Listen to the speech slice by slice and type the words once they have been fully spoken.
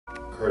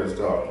Curtis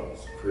Dawkins,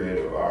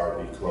 creator of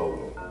R&B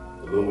clothing.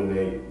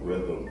 Illuminate,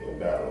 rhythm, and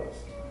balance.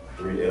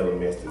 3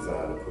 elements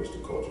designed to push the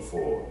culture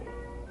forward.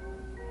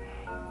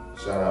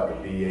 Shout out to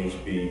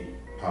BHB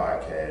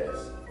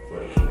Podcast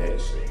for the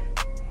connection.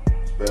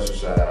 Special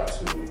shout out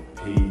to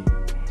P,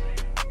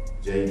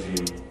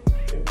 JG,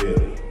 and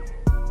Billy.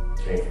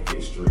 Can't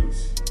forget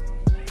Streets.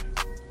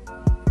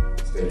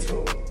 Stay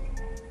tuned.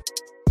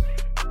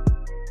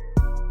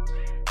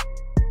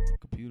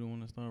 Computer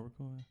want to start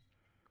recording?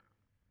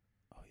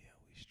 Oh yeah,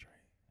 we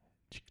straight.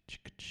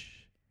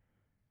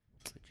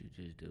 What you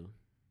just do?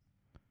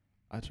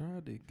 I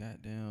tried to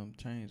goddamn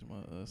change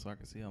my so I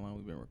can see how long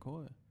we've been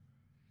recording.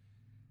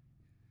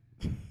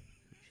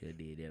 Should have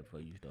did that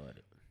before you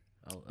started.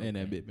 Oh, okay. And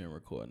that bit been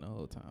recording the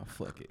whole time.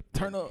 Fuck it.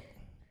 Turn up.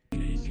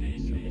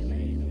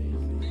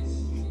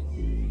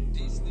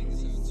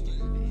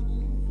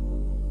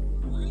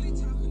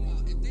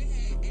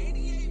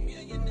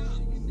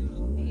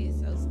 He is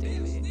so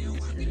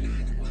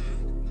stupid.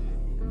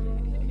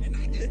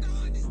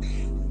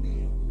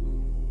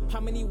 How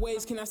many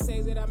ways can I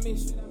say that I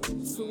miss you?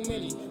 Too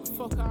many.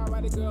 Fuck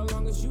alright, girl,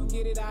 long as you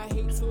get it. I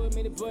hate to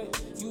admit it,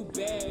 but you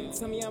bad.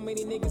 Tell me how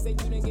many niggas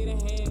that you done get a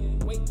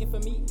hand. Waiting for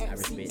me at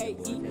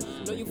C-A-E.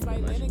 Know you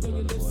flight landing, girl,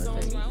 your lips on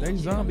me. They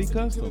zombie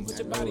custom. Put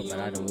your body But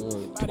I on. done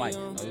won twice. I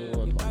done Your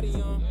won twice. body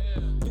on.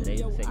 Today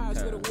the second Eyes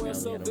time. with the world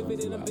so Now we vivid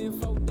had and a I've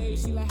been 4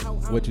 days. She like how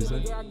I'm What you say?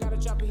 girl, I gotta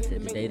drop a hit to Said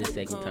make today it the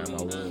second time I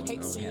won. I Hate to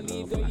don't see have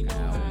me, no girl, you fucking know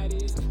how hour. it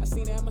is. I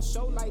seen her at my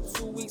show like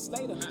 2 weeks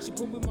later. She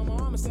put me on my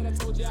arm and said I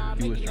told you I'd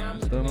You make was it. trying I'm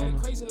to stun looking on at her?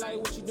 her crazy like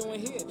what you doing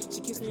here.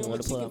 She kissed me You on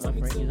want the to cheek pull and up my told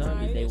me Frankie's to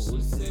Zombie? They She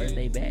was said, first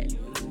day back.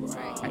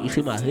 You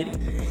see my hoodie?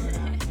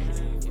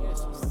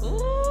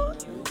 Ooh.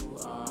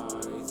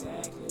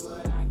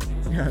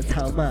 I'm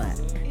talking about.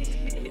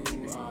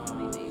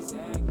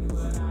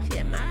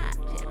 Shit, my.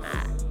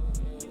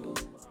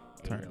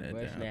 Turn that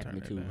Brush down. snapping Turn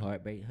that to down.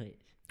 Heartbreak Hutch.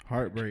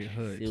 Heartbreak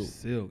Hutch. Silk.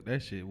 Silk.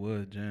 That shit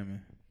was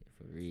jamming.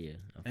 For real.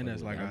 And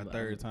that's like our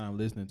third time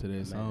listening to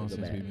that song go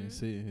since back. we've been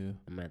sitting here.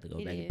 I'm gonna have to go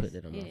It back and is. put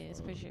that on my It is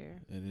phone. for sure.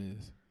 It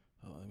is.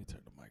 Oh, let me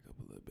turn the mic up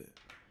a little bit.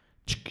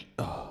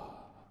 Oh,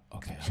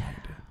 okay. I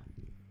like that.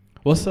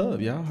 What's up,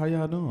 y'all? How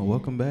y'all doing?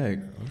 Welcome back.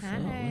 What's up?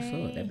 What's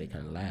up? That bit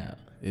kind of loud.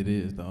 It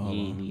is the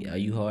Are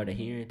you hard of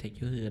hearing? Take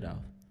your hood off.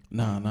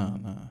 Nah.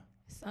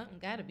 Something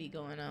gotta be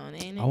going on,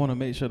 ain't it? I want to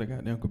make sure the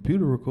goddamn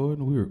computer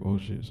recording. We oh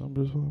shit.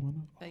 Something just fucking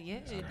up. But yeah,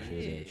 it True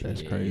is. that,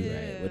 That's true crazy.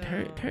 that. Well,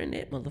 turn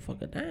that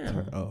motherfucker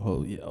down.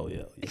 Oh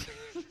yeah.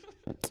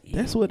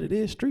 That's what it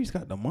is. Streets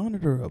got the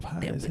monitor up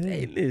high as hell.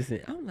 Hey,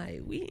 listen, I'm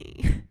like,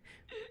 we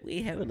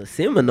ain't having a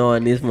seminar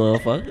in this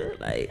motherfucker.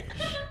 Like,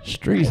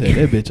 Streets had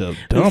that bitch up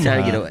we dumb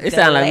trying to high. get it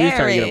sounded like we was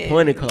trying to get a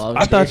pointer call.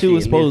 I thought you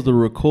was supposed to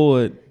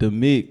record the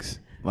mix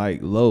like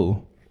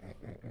low.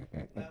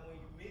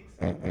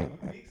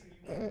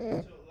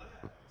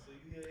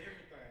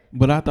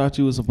 But I thought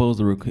you was supposed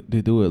to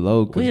do it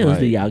low. Cause Where else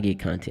do like, y'all get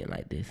content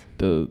like this?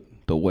 the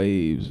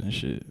waves and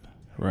shit,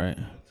 right?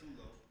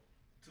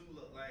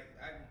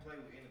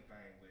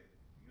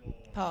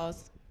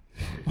 Pause.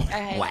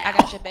 I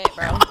got your back,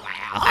 bro.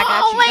 I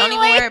got you. Don't even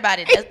worry about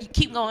it. You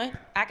keep going.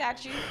 I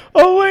got you.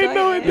 Oh wait, Go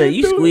no, ahead. it Look, didn't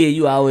you do it. squeal,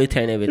 you always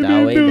turn everything didn't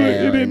all the way do down. it.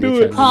 It didn't and do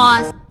then it.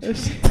 try to-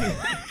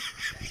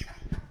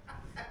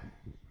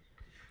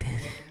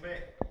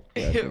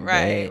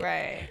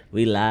 Right.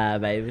 We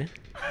live, baby.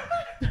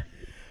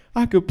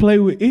 I could play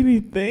with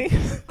anything.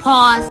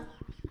 I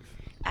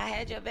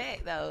had your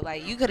back though.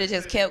 Like you could have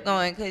just kept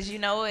going because you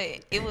know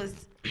it. It was.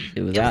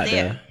 It was It was out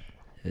there.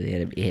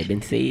 there. It had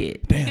been said.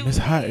 Damn, it's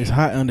hot. It's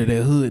hot under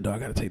that hood, though. I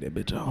gotta take that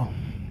bitch off.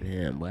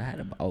 Damn, boy,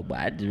 boy,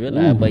 I just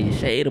realized, boy, you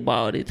shade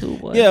about it too,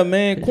 boy. Yeah,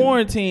 man.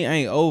 Quarantine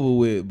ain't over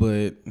with,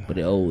 but But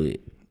it over with.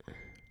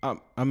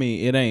 I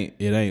mean, it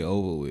ain't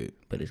over with.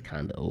 But it's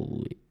kind of over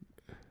with.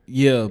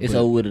 Yeah, It's but,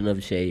 over with enough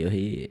to shave your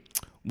head.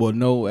 well,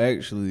 no,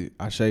 actually,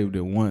 I shaved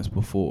it once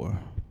before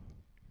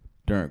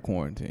during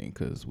quarantine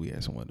because we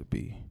had somewhere to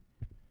be.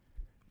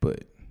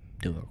 But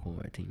During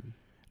quarantine.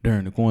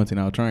 during the quarantine,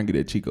 I was trying to get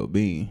that Chico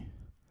Bean.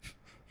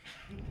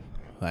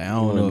 Like, I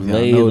don't know if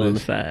Laid y'all know on the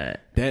this. side.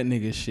 That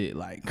nigga shit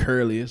like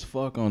curly as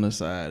fuck on the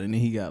side, and then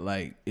he got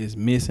like it's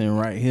missing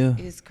right here.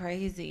 It's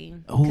crazy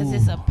because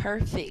it's a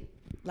perfect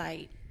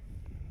like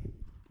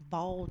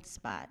bald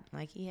spot.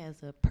 Like he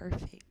has a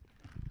perfect.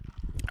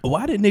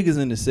 Why did niggas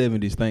in the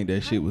 70s think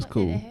that shit was How the fuck did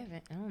cool? it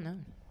happen? I don't know.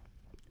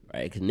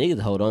 Right, because niggas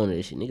hold on to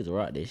that shit. Niggas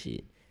rock that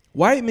shit.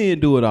 White men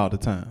do it all the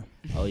time.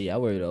 Oh, yeah, I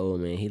worry the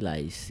old man. He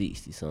like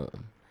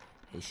 60-something.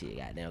 His shit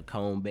got down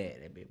comb back.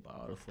 That bitch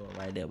bald the fuck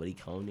right there, but he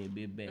combed that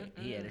bitch back.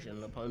 He had that shit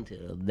in a ponytail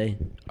the other day.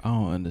 I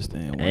don't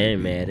understand. I white ain't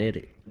people. mad at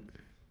it.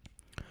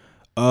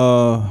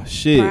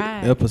 Shit.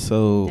 Pride.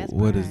 Episode. That's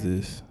What is pride.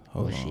 this?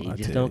 Hold Well, on. shit, I he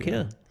just tell don't you.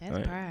 care. That's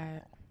Right.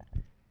 pride.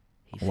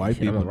 He said, White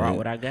shit, I'm people gonna rock do.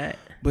 what I got.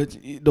 But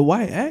the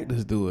white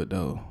actors do it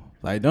though.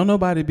 Like, don't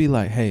nobody be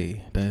like,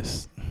 "Hey,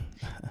 that's."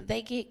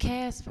 They get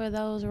cast for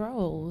those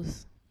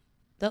roles.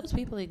 Those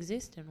people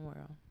exist in the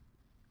world.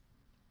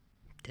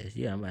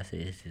 Yeah, I'm about to say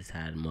it's just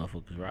how the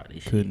motherfuckers rock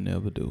this shit. Could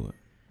never do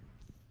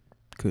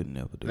it. Couldn't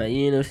never do Like, it.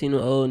 you ain't never seen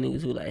them old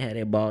niggas who like had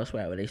that ball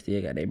spot where they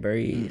still got their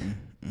braids.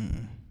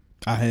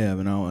 I have,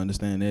 and I don't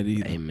understand that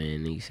either. Hey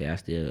man, niggas say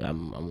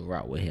I'm gonna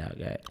rock what hair I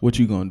got. What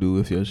you gonna do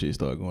if your shit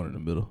start going in the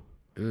middle?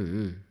 I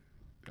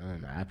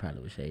don't know. I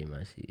probably would shave my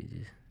shit,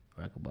 just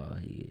rock a ball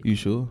head. You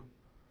sure?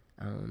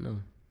 I don't know.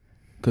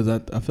 Cause I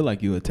feel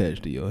like you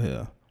attached to your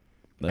hair.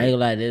 I ain't gonna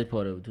lie, that's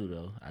part of it too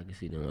though. I can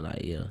see them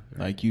like, yeah.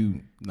 Like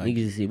you, like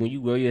Niggas see when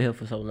you grow your hair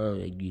for so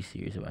long, like, you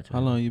serious about your how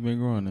long you been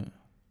growing it?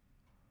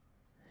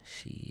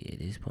 Shit, at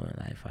this point,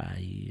 like 5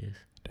 years.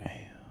 Damn.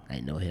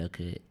 Like no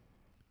haircut.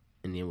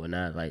 And then when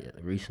I like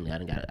recently, I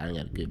done got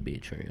a good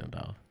bit trimmed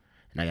off,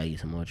 and I gotta get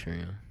some more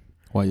trim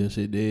Why your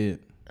shit dead?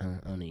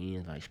 on the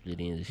ends, like split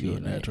ends and shit. You a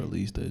like,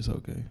 naturalista, it's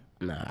okay.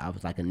 Nah, I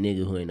was like a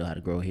nigga who ain't know how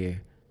to grow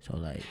hair, so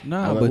like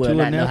Nah, I but you a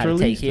not know how to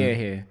take naturalista. care of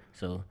hair.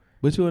 So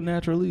But you a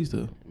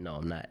naturalista. no,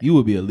 I'm not. You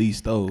would be a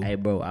listo. Hey,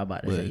 bro, I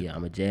about to But say, yeah,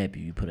 I'm a jab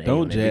you. You put an don't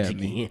A on that jab bitch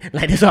me. again.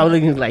 Like, that's all I'm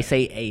looking like,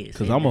 say A.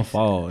 Cause I'm a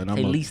fall and I'm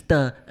Say a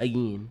Lista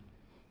again.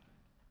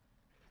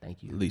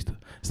 Thank you. lista.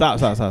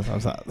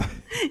 Stop.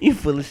 You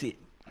full of shit.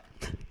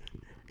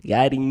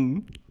 Got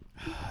him.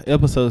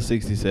 Episode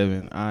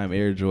 67. I'm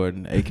Air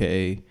Jordan,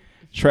 aka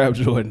Trap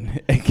Jordan,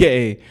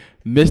 aka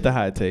Mr.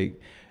 High Take,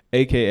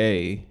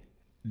 aka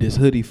This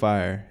Hoodie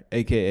Fire,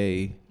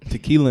 aka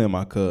Tequila in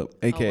My Cup,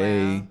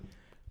 aka wow.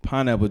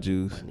 Pineapple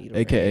Juice, need a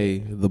aka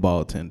The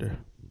Ball Tender.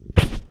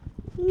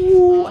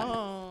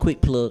 Oh.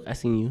 Quick plug. I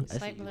seen you. I see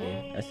Slight you plug.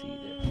 there. I see you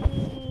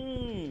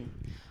there.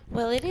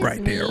 Well, it is Right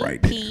me, there,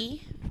 right there.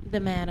 P, the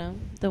madam,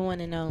 the one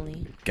and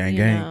only. Gang, you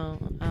gang.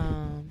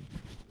 Know,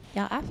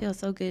 y'all, I feel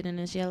so good in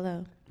this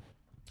yellow.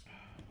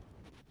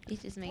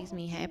 It just makes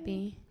me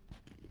happy.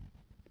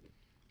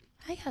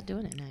 How y'all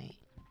doing tonight?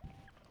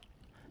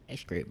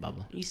 That's great,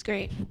 Bubba. You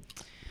straight?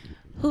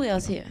 Who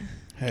else here?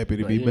 Happy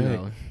to But be you back.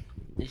 know,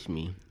 it's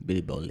me,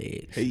 Billy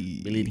Bowlegs. Hey.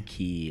 Billy the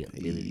Kid,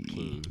 Billy the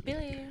King.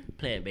 Billy.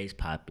 Plant-based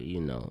poppy,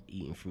 you know,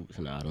 eating fruits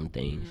and all them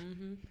things.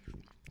 Mm-hmm.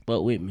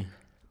 But with me.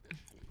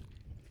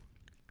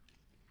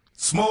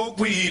 Smoke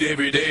weed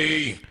every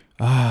day.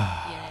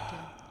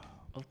 Yeah,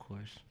 Of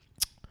course.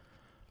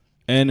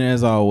 And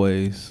as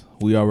always,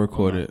 we are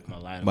recorded My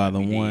lighter by might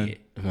the be one, dead.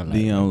 My lighter the might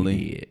be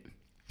only. dead.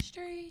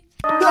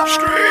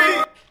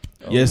 Street.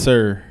 Yes,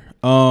 sir.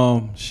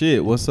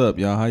 Shit, what's up,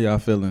 y'all? How y'all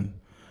feeling?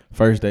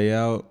 First day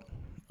out.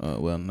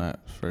 Well,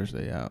 not first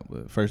day out,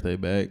 but first day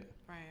back.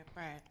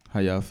 Right. How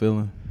y'all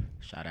feeling?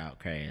 Shout out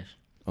Crash.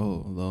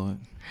 Oh, Lord.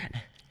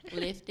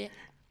 Lifted.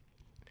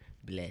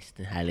 Blessed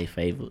and highly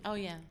favored. Oh,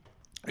 yeah.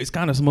 It's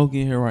kind of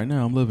smoky in here right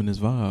now. I'm loving this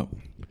vibe.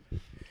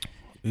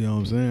 You know what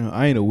I'm saying?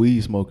 I ain't a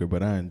weed smoker,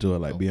 but I enjoy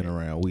like being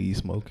around weed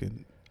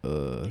smoking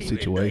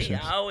situations.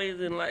 Y'all always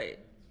in like,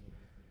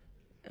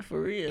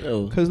 for real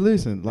though. Cause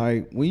listen,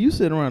 like when you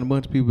sit around a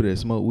bunch of people that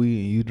smoke weed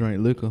and you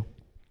drink liquor,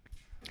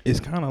 it's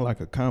kind of like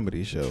a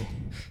comedy show.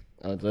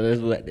 Oh, so that's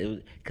what,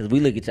 because we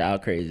look at y'all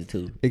crazy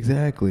too.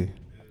 Exactly.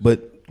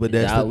 But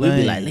that's Y'all, the we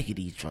thing. be like, look at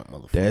these drunk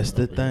motherfuckers. That's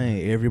the over here.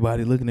 thing.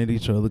 Everybody looking at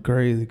each other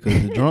crazy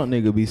because the drunk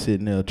nigga be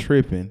sitting there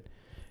tripping.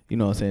 You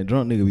know what I'm saying?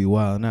 Drunk nigga be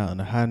wilding out and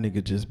the high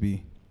nigga just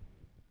be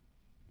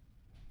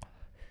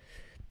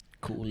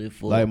Cool and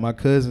full. like my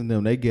cousin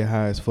them. They get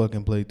high as fuck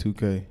and play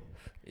 2K.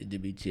 It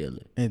just be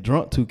chilling. And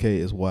drunk 2K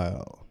is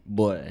wild.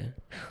 Boy,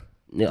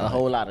 a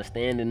whole lot of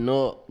standing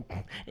up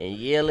and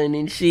yelling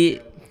and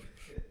shit.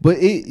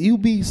 But you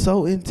be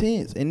so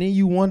intense and then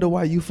you wonder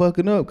why you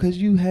fucking up because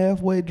you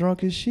halfway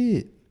drunk as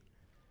shit.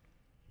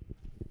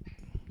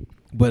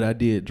 But I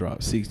did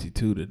drop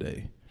 62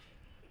 today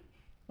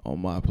on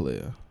my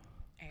player.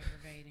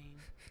 Aggravating.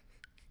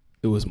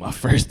 It was my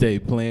first day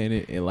playing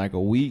it in like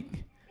a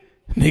week.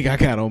 Nigga, I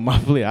got on my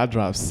player. I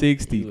dropped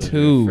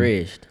 62.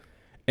 Refreshed.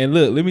 And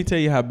look, let me tell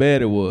you how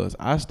bad it was.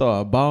 I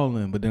started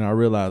balling, but then I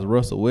realized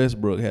Russell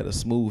Westbrook had a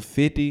smooth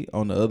 50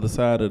 on the other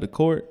side of the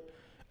court.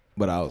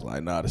 But I was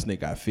like, nah, this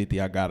nigga got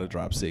 50. I got to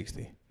drop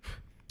 60.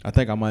 I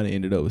think I might have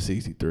ended up with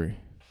 63.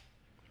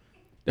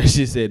 That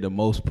shit said the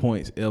most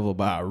points ever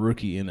by a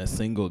rookie in a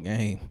single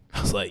game.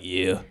 I was like,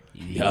 yeah.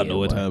 Y'all know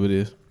what boy. time it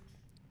is.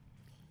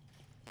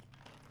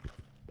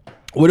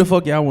 Where the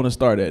fuck y'all want to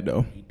start at,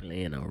 though? He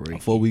playing on Ricky.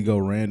 Before we go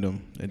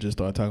random and just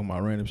start talking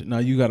about random shit. Now,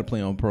 you got to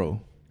play on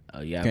pro.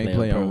 Oh, yeah, Can't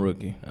play on pro?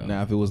 rookie. Oh.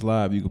 Now, if it was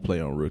live, you could play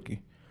on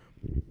rookie.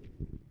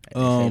 They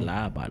say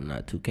lie about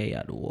not 2K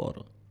out the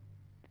water.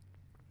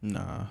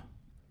 Nah.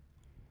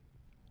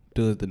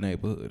 Does the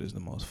Neighborhood is the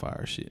most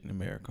fire shit in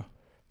America.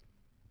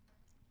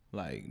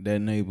 Like, that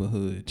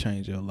neighborhood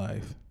changed your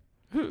life.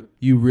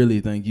 You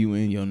really think you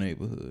in your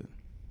neighborhood.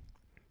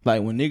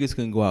 Like, when niggas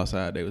couldn't go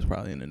outside, they was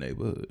probably in the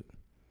neighborhood.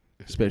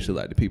 Especially,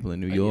 like, the people in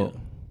New York.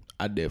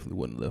 I definitely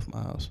wouldn't have left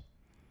my house.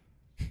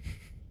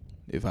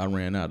 If I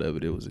ran out of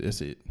it,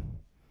 that's it.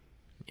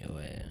 Yo,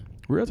 yeah.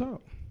 Real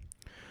talk.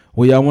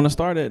 Well, y'all want to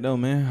start at, though,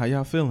 man? How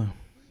y'all feeling?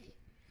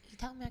 You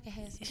told me I could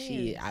have some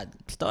Shit, I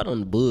start on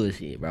the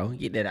bullshit, bro.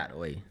 Get that out of the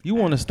way. You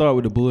want to start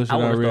with the bullshit I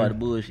want to already? start the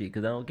bullshit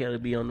because I don't care to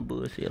be on the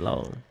bullshit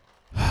long.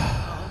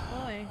 Oh,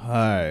 boy. All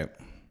right.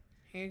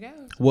 Here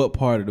goes. What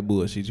part of the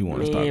bullshit you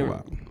want to talk Man.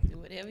 about? Do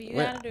whatever. Whatever you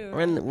gotta do.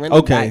 Run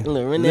Okay, the doc,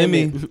 run let that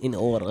me- in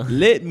order.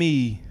 Let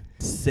me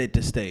set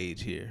the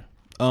stage here.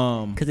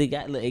 Cause it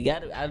got.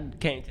 I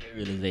came to the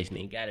realization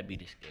it gotta be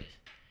discussed.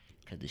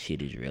 Cause the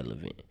shit is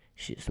relevant.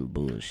 Shit, some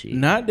bullshit.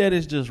 Not that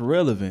it's just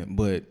relevant,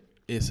 but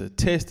it's a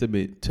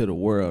testament to the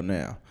world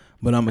now.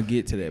 But I'm gonna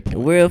get to that The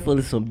point. world full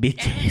of some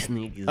bitch ass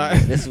niggas.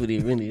 Alright. That's what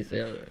it really is.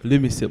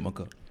 Let me sip my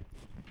cup.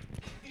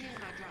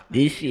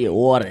 This shit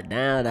watered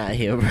down out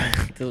here, bro.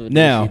 That's what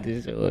Now-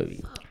 this shit showed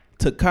me.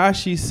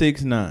 Tekashi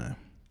 6ix9ine,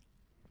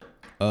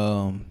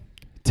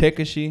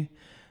 Tekashi,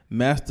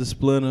 Master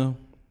Splinter,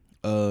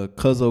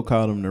 Cuzzo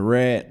called him the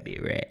Rat.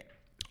 Big rat.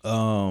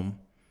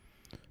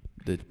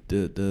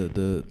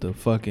 The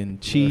fucking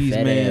cheese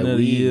Fat man ass of the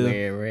weed year.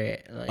 wearing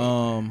rat.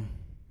 Like,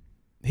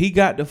 He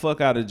got the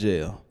fuck out of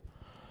jail.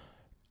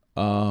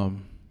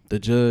 The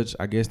judge,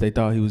 I guess they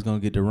thought he was gonna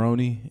get the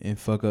Roni and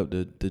fuck up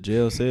the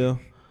jail cell.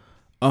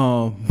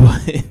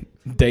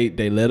 But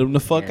they let him the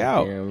fuck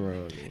out. damn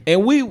wrong.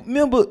 And we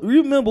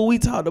remember we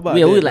talked about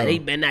Yeah, that. we was like, though. they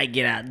better not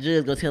get out. The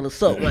judge gonna tell him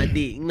suck my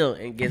dick, you know.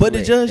 And guess But the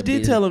what? judge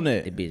did tell him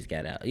that. The bitch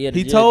got out. Yeah, the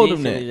He judge told did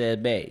him send that. his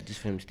ass back just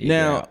for him to still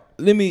Now get out.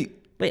 let me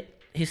But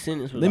his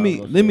sentence was let me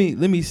almost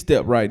let me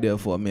step right there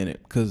for a minute,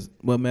 cause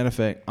well, matter of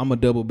fact, I'm gonna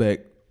double back.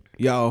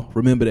 Y'all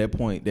remember that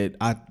point that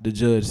the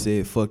judge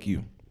said fuck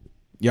you.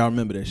 Y'all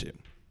remember that shit.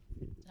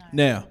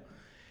 Now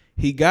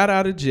he got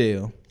out of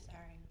jail,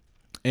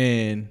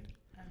 and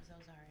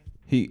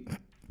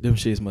them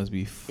shits must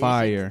be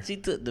fire. She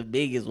took the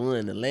biggest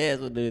one, the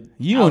last one.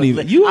 You I don't was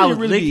even- li- you I don't was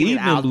really be licking it. eating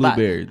I was them about-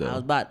 blueberries, though. I was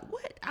about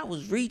what? I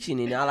was reaching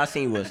and all I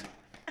seen was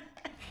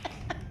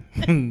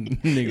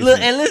Niggas, look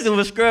and listen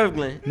was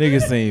struggling.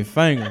 niggas seen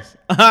fingers.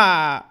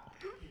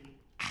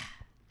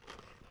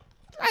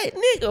 Like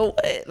nigga,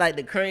 what? Like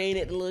the crane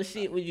at the little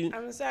shit with you.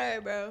 I'm sorry,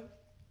 bro.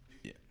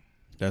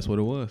 That's what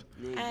it was.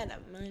 I had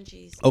the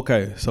munchies.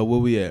 Okay, so where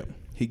we at?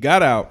 He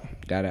got out.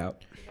 Got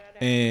out.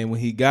 And when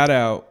he got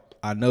out,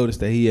 I noticed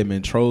that he had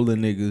been trolling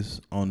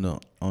niggas on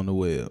the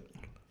web.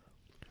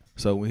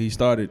 So when he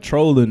started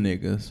trolling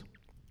niggas,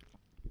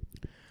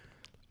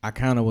 I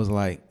kind of was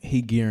like,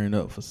 he gearing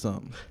up for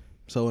something.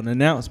 So an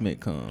announcement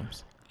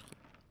comes.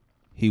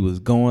 He was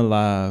going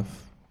live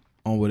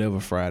on whatever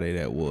Friday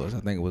that was.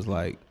 I think it was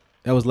like,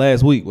 that was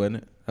last week, wasn't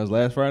it? That was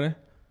last Friday?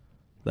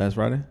 Last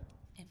Friday?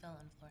 It fell on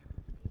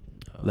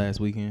the floor. Last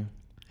weekend?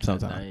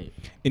 Sometime. Night.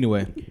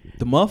 Anyway,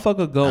 the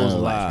motherfucker I goes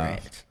don't watch live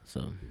rats,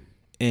 so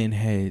and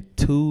had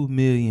 2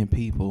 million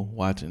people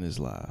watching this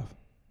live.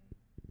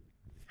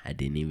 I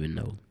didn't even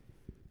know.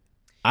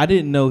 I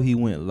didn't know he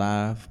went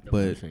live, I'm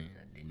but saying,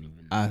 I didn't even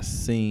know. I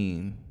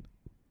seen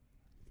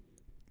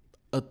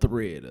a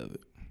thread of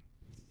it.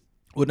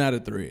 Well, not a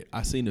thread.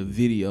 I seen a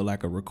video,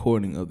 like a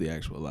recording of the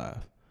actual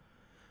live.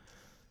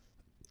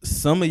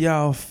 Some of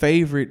y'all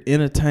favorite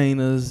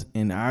entertainers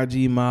and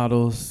IG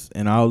models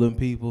and all them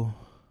people,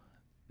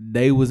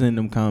 they was in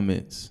them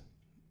comments.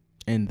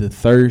 And the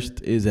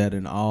thirst is at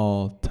an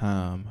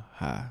all-time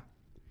high.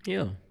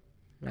 Yeah,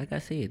 like I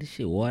said, this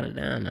shit watered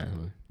down out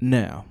here.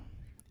 Now,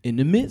 in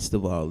the midst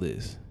of all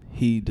this,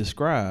 he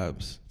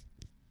describes,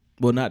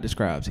 well, not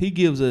describes, he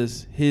gives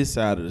us his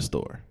side of the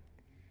story.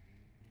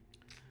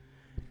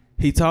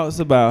 He talks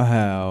about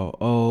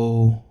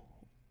how,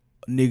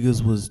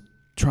 niggas was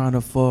trying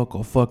to fuck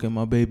or fucking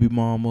my baby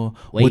mama,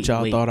 what Wait,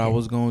 y'all wait, thought I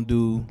was gonna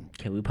do.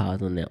 Can we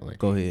pause on that one?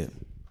 Go ahead.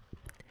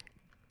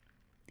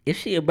 If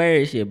she a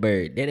bird, she a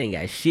bird. That ain't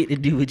got shit to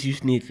do with you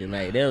snitching.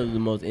 Like, that was the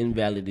most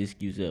invalid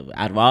excuse ever.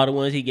 Out of all the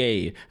ones he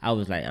gave, I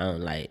was like, I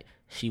don't like,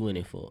 she went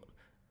in for it.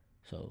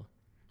 So,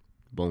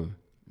 boom.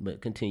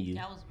 But continue.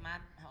 That was my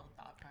whole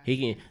thought process.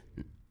 He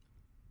can,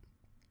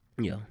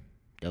 yeah,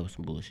 that was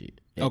some bullshit.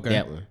 Okay.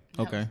 That one.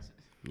 Okay.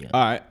 Yeah.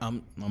 All right.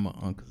 I'm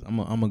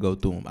gonna go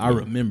through them. I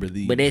remember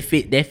these. But that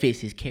fits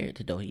his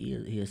character though.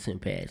 He a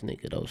simp ass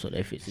nigga though, so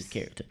that fits his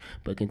character.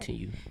 But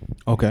continue.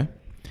 Okay.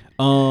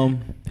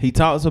 He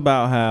talks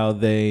about how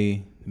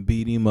they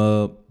beat him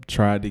up,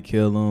 tried to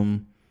kill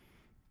him,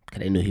 Cause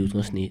they knew he was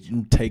gonna snitch.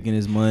 taking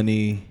his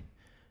money.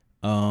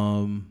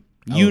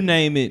 You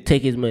name it.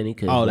 Take his money,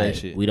 cause All that like,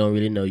 shit. we don't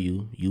really know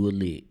you. You a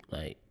lick.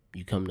 Like,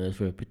 you come to us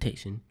for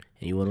protection,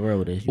 and you want to run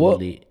with us. You Well, a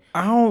lick.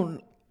 I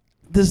don't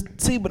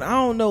but I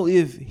don't know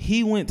if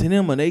he went to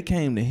them or they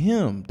came to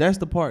him. That's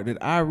the part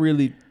that I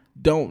really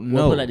don't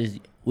Well, know. put it like this,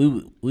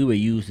 we were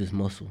used as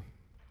muscle.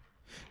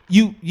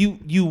 You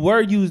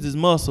were used as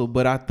muscle,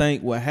 but I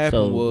think what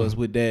happened So- was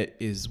with that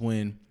is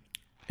when,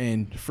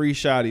 and free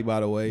Shotty,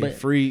 by the way, But-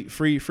 free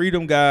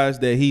them guys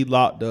that he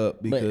locked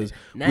up because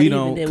not we even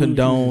don't that we was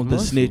condone the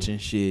using muscle. snitching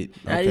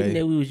shit. Not even Okay,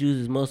 that we was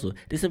used as muscle.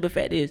 The simple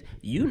fact is,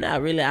 you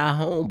not really our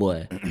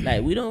homeboy.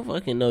 Like, we don't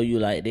fucking know you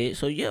like that.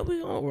 So yeah,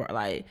 we gonna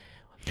like.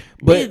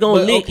 But- But gonna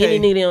but lick okay,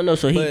 any nigga they don't know.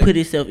 So he but- put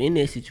himself in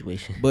that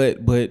situation. but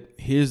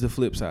here's the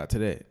flip side to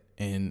that,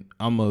 and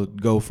I'm gonna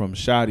go from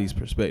Shotty's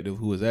perspective,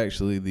 who is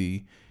actually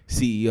the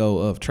CEO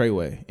of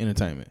Treyway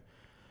Entertainment.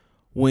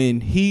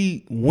 When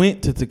he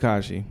went to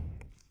Tekashi,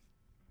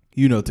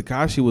 you know,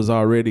 Tekashi was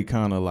already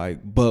kind of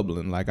like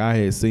bubbling. Like, I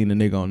had seen the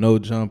nigga on No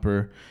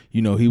Jumper.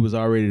 You know, he was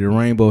already the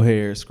rainbow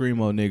hair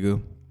screamo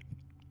nigga.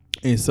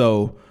 And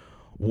so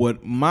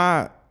what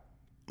my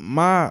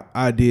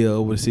idea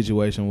of the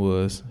situation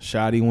was,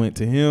 Shotty went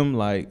to him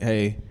like,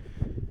 hey,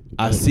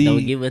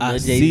 Don't give us no I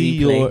Jay-Z see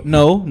your play.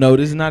 no,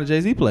 this is not a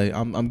Jay-Z play.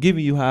 I'm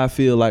giving you how I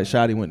feel like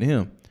Shotty went to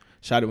him.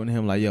 Shotty went to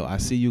him like, yo, I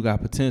see you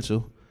got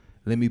potential.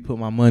 Let me put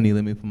my money,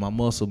 let me put my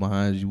muscle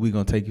behind you. We're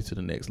gonna take you to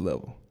the next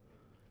level.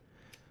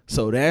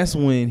 So that's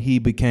when he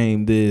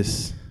became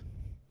this,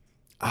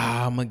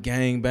 I'm a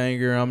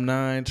gangbanger, I'm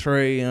 9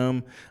 Trey,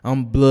 I'm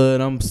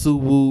blood, I'm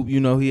Suwoo. You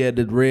know, he had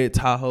the red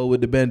Tahoe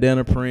with the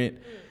bandana print.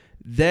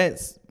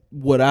 That's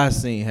what I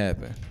seen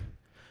happen.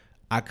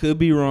 I could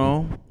be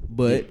wrong,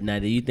 but Now,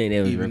 do you think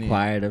that was Even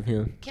required of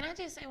him? Can I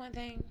just say one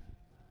thing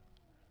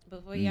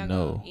before y'all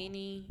No. go?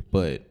 Any?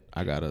 but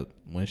I gotta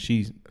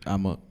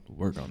I'ma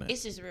work on that.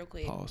 It's just real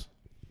quick. Pause.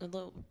 A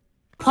little.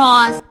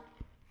 I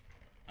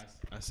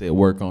said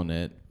work on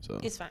that. So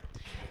It's fine.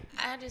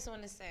 I just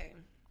want to say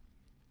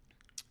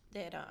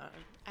that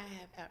I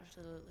have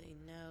absolutely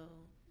no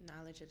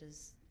knowledge of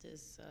this.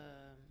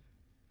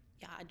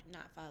 Yeah, I do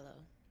not follow.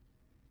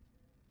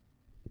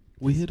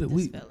 we hit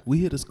this fella. we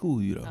hit a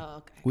school you though. Oh,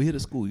 okay. We hit a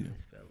school you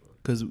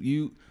because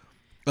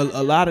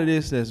a lot of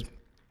this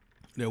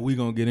that we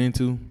gonna get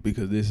into,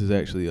 because this is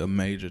actually a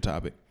major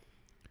topic.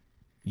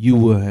 You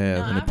will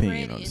have an I've opinion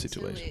read on the into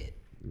situation. it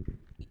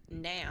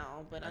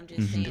now, but I'm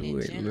just saying in Do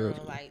it, general,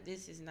 look. like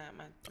this is not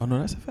my Oh no,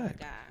 that's a fact.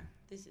 guy.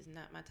 This is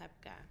not my type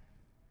of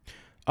guy.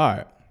 All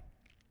right.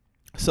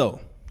 So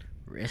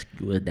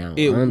Rescue us down.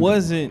 It under,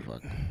 wasn't-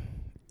 motherfucker.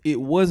 it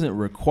wasn't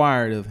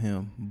required of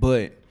him,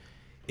 but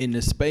in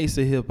the space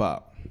of hip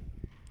hop,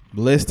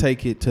 let's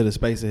take it to the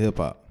space of hip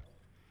hop.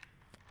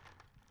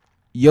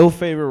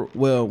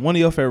 One of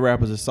your favorite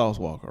rappers is Sauce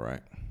Walker,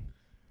 right?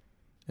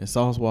 And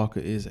Sauce Walker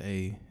is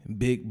a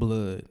big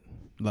blood.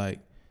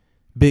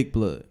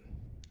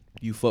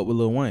 You fuck with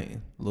Lil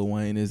Wayne. Lil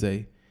Wayne is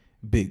a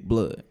big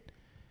blood.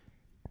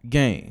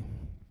 Game,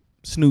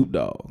 Snoop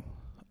Dogg,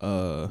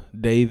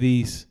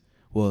 Davies.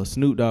 Well,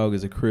 Snoop Dogg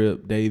is a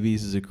Crip.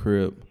 Davies is a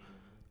Crip.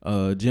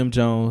 Jim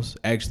Jones,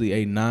 actually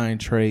a 9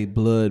 Trey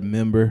blood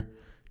member.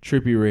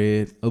 Trippie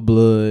Redd, a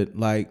blood.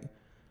 Like,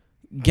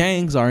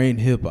 gangs are in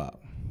hip hop.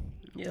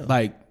 Yeah.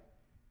 Like,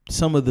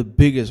 some of the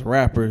biggest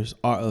rappers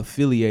are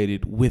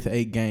affiliated with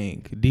a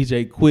gang.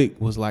 DJ Quick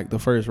was like the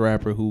first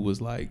rapper who was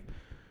like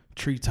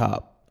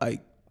treetop,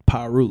 like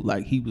Pyru.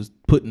 Like, he was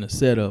putting a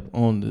setup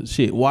on the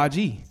shit.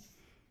 YG,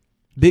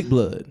 big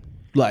blood,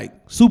 like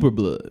super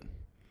blood.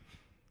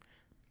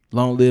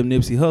 Long live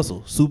Nipsey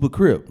Hussle, super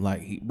Crip,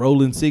 like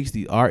Rolling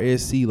 60,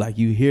 RSC, like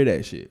you hear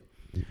that shit.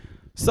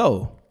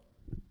 So,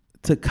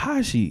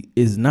 Tekashi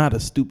is not a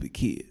stupid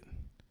kid.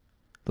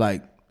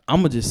 Like,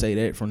 I'm going to just say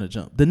that from the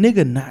jump. The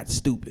nigga not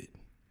stupid.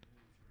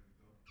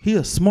 He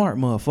a smart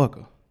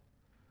motherfucker.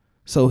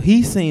 So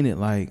he seen it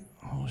like,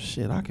 oh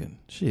shit,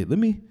 let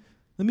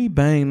me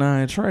bang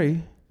 9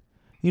 Trey.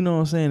 You know what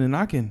I'm saying? And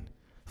I can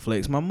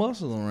flex my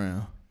muscles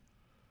around.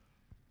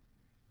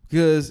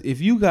 Because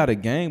if you got a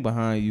gang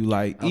behind you,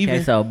 like Okay,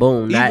 even so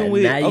boom. Now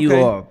you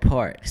are a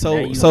part. Now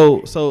you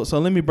So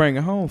let me bring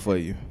it home for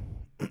you.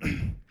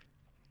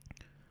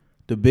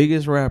 The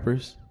biggest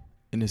rappers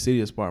in the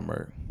city of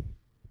Spartanburg.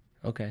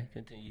 Okay,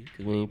 continue.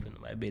 Because we ain't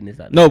putting my business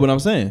out No, but I'm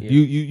saying Yeah.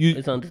 you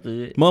It's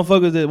understood.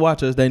 motherfuckers that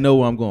watch us, they know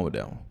where I'm going with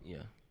that one. Yeah.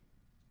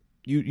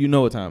 You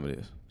know what time it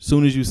is.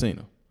 Soon as you seen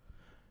them,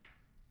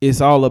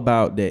 it's all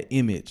about that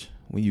image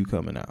when you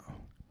coming out.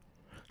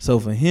 So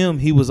for him,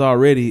 he was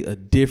already a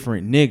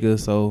different nigga.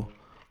 So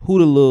who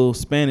the little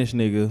Spanish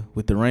nigga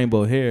with the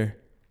rainbow hair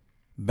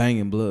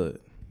banging blood?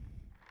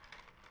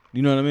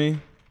 You know what I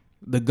mean?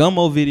 The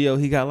Gummo video,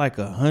 he got like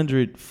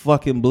 100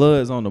 fucking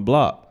bloods on the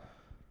block,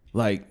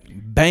 like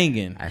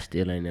banging. I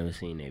still ain't never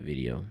seen that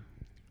video.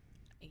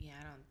 Yeah,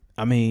 I don't.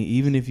 I mean,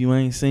 even if you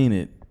ain't seen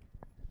it,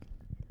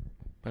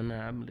 But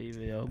nah, I believe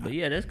it, though. But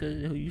yeah, that's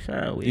because who you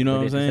signed with. You know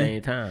but what I'm at saying? the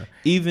same time,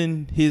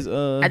 even his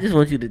I just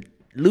want you to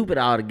loop it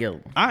all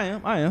together. I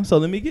am. So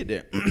let me get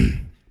there.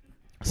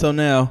 So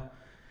now,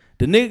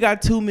 the nigga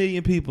got 2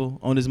 million people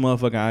on this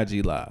motherfucking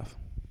IG live.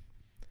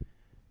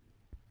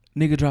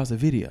 Nigga drops a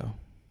video.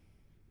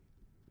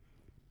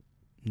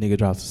 Nigga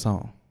drops a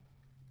song.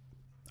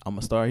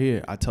 I'ma start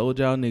here. I told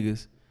y'all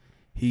niggas,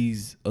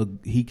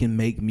 he can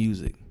make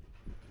music.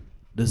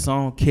 The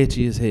song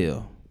catchy as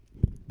hell.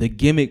 The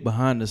gimmick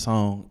behind the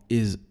song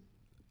is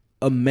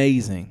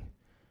amazing.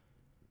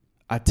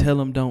 I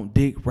tell him don't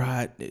dick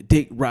ride.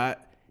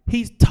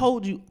 He's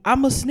told you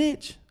I'm a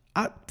snitch.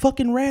 I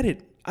fucking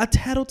ratted. I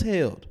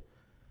tattletaled.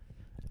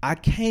 I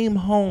came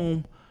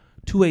home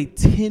to a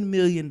 $10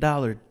 million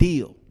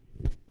deal.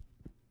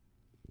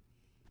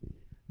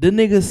 The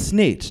niggas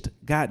snitched.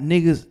 Them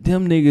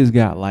niggas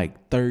got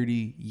like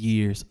 30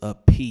 years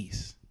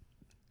apiece.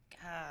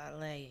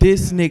 Golly.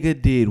 This nigga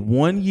did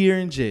 1 year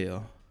in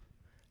jail,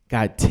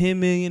 got $10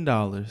 million,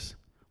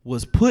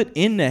 was put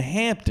in the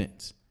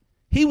Hamptons.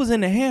 He was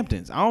in the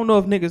Hamptons. I don't know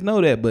if niggas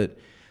know that, but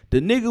the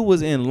nigga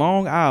was in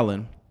Long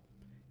Island,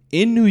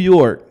 in New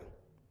York,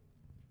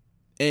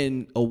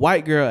 and a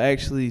white girl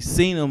actually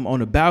seen him on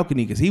the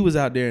balcony because he was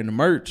out there in the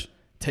merch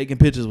taking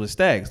pictures with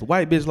Stacks. The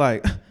white bitch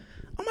like,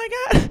 Oh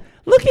my God,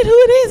 look at who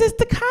it is.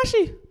 It's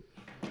Tekashi.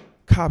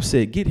 Cop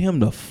said, get him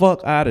the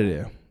fuck out of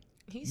there.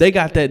 They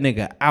got that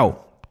nigga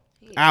out.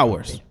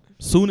 Hours.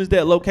 Soon as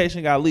that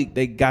location got leaked,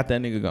 they got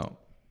that nigga gone.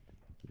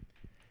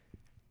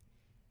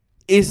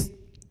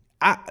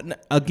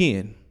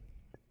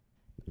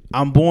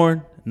 I'm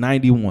born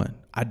 91.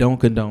 I don't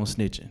condone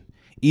snitching.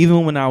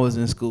 Even when I was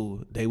in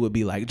school, they would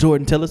be like,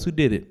 Jordan, tell us who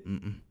did it.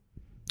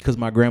 Because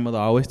my grandmother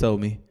always told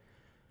me,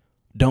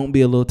 don't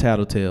be a little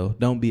tattletale.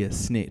 Don't be a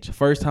snitch.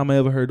 First time I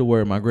ever heard the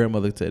word, my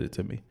grandmother said it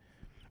to me.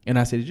 And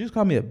I said, did you just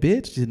call me a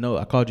bitch? She said, no,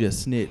 I called you a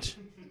snitch.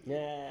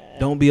 Yeah.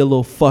 Don't be a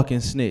little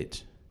fucking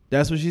snitch.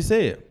 That's what she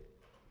said.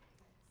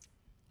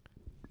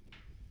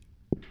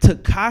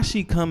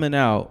 Tekashi coming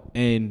out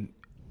and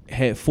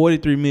had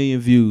 43 million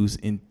views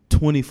in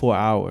 24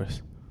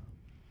 hours.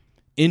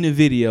 In the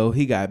video,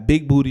 he got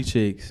big booty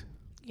chicks.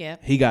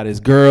 Yep. He got his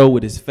girl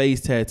with his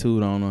face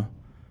tattooed on her.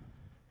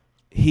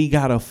 He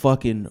got a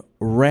fucking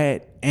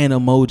rat and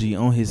emoji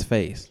on his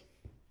face.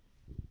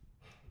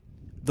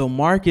 The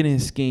marketing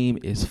scheme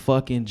is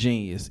fucking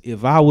genius.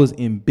 If I was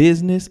in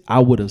business, I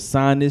would have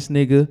signed this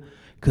nigga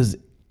because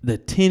the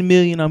 10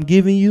 million I'm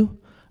giving you,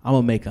 I'm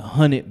gonna make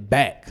 100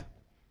 back.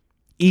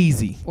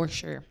 Easy. For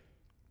sure.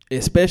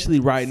 Especially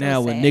right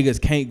now when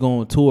niggas can't go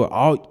on tour.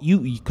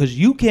 Because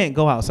you can't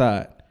go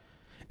outside.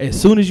 As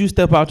soon as you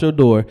step out your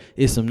door,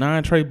 it's some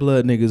 9 Trey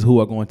Blood niggas who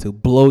are going to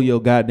blow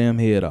your goddamn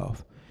head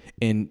off.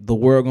 And the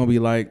world gonna be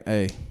like,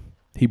 hey,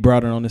 he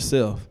brought it on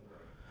himself.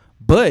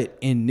 But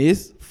in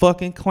this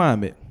fucking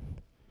climate,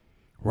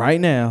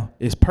 right now,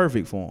 it's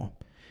perfect for him.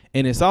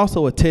 And it's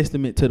also a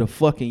testament to the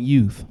fucking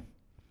youth.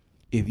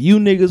 If you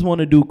niggas want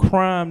to do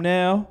crime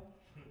now,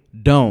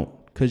 don't.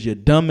 Because your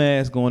dumb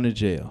ass going to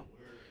jail.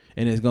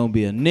 And it's going to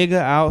be a nigga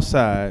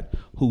outside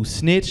who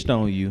snitched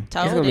on you. It's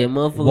going to be a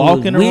motherfucker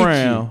walking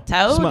around.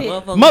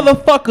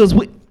 Motherfuckers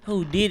with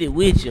who did it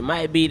with you.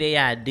 Might be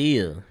their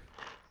idea.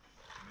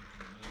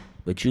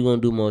 But you going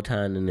to do more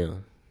time than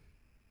them.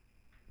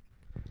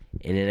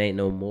 And it ain't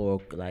no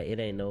moral, like, it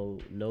ain't no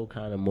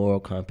kind of moral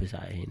compass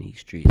out here in these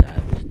streets,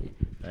 obviously.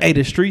 Like, hey,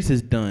 the streets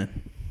is done.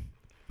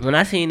 When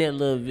I seen that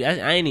little,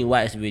 I ain't even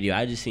watched the video.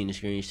 I just seen the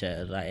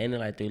screenshot. Like, ain't it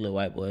like 3 little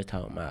white boys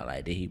talking about,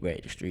 like, did he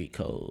break the street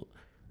code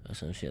or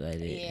some shit like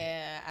that?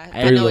 Yeah,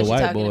 I know what you're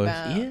talking boys.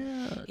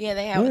 about. Yeah,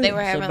 they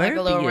were having like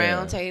a little Suburbia.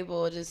 round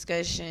table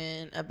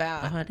discussion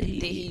about did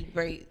he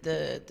break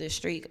the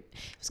street. It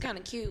was kind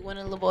of cute. One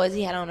of the little boys,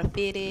 he had on a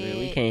fitted. Man,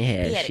 we can't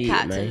have he had shit, a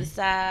cop man. to the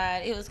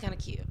side. It was kind of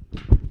cute.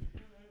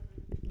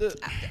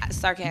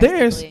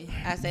 Sarcastically,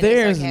 I said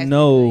there's sarcastically.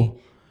 no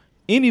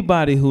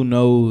anybody who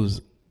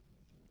knows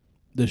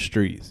the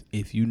streets.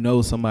 If you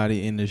know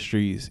somebody in the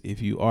streets,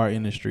 if you are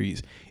in the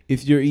streets,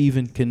 if you're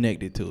even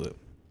connected to it.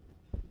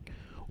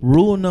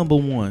 Rule number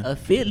 1.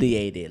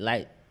 Affiliated,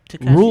 like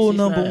Tekashi Rule 69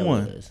 number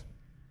 1. was.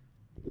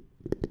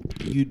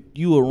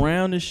 You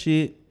around the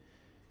shit,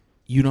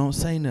 you don't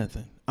say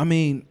nothing. I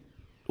mean,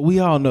 we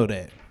all know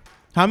that.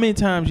 How many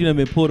times you done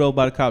been pulled over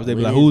by the cops? They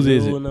be like, "Whose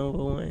is it?" Rule number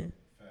 1.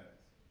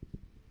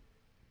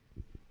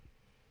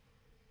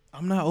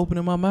 I'm not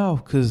opening my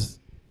mouth because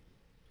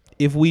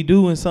if we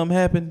do and something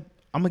happen,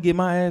 I'm gonna get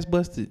my ass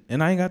busted,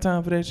 and I ain't got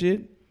time for that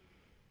shit.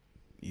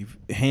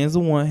 Hands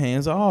of one,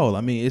 hands of all.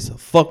 I mean, it's a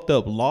fucked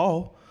up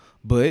law,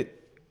 but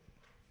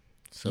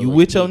So you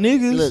with your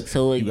niggas, look,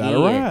 so again, you gotta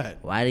ride.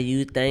 Why do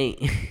you think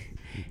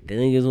the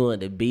niggas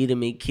want to beat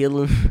him and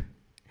kill him?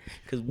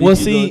 Because Well,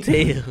 bitch, see, you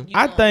gonna tell.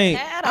 I think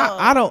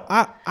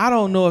I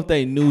don't know if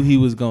they knew he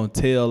was gonna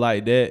tell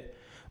like that,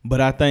 but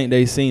I think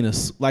they seen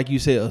like you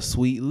said, a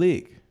sweet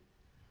lick.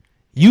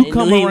 You They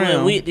come knew he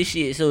around went with the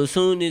shit. So as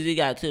soon as it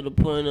got to the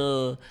point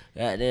of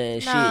goddamn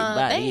shit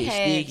about to they get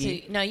had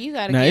sticky, to. No, you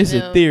gotta. Now give it's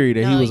them, a theory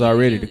that he no, was you-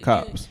 already you- the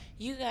cops.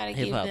 You gotta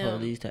give Hip-hop them,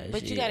 police type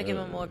but you shit, gotta give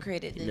them more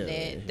credit than no,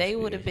 that. They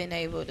would have been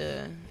able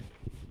to.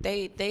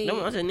 They.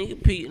 no, I said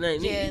nigga Pete,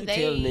 like, Yeah, nigga, you can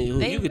tell a nigga who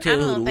they. you can tell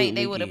I who don't the think weak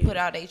they nigga would have is. put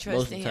all their trust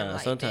Most in of the him time,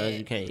 like sometimes that.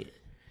 you can't.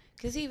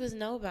 Cause he was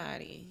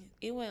nobody.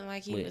 It wasn't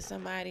like he was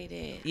somebody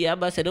that. Yeah, I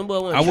about to say them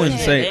boy I wouldn't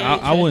trust say that. They ain't I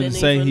trust wouldn't that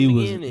nigga say from he the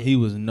was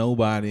beginning.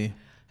 nobody.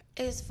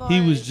 As far He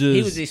was as, just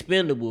He was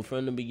expendable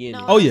from the beginning.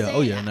 No, Oh, I'm yeah, saying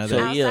oh, yeah, now that- So,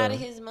 outside yeah. of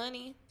his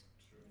money.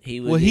 He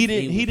was, Well, he was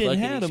didn't fucking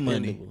have the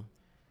money. expendable.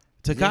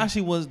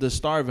 Tekashi was the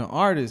starving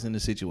artist in the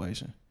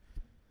situation.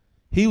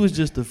 He was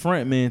just the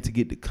front man to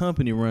get the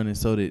company running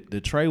so that the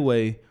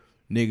Treyway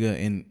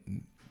nigga,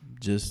 and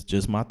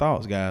just my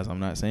thoughts, guys. I'm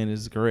not saying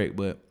this is correct,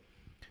 but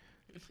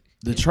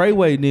the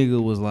Treyway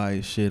nigga was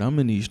like, shit, I'm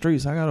in these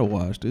streets. I gotta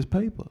watch this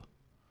paper.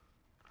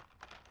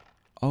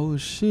 Oh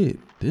shit,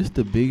 this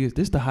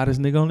the hottest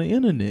nigga on the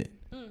internet.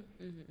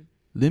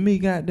 Let me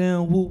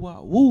goddamn woo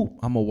wop woo.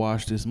 I'ma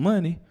wash this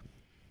money,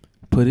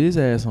 put his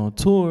ass on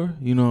tour.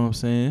 You know what I'm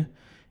saying?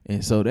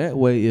 And so that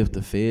way, if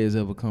the feds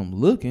ever come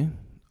looking,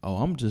 oh,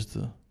 I'm just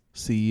a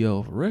CEO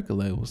of a record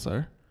label,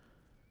 sir.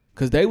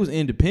 Cause they was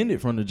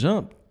independent from the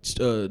jump.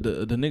 The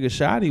nigga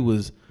Shotty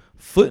was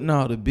footing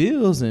all the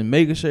bills and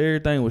making sure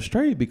everything was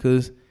straight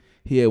because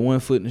he had one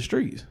foot in the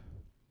streets.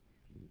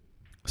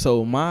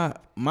 So my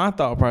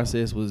thought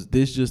process was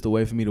this just a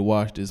way for me to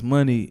wash this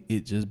money.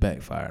 It just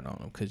backfired on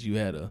him because you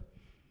had a.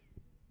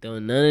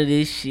 Don't none of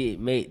this shit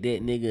make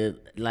that nigga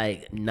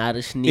like not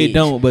a snitch. It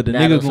don't, but the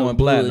not nigga on some going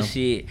platinum.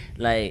 bullshit.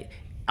 Like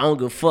I don't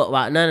give a fuck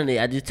about none of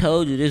that. I just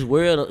told you this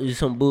world is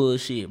some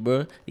bullshit,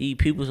 bro. These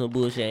people some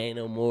bullshit. Ain't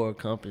no moral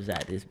compass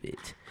out this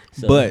bitch.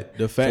 So, But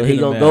the fact so of he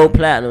the gonna matter- go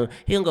platinum.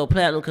 He gonna go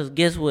platinum because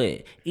guess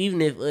what?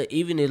 Even if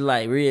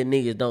like real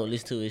niggas don't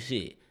listen to his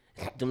shit,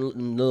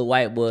 them little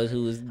white boys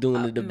who was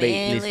doing the debate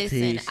Man, listen to listen,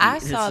 his shit. I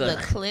saw So,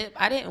 the clip.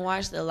 I didn't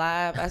watch the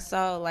live. I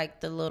saw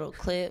like the little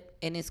clip,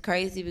 and it's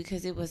crazy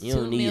because it was you 2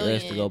 don't need million.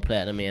 us to go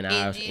platinum in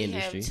our It did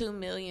industry. have 2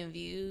 million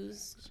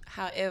views.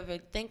 However,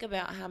 think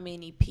about how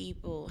many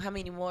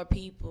more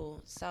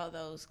people saw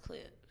those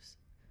clips.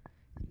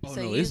 Oh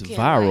So no, you it's can,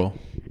 viral. like,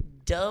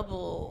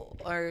 double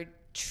or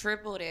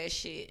triple that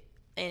shit.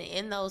 And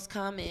in those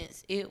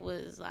comments, it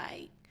was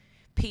like,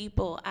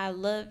 people, I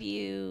love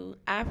you.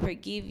 I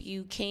forgive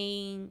you,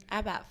 King. I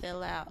about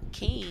fell out,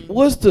 King.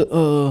 What's the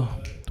girl,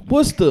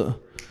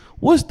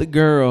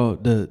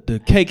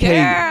 the KK?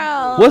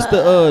 Girl. What's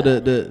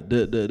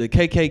the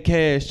KK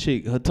Cash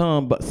chick? Her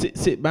tongue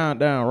sit bound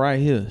down right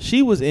here.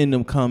 She was in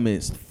them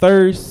comments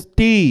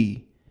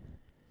thirsty.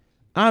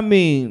 I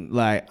mean,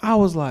 like, I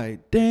was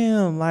like,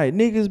 damn, like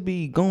niggas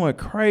be going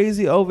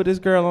crazy over this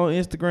girl on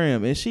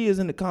Instagram, and she is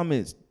in the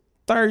comments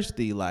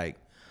thirsty. Like,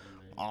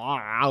 oh,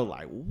 I was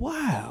like,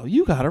 wow,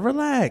 you gotta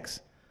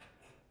relax.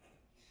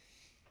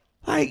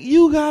 Like,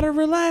 you gotta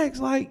relax.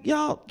 Like,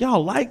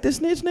 y'all like the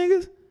snitch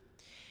niggas?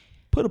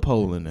 Put a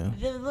poll in there.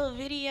 The little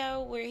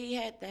video where he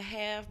had the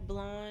half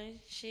blonde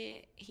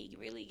shit, he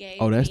really gave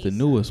Oh, that's me the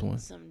newest one.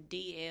 Some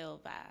DL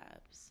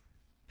vibes,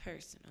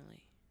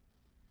 personally.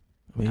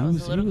 I mean, I was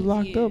a he little was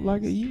locked up confused.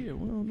 like a year.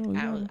 We don't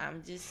know.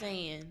 I'm just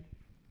saying,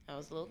 I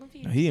was a little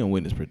confused. He in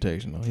witness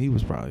protection though. He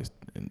was probably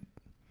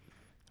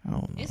I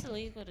don't know. It's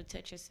illegal to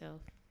touch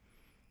yourself.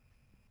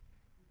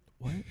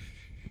 What?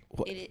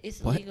 What?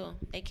 It's What? illegal.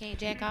 They can't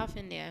jack off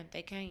in there.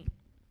 They can't.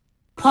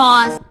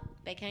 Pause.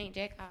 They can't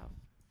jack off.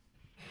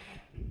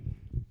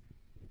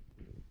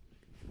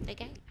 They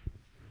can't.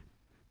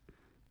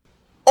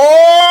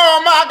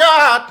 Oh my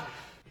God!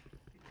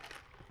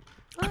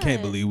 I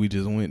can't believe we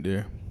just went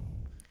there.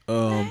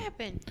 What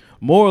happened?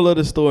 Moral of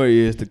the story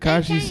is Okay.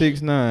 Tekashi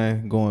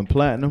 6ix9ine going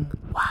platinum.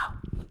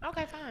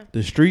 Okay, fine.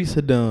 The streets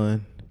are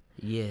done.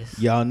 Yes.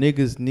 Y'all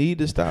niggas need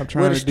to stop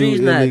trying Well, the to do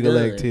streets not illegal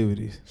done.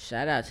 activities.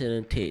 Shout out to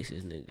them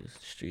Texas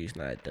niggas. Streets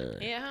not done.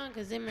 Yeah,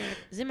 because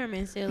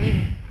Zimmerman still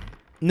living.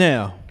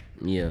 Now,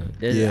 Yeah,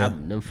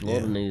 them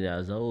Florida niggas that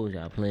was old,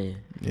 y'all playing.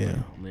 yeah.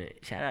 Man,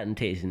 shout out to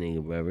Texas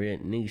nigga, bro. Real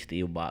niggas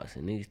still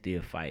boxing, niggas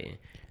still fighting.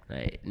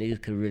 Like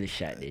niggas could really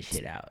shot this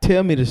shit out.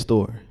 Tell me the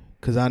story,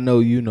 cause I know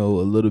you know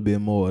a little bit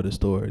more of the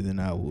story than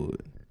I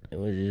would. It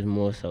was just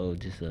more so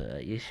just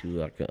a issue,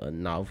 like a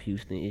North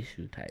Houston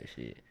issue type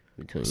shit.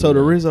 Between, So you the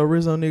know,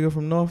 Rizzo nigga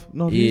from North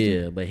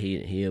Houston? yeah, but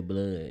he a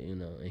blood, you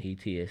know, and he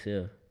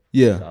TSF.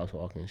 Yeah. Sauce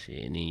walking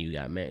shit, and then you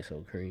got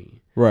Maxo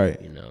Cream, Right.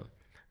 you know,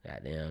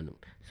 goddamn.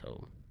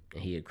 So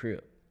and he a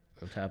Crip.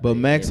 On top But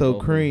of that, Maxo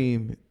both-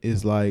 Cream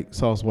is like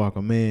Sauce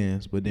Walker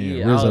Mans, but then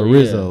Yeah, oh,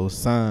 Rizzo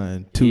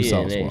signed to yeah,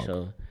 Sauce and Walker.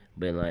 so,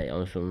 but like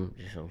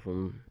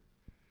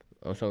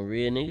on some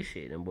real nigga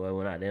shit, them boy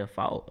went out there and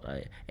fought.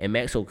 Like, and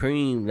Maxo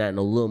Cream not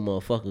no little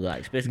motherfucker,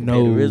 like especially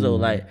compared to Rizzo.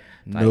 Like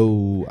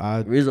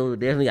Rizzo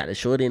definitely got the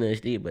short end of the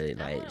stick, but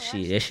like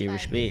shit, that shit Is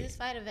respect. this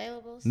fight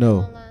available? No,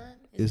 Online?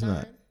 it's done?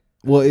 not.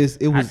 Well, it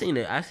I was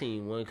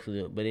seen one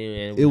clip, but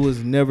then it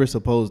was never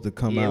supposed to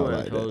come yeah, it out wasn't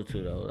like that. supposed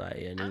to though. Like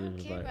yeah, I niggas don't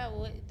was care like, about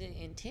what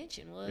the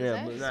intention was. yeah,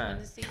 I but just nah. want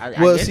to see. I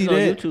Well, guess see it's on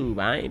that-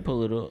 YouTube. I ain't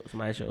pull it up.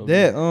 Somebody showed me.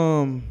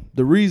 That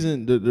the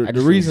reason I the just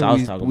seen reason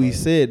Sauce talking we about it.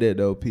 said that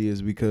though, P,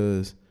 is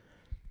because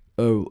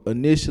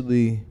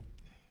initially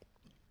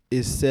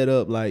it's set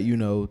up like, you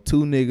know,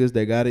 two niggas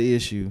that got an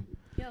issue.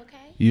 You okay?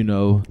 You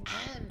know,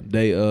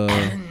 they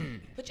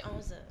Put your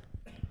arms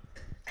up.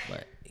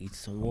 But eat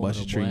some about water,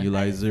 to treat boy. you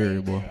like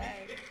Zuri, boy.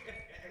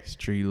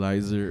 Treat you like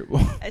Zuri,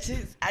 boy. I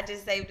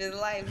just saved his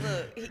life.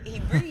 Look, he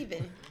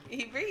breathing.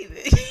 He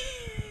breathing.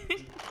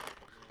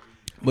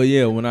 But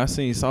yeah, when I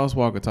seen Sauce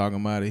Walker talking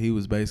about it, he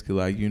was basically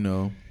like, you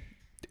know,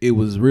 it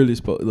was really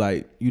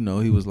like, you know,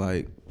 he was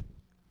like,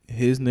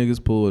 his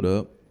niggas pulled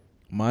up,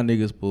 my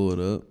niggas pulled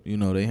up, you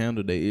know, they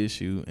handled their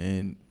issue,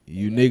 and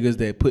you niggas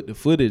that put the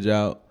footage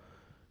out,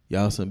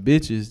 y'all some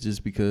bitches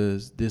just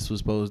because this was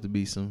supposed to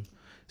be some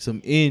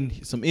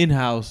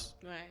in-house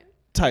Right.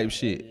 type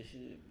shit.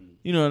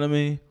 You know what I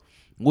mean?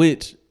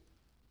 Which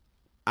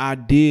I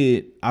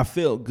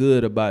felt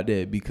good about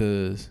that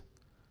because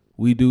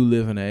we do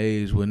live in an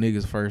age where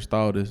niggas first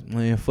thought is,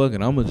 man, fuck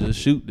it, I'ma just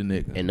shoot the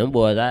nigga. And them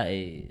boys,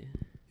 I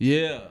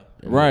Yeah.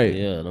 Right,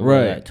 Yeah, them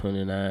right. like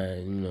 29,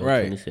 you know,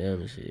 Right.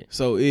 27 and shit.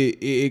 So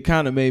it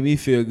kind of made me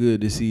feel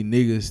good to see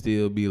niggas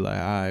still be like,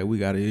 all right, we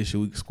got an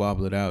issue, we can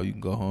squabble it out, you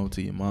can go home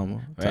to your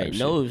mama. Right, Type no,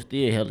 shit. it was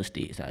still hella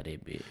sticks out there,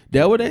 bitch.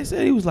 That what they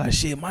said. He was like,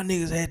 shit, my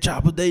niggas had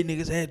choppers, they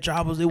niggas had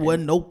choppers. It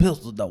wasn't no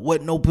pistols, though.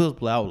 Wasn't no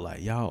pistols. I was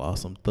like, y'all are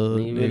some thug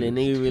niggas.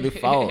 Nigga really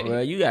fought, bro.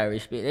 You gotta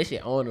respect that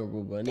shit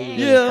honorable, bro. Nigga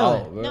really Yeah.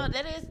 fought, bro. No,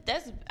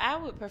 that's I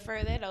would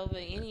prefer that over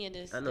any of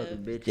this I know stuff.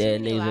 some bitch Too ass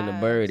many niggas in the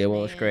lives, bird that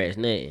won't man. scratch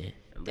nothing.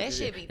 That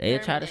shit be They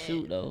try to permanent.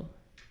 shoot though.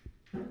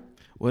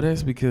 Well,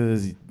 that's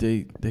because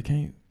they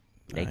can't.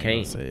 They I ain't can't.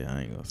 Gonna say it.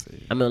 I ain't gonna say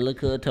it. I mean, look,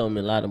 Cuz told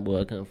me a lot of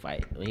boys couldn't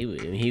fight when he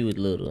was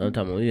little. I'm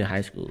talking about when he was in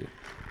high school.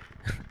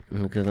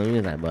 Because he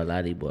was like, but a lot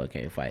of these boys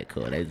can't fight,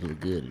 cuz they look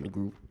good in the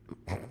group.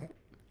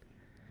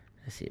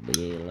 That's it, but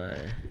you ain't lying.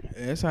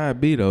 That's how it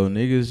be though.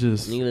 Niggas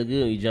just, Nigga look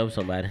good when you jump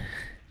somebody.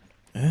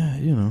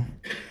 you know.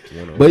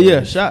 You know, But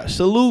yeah,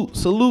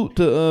 salute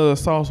to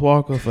Sauce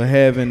Walker for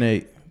having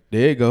a.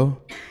 There you go.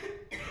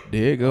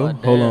 There you go. Oh,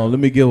 Hold damn. on, let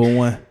me give her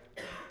one.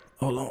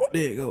 Hold on,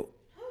 there you go.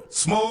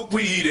 Smoke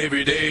weed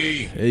every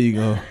day. There you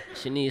go.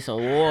 she needs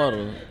some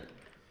water.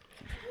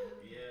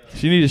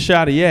 She need a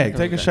shot of yak.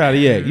 Take a shot of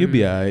yak. You'll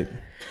be alright.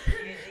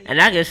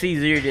 And I can see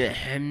Zero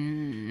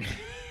doing.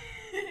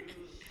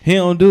 He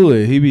don't do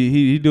it.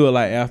 He do it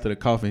like after the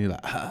coughing. He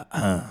like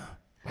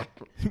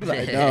He be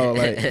like, dog,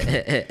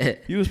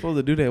 like you was supposed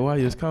to do that while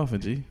you was coughing,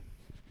 G.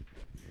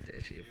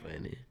 That shit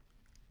funny.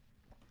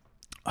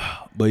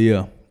 But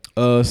yeah,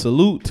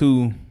 salute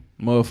to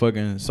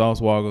motherfucking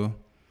Sauce Walker.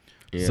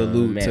 Yeah,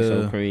 Salute Max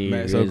to O'Cream,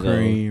 Max Rizzo.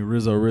 O'Cream,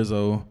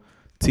 Rizzo,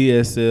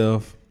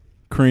 TSF,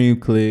 Cream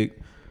Click.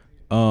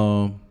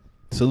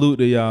 Salute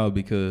to y'all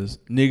because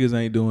niggas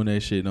ain't doing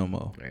that shit no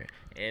more. Right.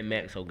 And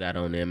Maxo got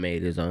on there,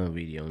 made his own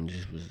video, and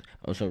just was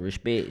on some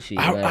respect shit.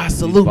 I like,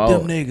 salute he fought.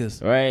 them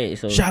niggas. Right.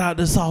 So Shout out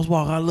to Sauce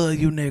Walker. I love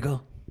you, nigga.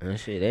 that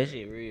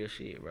shit real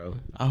shit, bro.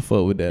 I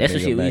fuck with that. That's nigga the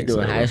shit we Max do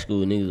in over. high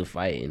school. Niggas were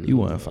fighting. You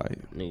wasn't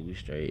fighting. Niggas was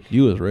straight.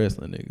 You was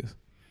wrestling niggas.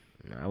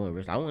 Nah, I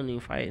wasn't even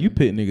fighting. You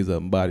pick niggas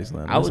up and body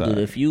slam. I was That's the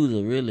all right.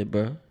 diffuser, really,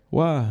 bro.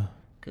 Why?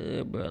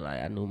 Cause, bro,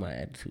 like I knew my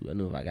attitude. I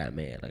knew if I got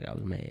mad, like I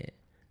was mad.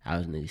 I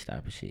was nigga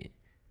stopping shit.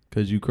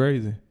 Cause you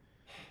crazy.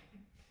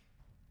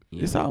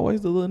 You It's know?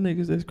 always the little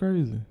niggas that's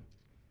crazy.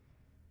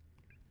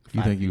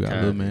 You think you got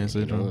little man times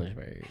in syndrome?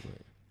 Orangeburg,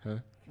 huh?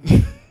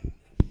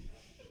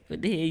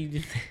 What the hell you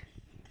just said?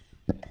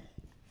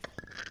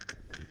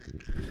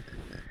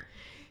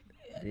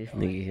 This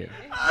nigga here.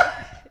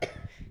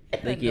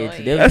 Look at you.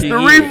 annoying. That's the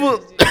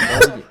reefer.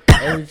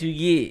 That's what you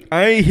get.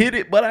 I ain't hit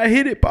it, but I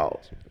hit it.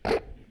 Pause.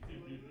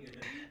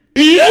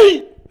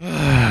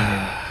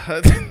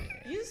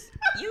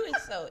 You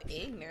is so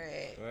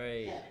ignorant.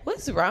 Right.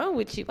 What's wrong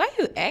with you? Why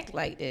you act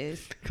like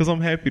this? Cause I'm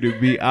happy to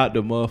be out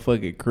the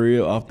motherfucking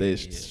crib off that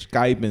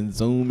Skype and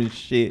Zoom and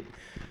shit.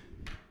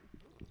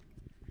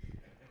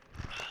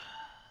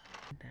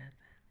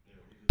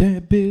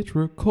 That bitch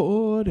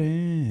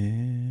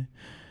recording.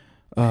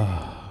 What's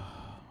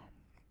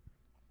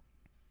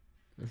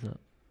up?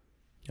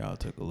 Y'all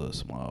took a little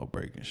small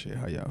break and shit.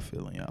 How y'all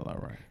feeling? Y'all all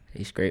right?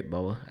 Hey, straight,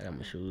 boy. I got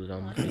my shoes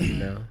on my feet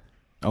now.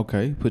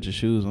 Okay, put your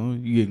shoes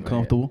on. You getting Right.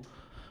 comfortable?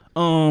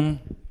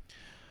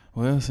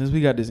 Well, since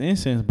we got this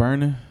incense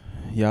burning,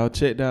 y'all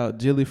checked out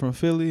Jilly from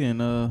Philly and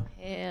Hell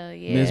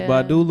yeah. Miss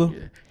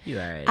Badula. You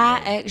alright? I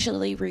though.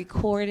 actually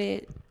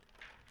recorded.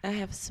 I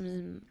have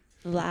some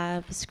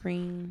live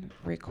screen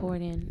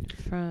recording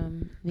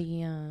from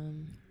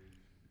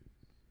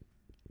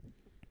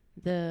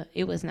the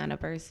it was not a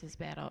versus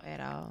battle at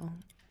all.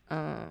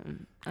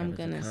 I'm was a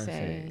gonna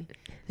say concert.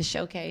 the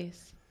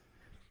showcase.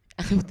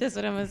 That's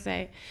what I'm gonna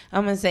say.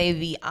 I'm gonna say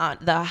the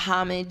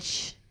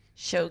homage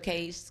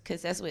showcase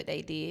because that's what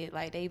they did.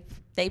 Like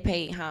they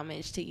paid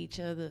homage to each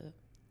other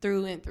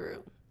through and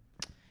through.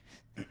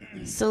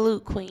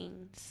 Salute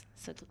queens.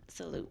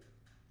 Salute.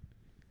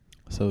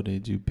 So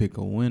did you pick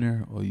a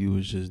winner or you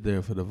was just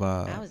there for the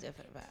vibe? I was there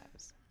for the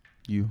vibes.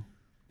 You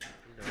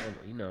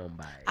You know I'm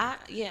biased.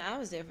 I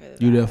was there for the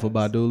vibes. you there for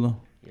Badula?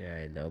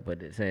 Yeah, I know,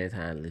 but at the same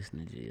time,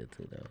 listen to Jill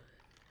too, though.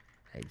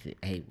 Cause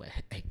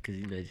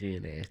you know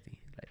Jill nasty.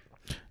 Like,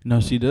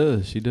 No, she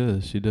does. She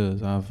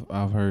does.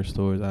 I've heard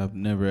stories. I've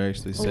never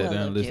actually Oh, sat I down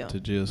and love listened Jill. to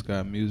Jill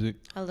Scott music.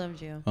 I love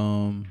Jill.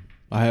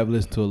 I have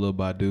listened to a little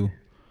Badu.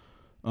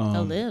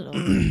 A little.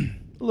 A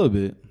little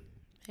bit.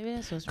 Maybe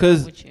that's what's wrong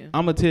Cause with you.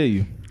 I'm gonna tell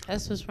you.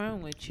 That's what's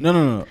wrong with you.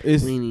 No.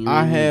 It's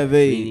I have we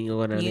a.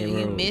 go down that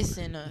You road.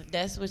 missing her.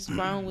 That's what's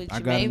wrong with you. I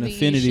got an maybe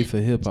affinity you should, for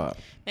hip hop.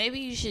 Maybe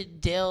you should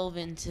delve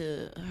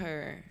into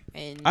her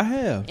and I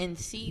have. and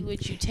see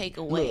what you take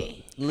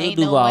away. Lil Ain't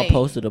no Duval way.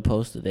 posted a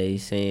post today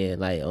saying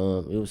like it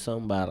was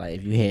something about like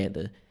if you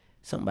had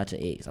something about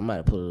your ex. I might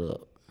have put it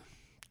up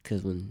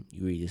because when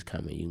you read this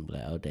comment you can be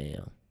like, oh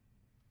damn.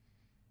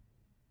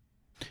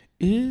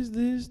 Is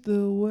this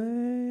the way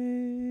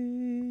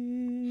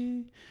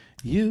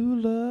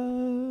you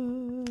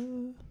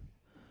love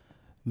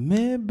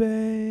me,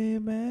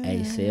 baby?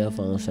 Hey, cell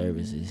phone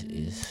service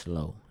is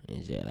slow.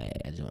 And just like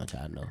I just want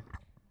y'all to know.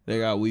 They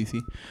got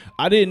Weezy.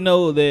 I didn't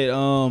know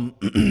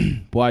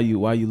that. Why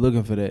you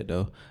looking for that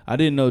though? I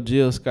didn't know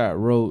Jill Scott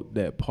wrote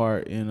that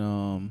part in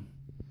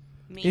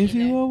Me If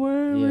You either. Were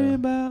Worried Yeah.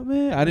 About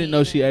Me. I didn't Me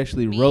know she either.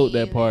 actually Me wrote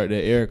that either. part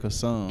that Erica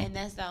sung. And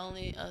that's the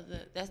only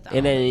other. That's the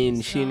And only.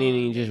 then she didn't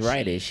even song just that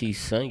write it. She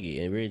sung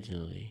it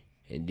originally,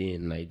 and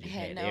then like just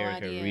Had had no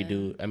Erica idea.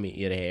 redo. I mean,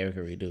 yeah, they had Erica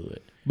redo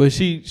it. But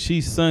she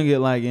sung it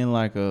like in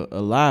like a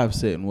live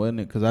setting, wasn't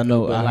it? Because I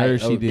know But I like,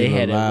 heard she they did a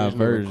had an live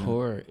original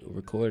version.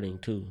 recording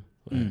too,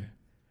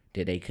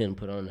 that they couldn't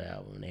put on the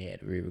album. They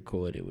had to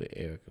re-record it with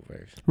Erica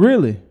version.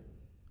 Really?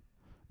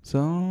 So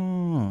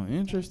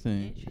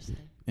interesting. Interesting.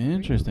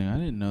 Interesting. I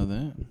didn't know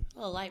that. A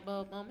little light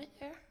bulb moment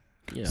there.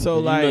 Yeah. So,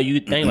 'cause like- you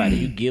think about it.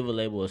 You give a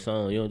label a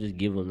song. You don't just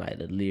give them like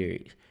the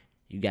lyrics.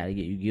 You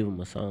give them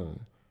a song,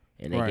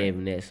 and they Right. gave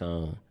them that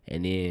song,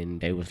 and then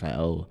they was like,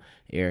 "Oh,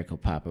 Erica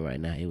popping right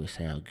now. It would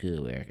sound good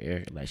with Erica.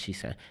 Erica like she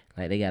sound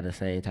like they got the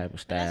same type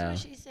of That's style. what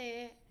she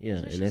said. Yeah,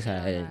 That's what and she that's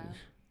said how on it. live.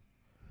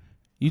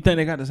 You think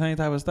they got the same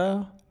type of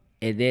style?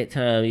 At that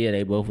time, yeah,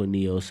 they both were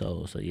neo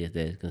soul, so yes,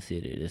 that's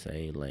considered the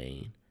same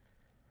lane.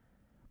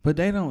 But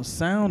they don't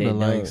sound They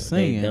alike don't-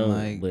 singing. they don't,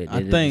 Like but I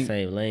it's think the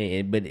same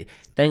lane. But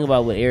think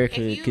about what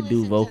Erica If you could do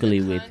listen to vocally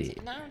the with content-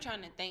 it, Now I'm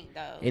trying to think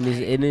though. and like,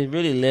 it's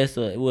really less.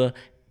 Well,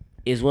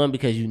 it's one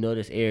because you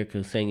notice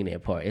Erica singing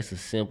that part. It's a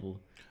simple.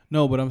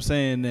 no, but I'm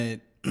saying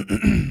that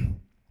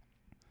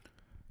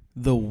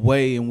the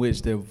way in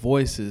which their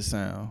voices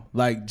sound,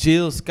 like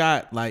Jill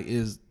Scott, like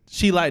is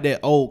she like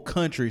that old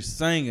country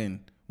singing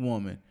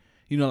woman?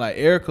 You know, like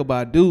Erykah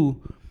Badu,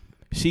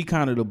 she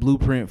kind of the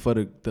blueprint for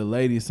the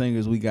lady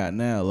singers we got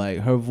now. Like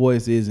her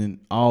voice isn't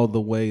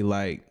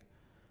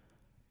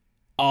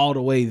all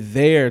the way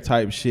there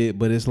type shit,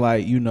 but it's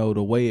like, you know,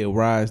 the way it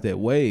rides that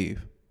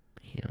wave.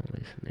 You don't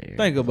listen to Erica.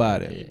 Think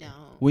about you it. don't.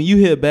 When you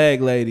hear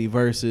Bag Lady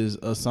versus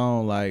a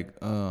song like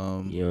You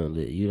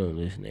don't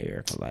listen to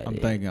Erica like I'm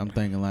that.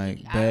 thinking like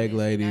I Bag listened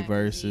Lady after he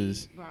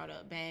versus brought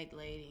up Bag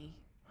Lady.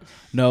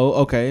 no,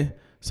 okay.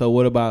 So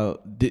what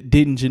about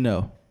Didn't You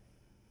Know?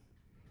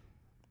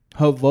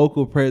 Her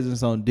vocal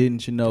presence on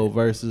Didn't You Know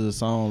versus a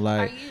song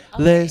like Are you-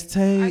 okay, Let's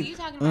Take are you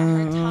talking about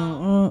her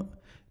tone?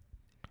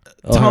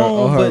 Or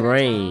tone, her but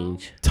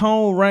range,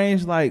 tone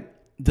range, like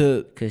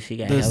the cause she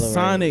got the hella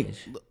sonic.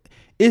 range.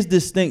 It's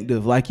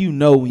distinctive, like you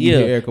know when you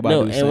hear Erykah Badu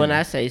no, sing. and when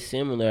I say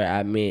similar,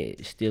 I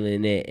meant still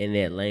in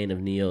that lane of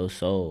neo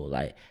soul,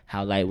 like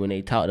how like when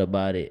they talked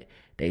about it,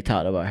 they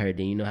talked about her.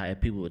 Then you know how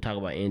people would talk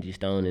about Angie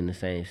Stone in the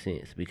same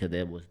sense because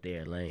that was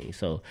their lane.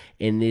 So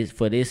in this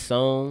for this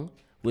song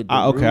with the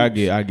okay, I roots,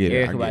 get it,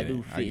 Erykah I get Badu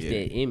it, I fits get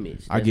it. that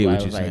image. I That's get why what I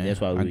you're was like, saying.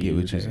 that's why we I get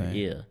what use you're her. saying.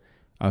 Yeah,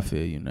 I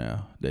feel you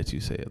now that you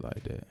say it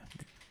like that.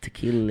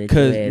 tequila let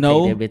Cause your ass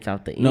no, take that bitch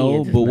off the no,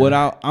 end. just but what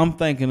now.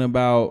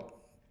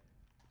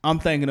 I'm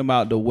thinking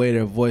about the way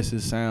their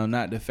voices sound,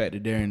 not the fact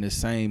that they're in the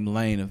same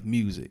lane of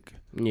music.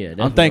 Yeah, that's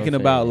I'm what thinking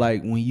about saying.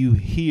 like when you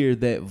hear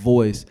that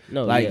voice,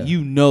 No, like yeah.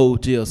 you know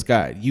Jill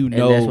Scott, you and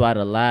know that's why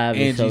the live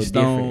is Angie so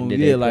Stone, different. that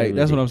yeah, they play like with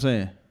that's it. what I'm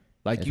saying.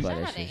 Like That's you, why Shout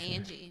that out to shit's-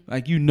 Angie.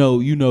 like you know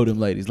them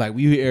ladies. Like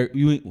when you hear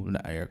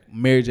not Eric,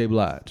 Mary J.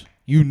 Blige,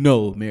 you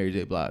know Mary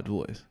J. Blige's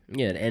voice.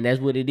 Yeah, and that's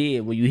what it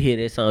did. When you hear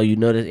that song, you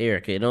know that's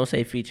Erica. It don't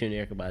say featuring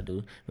Erykah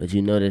Badu, but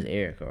you know that's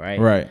Erica, right?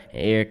 Right.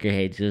 And Erica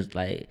had just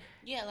like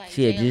Yeah, like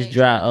she had Jay just Electro's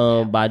dropped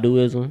album.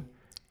 Baduism.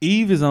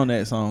 Eve is on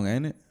that song,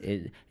 ain't it?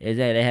 Is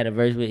that they had a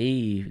verse with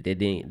Eve that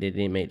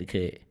didn't make the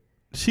cut.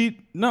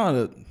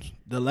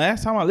 The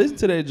last time I listened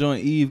to that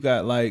joint, Eve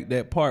got like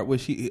that part where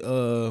she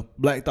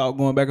Black Thought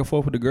going back and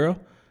forth with the girl.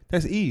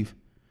 That's Eve.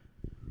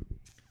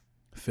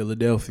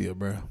 Philadelphia,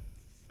 bro.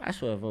 I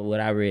swear from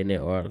what I read in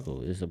that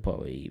article, it's a part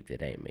with Eve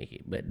that ain't make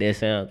it. But that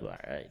sounds about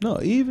right.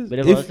 No, Eve is. But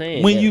if I'm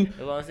saying when that, you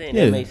if I'm saying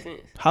yeah, that makes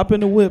sense. hop in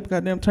the whip,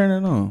 goddamn,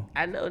 turn it on.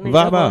 I know, nigga, Vibe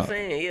that's what out. I'm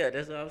saying. Yeah,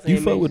 that's what I'm saying.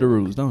 You fuck makes with the sense.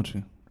 rules, don't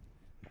you?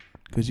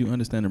 Cause you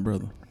understand the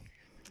brother.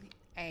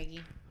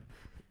 Aggie.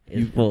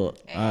 It's full.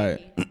 All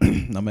right,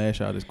 Aggie. I'm gonna ask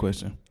y'all this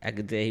question. I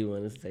could tell he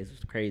wanted to say some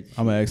crazy shit.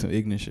 I'm gonna ask some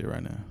ignorant shit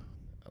right now.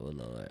 Oh,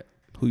 Lord.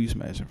 Who you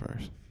smashing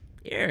first?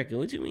 Erica,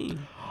 what you mean?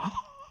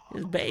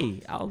 It's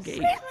Bay. All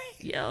gay.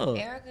 Yo.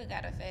 Erica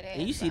got a fat ass.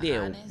 And you see but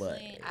that,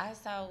 honestly, but- I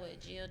saw what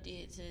Jill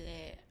did to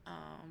that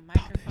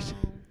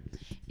microphone.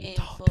 And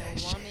for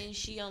a woman,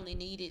 she only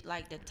needed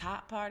like the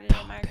top part of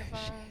the microphone.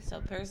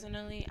 So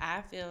personally,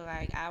 I feel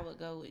like I would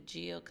go with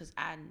Jill because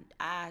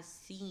I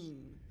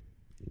seen.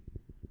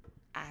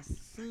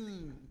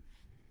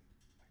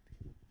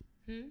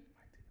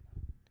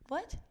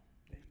 What?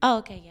 Oh,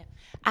 okay, yeah.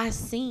 I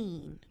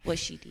seen what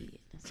she did.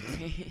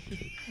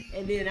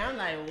 And then I'm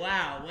like,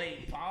 wow,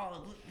 wait, pause,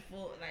 look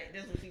for like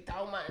that's what she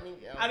talking about.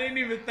 Nigga. I didn't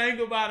even think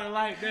about it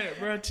like that,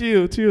 bro.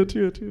 Chill.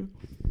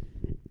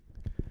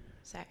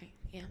 Sorry,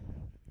 yeah.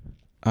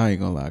 I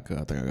ain't gonna lie, cause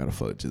I think I gotta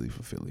fuck Jilly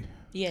for Philly.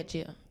 Yeah,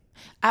 Jill.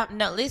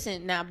 No,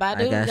 listen. Now, Like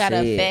Badu I got a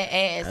said, fat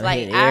ass. I Like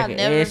mean, I'll Erica-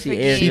 never and she-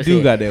 forget. Erica She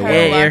do got that her one.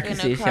 And walking Erica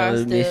said she across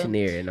was a the-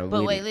 missionary, and I'm But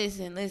with wait, it.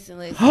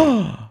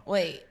 listen.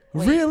 Wait.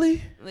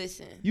 Really?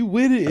 Listen. You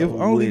with it? If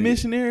I'm only with it.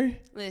 missionary?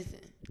 Listen.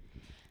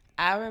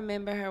 I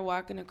remember her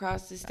walking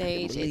across the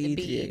stage at the believe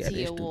Jill got BET that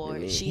stupid Awards.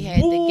 name. She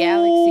had the Ooh,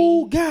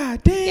 Galaxy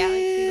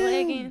goddamn.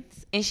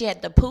 leggings, and she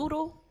had the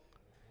poodle.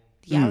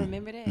 Y'all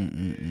remember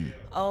that?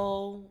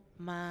 Oh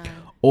my!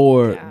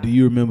 Or God. do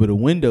you remember the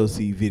window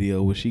seat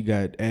video where she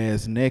got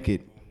ass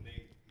naked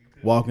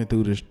walking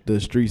through the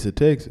streets of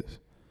Texas?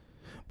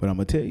 But I'm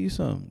gonna tell you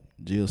something.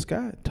 Jill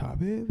Scott, top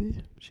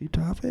heavy. She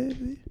top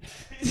heavy.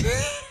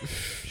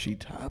 She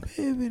top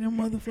heavy. Them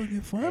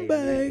motherfucking fun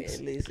bags.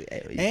 Listen,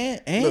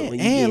 And look,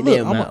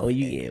 when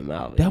you get him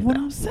out. that's what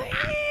I'm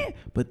saying.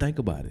 But think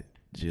about it.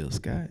 Jill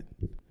Scott,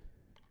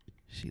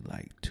 she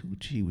like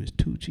she was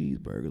 2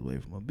 cheeseburgers away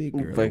from a big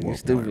girl. at Fucking one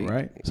stupid. point,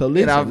 right? So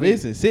off me.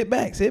 listen. Sit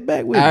back with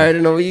I me. already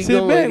know where you Sit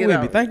going. back Get with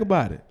out. me. Think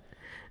about it.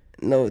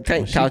 No,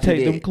 Tank she taught you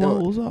take that. them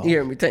clothes Don't- off. You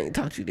hear me? Tank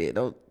taught you that.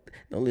 Don't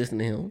listen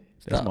to him.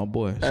 That's Stop. my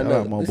boy. I Shout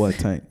know. out my boy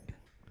Tank.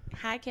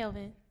 Hi,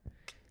 Kelvin.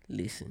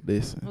 Listen.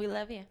 Listen, We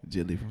love you.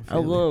 Jilly from I'm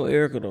Philly. going with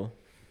Erica though.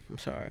 I'm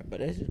sorry, but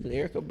that's just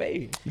Erica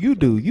baby. You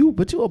do,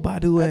 but you a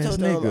Badu I ass told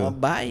them I'm nigga.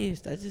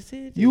 biased. I just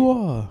said You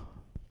are.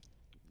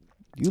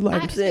 You I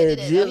like? expected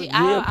that, Jill- though. Jill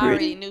I pretty?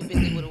 already knew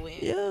Busy would have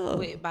went Yeah.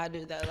 with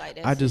Badu though. Like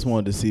that's I just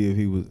wanted to see if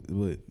he was.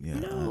 What? Yeah.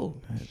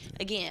 No.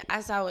 again.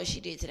 I saw what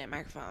she did to that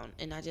microphone,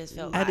 and I just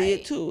felt I like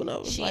did too, and I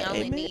was She like,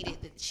 only hey, man. needed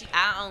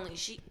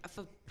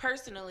for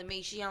personally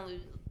me. She only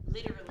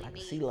literally Like a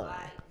needed sea lion.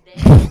 like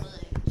that much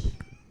of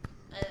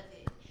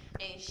it,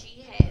 and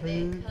she had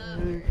that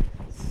covered.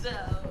 So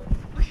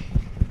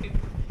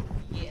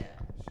yeah.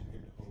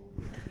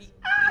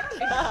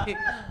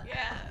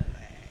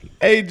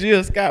 Hey,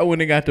 Jill Scott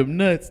wouldn't have got them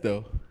nuts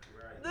though.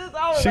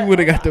 She would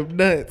have got them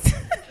nuts.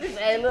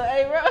 Hey, look,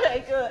 hey, bro,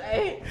 hey, good,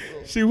 hey.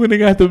 She wouldn't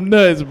have got them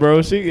nuts, bro.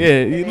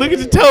 You look at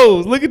your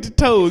toes. Look at your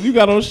toes. You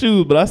got on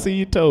shoes, but I see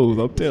your toes.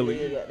 I'm telling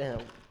you.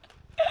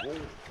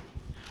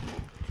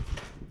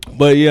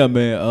 But yeah,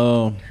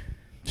 man.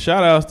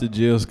 Shout outs to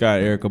Jill Scott,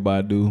 Erykah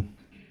Badu.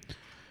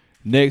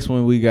 Next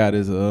one we got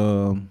is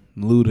Luda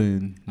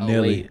and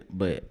Nelly. Wait,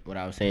 but what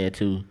I was saying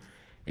too,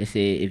 it said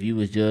if you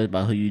was judged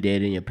by who you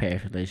dated in your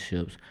past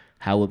relationships,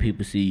 how would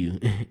people see you?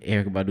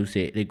 Erykah Badu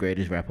said the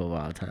greatest rapper of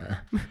all time.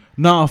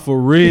 Nah, for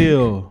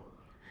real.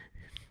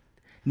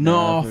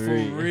 Nah, Nah, for for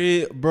real.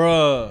 real,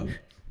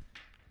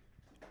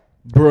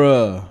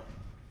 bruh.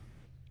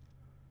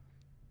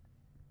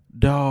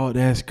 Dog,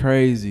 that's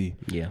crazy.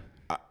 Yeah.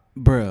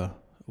 Bruh.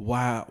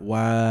 Wow.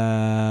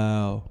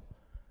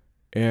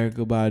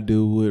 Erykah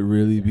Badu would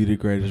really be the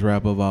greatest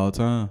rapper of all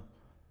time.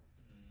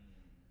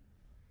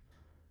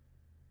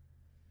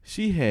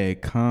 She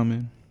had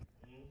Common,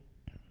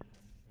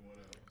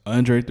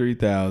 Andre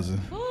 3000,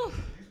 Whew.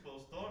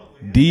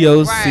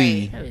 DOC,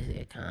 Right. How is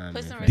that common?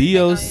 Put some respect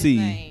on his DOC,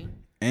 name.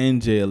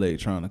 and Jay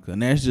Electronica.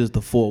 And that's just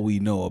the 4 we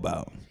know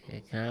about.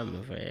 That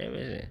common for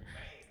everything.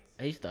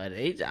 He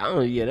started. I don't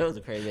know. Yeah, that was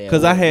a crazy.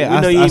 Because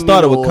I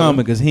started with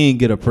Common because he didn't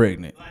get her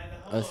pregnant.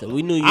 So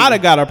we knew you. I'd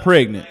have got her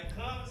pregnant.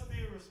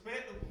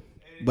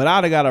 But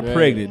I'd have got her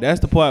pregnant. That's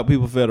the part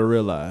people fail to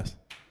realize.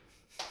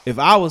 If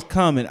I was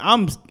Common,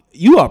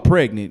 you are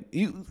pregnant.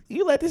 You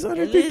let this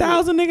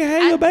 150,000 nigga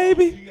have your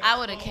baby? I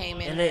would have came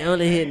in. And they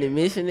only hitting the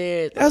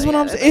missionaries. That's what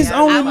I'm saying. It's I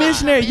only would-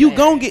 missionary. You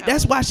gon' get.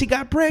 That's why she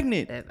got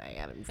pregnant. But if I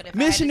had to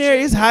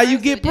Missionary choose is how you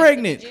first, get it would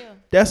definitely be pregnant. Jill.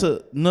 That's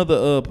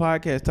another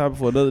podcast topic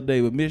for another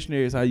day. But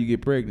missionary is how you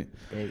get pregnant.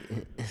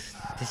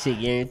 This shit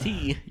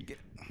guarantee you.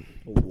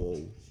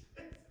 Whoa.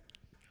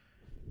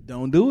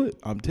 Don't do it.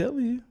 I'm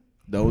telling you.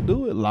 Don't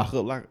do it. Lock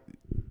up like.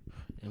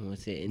 And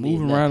what's it? And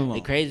Moving then, right the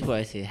along. crazy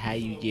part said how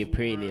you get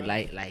pregnant,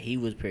 like he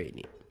was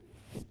pregnant.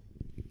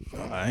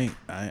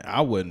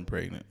 I wasn't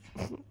pregnant.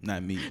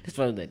 Not me. That's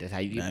what I'm like. That's how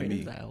you get Not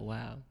pregnant. me. It's like, oh,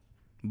 wow.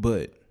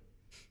 But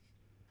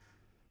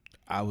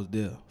I was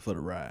there for the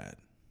ride.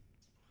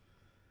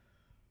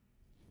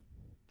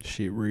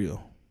 Shit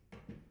real.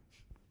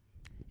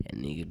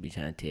 And niggas be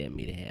trying to tell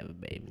me to have a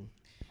baby.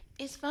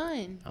 It's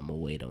fun. I'ma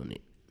wait on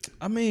it.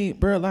 I mean,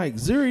 bro, like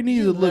Zuri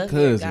needs You a little love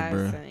your cousin,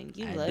 bro. godson.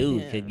 You I love do,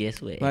 him. cause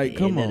guess what? Like, At the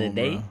come end of on,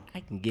 the day, bro. I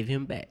can give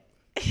him back.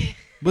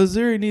 But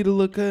Zuri need a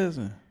little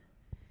cousin.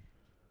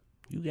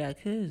 You got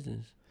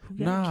cousins. Who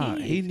got Nah,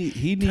 kids?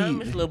 he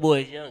Thomas' need. little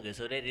boy is younger,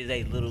 so that is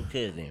a little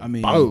cousin. I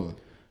mean, boom.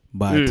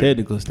 by a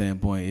technical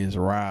standpoint, it's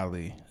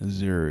Riley,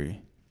 Zuri,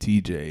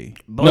 TJ.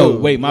 Boom. No,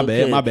 wait, my Look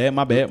bad, good. my bad,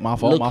 my bad, my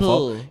fault, Look my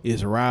cool. fault.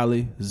 It's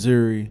Riley,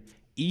 Zuri,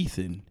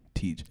 Ethan,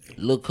 TJ.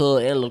 Look cool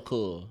and look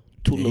cool.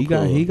 Two Yeah, look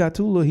cool. he got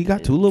two little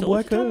So boy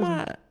what you talking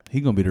cousins. about?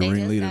 He gonna be the They just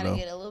ringleader gotta though.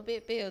 get a little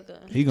bit bigger.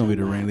 He gonna be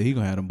the ringleader. He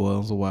gonna have them boys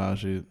on some wild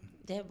shit.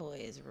 That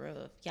boy is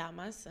rough. Y'all,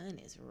 my son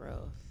is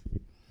rough.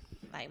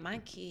 Like my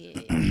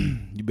kid.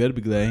 You better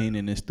be glad he ain't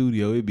in the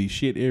studio. It be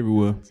shit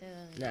everywhere.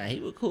 Nah, he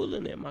was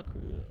cooling at my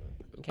crib.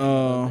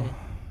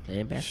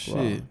 Playing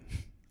basketball. Shit.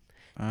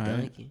 All right.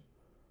 Dunking.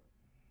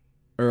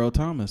 Earl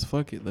Thomas.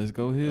 Fuck it. Let's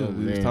go here. Oh,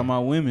 We was man. talking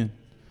about women.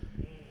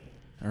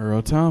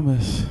 Earl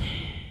Thomas.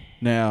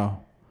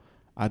 Now,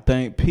 I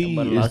think P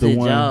But is lost the his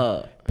one.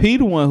 job. P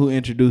the one who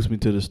introduced me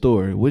to the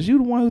story. Was you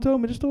the one who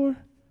told me the story?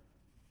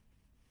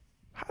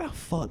 How the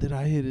fuck did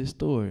I hear this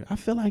story? I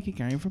feel like it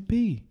came from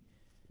P.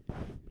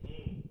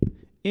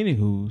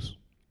 Anywho's,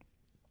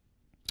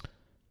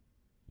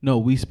 No,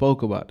 we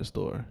spoke about the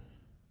story.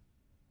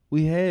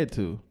 We had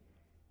to.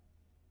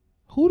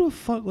 Who the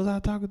fuck was I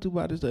talking to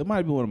about this? It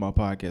might be one of my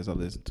podcasts I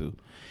listened to.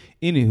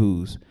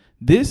 Anywho's,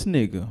 this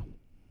nigga.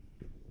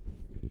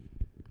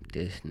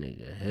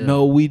 Hell.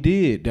 No, we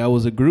did. That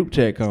was a group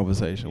chat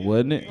conversation,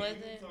 wasn't it? Was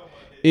it?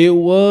 It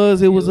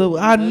was. It was a.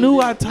 I knew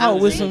I talked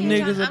I'm with some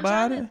thinking, niggas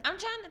about it. I'm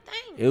trying to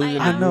think. It was Like,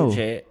 in I the know. group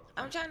chat.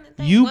 I'm trying to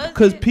think. You, Was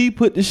because it? P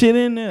put the shit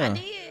in I there.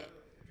 did.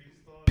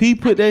 P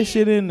put that did.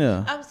 shit in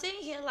there. I'm sitting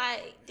here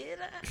like, did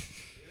I?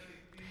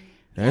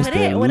 That's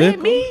that What that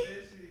liquor. mean?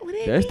 What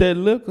that That's that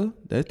liquor.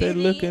 That's that It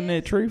liquor in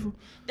that is. treacle.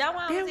 That's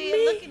why I was That here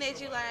me? looking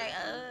at you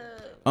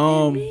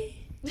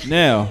like,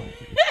 Now,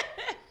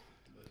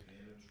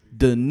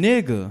 the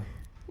nigga.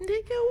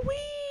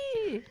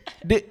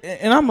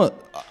 And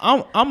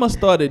I'm a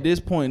start at this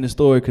point in the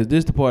story because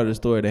this the part of the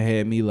story that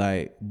had me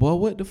like, boy,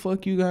 what the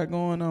fuck you got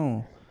going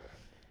on?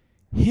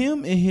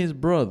 Him and his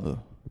brother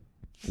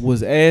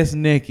was ass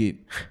naked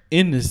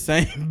in the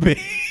same bed.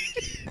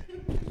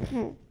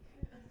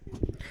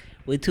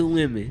 With 2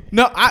 women.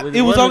 No, Was it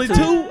it was one or only two?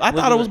 2. I Was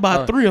thought it it- was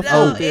about oh. 3 or 4.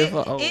 no, three or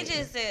four. Oh. it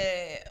just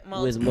said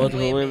multiple, Was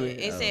multiple women?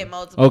 It Oh. said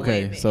multiple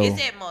Okay, women. so- It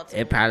said multiple.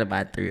 It probably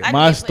about 3. I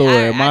My did-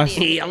 story, I my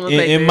did. I'm gonna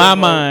say in 3 my or 4.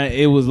 mind,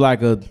 it was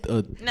like a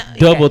No,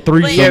 double yeah.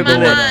 3 But in something my like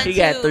that. mind, He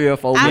got too, 3 or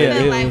 4 I women.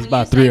 feel Yeah, it like was when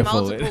about you 3 say or 4.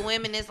 multiple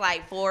women, it's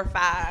like 4 or 5.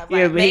 Yeah, Like,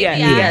 but maybe he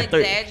I got 3.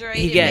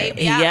 exaggerated. He got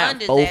maybe I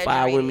 4 or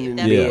 5 women in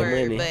the underexaggerated bed, that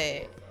word, money.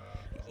 but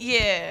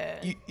yeah.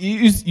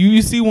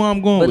 You see where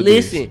I'm going But with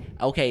listen,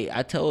 okay,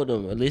 I told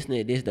them, listen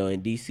to this though,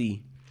 in DC,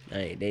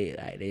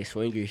 they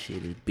swinger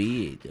shit is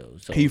big though.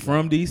 So this? He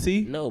from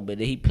DC? No, but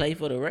he played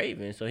for the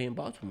Ravens, so he in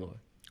Baltimore.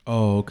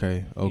 Oh,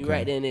 okay. He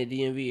right there in that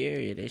DMV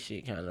area. That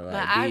shit kind of like But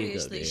big up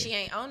obviously, there. she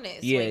ain't on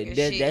that Yeah, swinger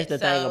that's shit. the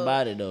so thing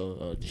about it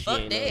though. She Fuck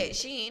ain't on that. it.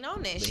 She ain't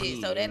on that But shit.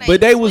 he- So that ain't But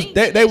they was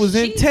swinging, they was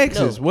that's in cheating.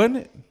 Texas, No. wasn't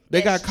it?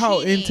 They got That's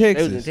caught in cheating.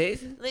 They was in Texas.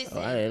 Texas. Listen,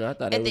 Oh, I didn't know. I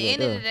thought they at was the up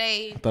end of there. the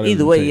day, Thought it was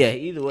Either in way, Texas. yeah.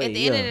 Either way, at the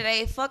yeah. end of the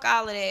day, fuck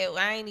all of that.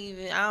 I don't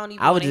even I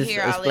was want to just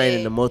hear all explaining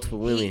that. the multiple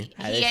women He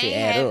how that ain't shit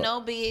add have up.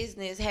 no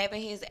business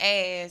having his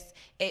ass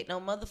at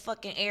no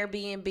motherfucking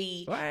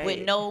Airbnb Right. with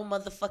no And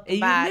motherfucking you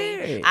body.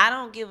 married. I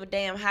don't give a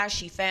damn how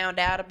she found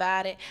out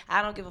about it.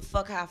 I don't give a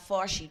fuck how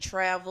far she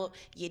traveled.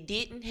 You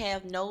didn't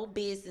have no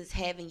business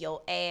having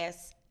your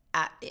ass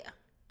out there.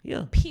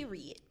 Yeah,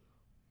 Period.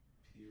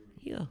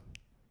 yeah.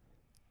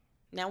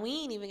 Now we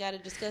ain't even got to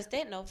discuss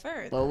that no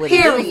further. But with a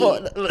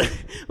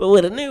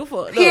nigga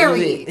fucked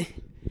Period.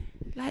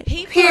 Like,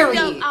 He put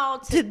them all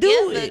To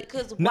do together it.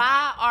 because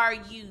why are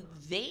you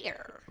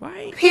there?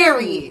 right?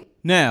 Period.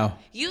 Now,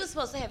 You was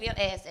supposed to have your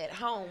ass at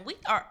home. We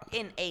are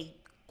in a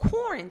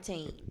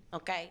quarantine,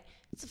 okay?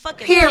 It's a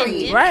fucking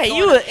pandemic Right, going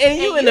you on. were, and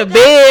you in the got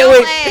bed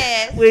your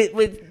ass.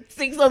 with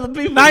 6 other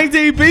people.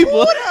 19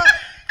 people.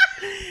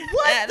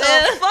 What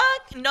the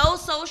fuck? No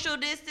social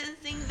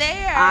distancing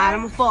there.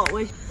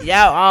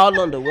 Y'all all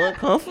under one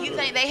comfort. You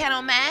think they had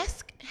on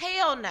mask?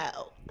 Hell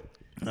no.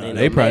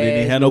 They probably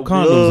didn't have no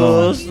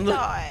condoms You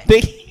thought?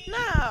 on.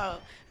 No.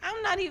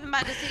 I'm not even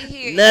about to sit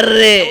here. None of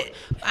that.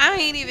 I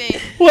ain't even.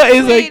 What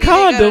is we a ain't even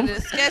gonna condom?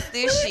 discuss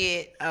this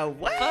shit.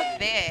 What? Fuck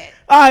that.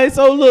 All right,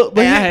 so look,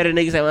 but Hey, I here, heard a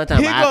nigga say one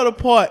time. here go the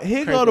part.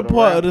 Here go the crank it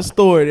part around. of the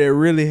story that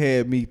really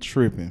had me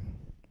tripping.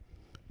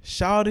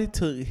 Shawty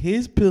took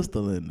his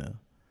pistol in there,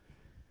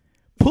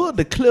 pulled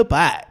the clip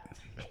out,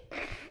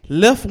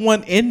 left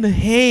one in the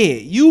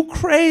head. You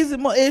crazy?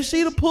 If she'd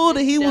have pulled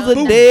it, he was a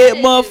Dumb. dead That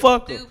is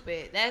motherfucker.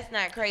 Stupid. That's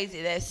not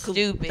crazy. That's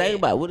stupid. Think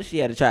about it. What if she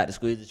had to try to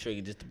squeeze the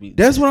trigger just to be?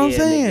 That's what I'm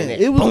scared nigga in saying.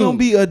 that? It was Boom. gonna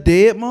be a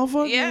dead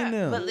motherfucker in Yeah,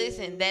 there. but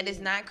listen, that is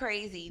not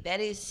crazy. That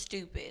is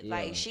stupid.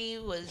 Like she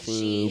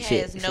She ain't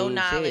has shit. no She ain't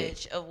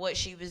knowledge of what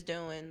she was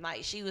doing.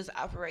 Like she was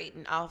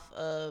operating off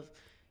of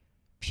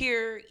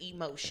pure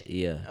emotion.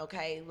 Yeah.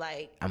 Okay,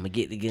 like I'm gonna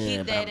get the gun. keep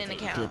but that I'ma in take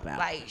the account. clip out.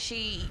 Like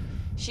she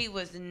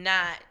was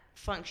not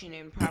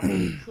functioning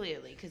properly,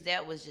 clearly, because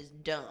that was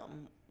just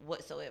dumb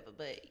whatsoever.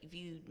 But if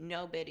you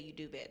know better, you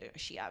do better.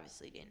 She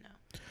obviously didn't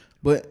know.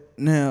 But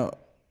now,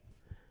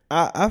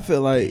 I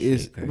feel like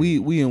it's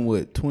we in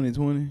what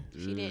 2020.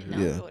 She didn't know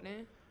Yeah.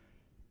 Jordan.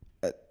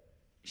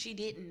 She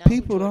didn't know.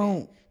 People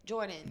Jordan.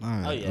 Jordan. All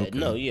right, Oh yeah, okay.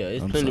 no, yeah,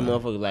 it's I'm plenty sorry.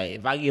 of motherfuckers. Like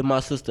if I give my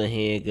sister a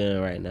handgun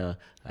right now,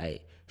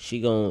 like she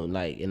gon'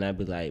 like, and I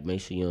be like,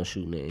 make sure you don't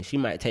shoot nothing. She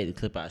might take the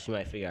clip out. She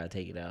might figure out how to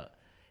take it out,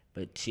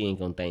 but she ain't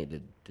gonna think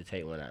to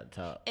take one out the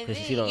top And because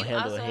then she don't you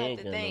handle also a have to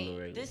handgun on the think,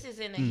 regular. this is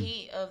in the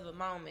heat of the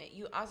moment.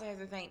 You also have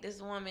to think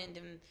this woman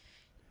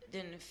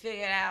didn't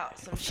figure out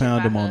some shit Found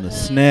about him her on the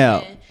husband,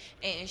 snap.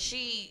 and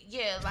she,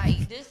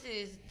 like this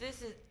is.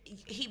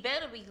 He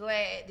better be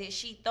glad that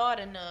she thought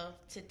enough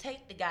to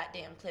take the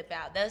goddamn clip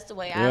out. That's the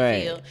way I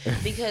Right. feel.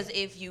 Because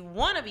if you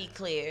want to be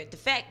clear, the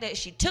fact that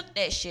she took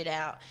that shit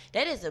out,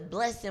 that is a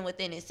blessing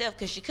within itself.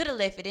 Because she could have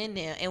left it in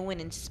there and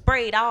went and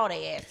sprayed all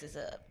their asses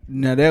up.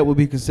 Now that would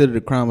be considered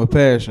a crime of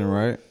passion,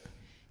 right?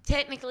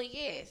 Technically,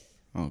 yes.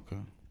 Okay.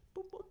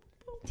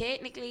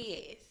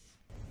 Technically,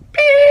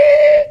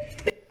 yes.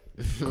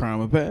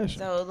 Crime of passion.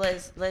 So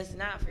let's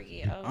not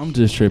forget. Oh, I'm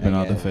just tripping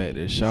I off the got fact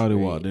that Shawty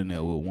walked in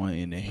there with one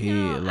in the head. You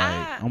know,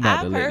 Like, I'm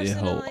about to let this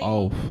hoe personally-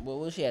 off. Well,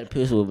 when she had a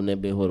pistol when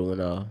that bitch would have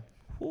went off.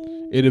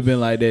 It'd have been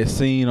like that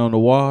scene on The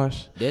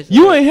Wash. That's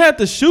You ain't have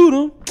to shoot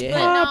him. Yeah.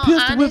 But Ah, no,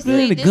 pistol whipped her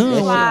honestly, in the this gun. is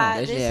went why That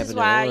shit this is happened in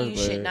why you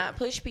Orangeburg. should not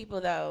push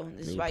people though.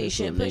 This is Nigga why you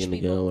pistol shouldn't nigga push in the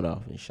gun people. went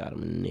off and shot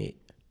him in the neck.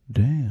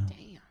 Damn. Damn.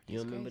 You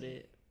that's remember crazy.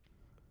 that?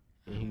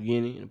 In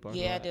Houdini in the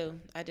parking Yeah, I lot? do.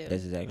 I do.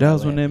 That's exactly That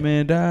was what when that happened.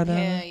 man died.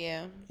 Yeah,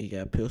 yeah. He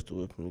got a pistol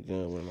whipped and the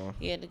gun went off.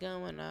 Yeah, the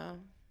gun went off.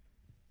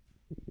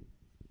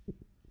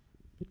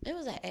 It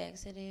was an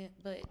accident,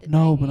 but the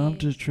No, thing but I'm is-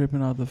 just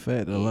tripping off the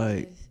fact that,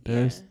 like, is,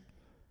 there's. yeah,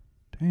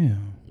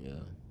 Damn. Yeah.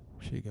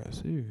 Shit got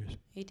serious.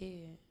 he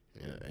did.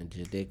 Yeah, and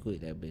just that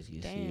quick, that bitch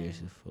get Damn.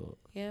 serious as fuck.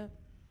 Yeah. It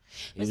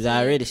But was see,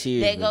 already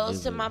serious. That but goes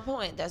it to was- my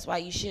point. That's why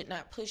you should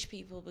not push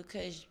people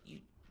because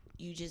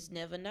you just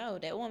never know.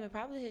 That woman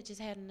probably had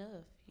just had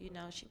enough. You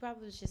know, she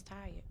probably was just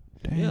tired.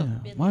 Damn.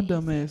 Been My lazy,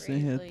 dumb ass in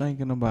here seriously.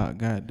 thinking about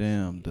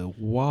goddamn The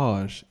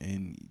Wash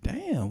and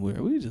damn,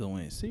 where we just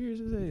went serious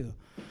as hell.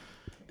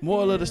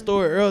 Moral of the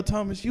story, Earl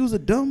Thomas, you was a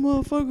dumb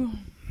motherfucker.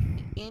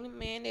 Any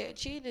man that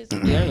cheated, Yeah,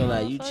 I ain't gonna lie,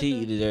 you motherfucker. cheat,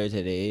 you deserve to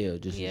take the L.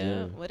 Just in Yeah,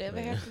 general. whatever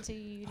Like, happened to you.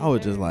 you I was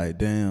just deserve it. like,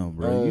 damn, I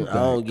bro. You don't, I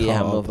don't get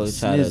how called the motherfuckers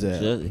try to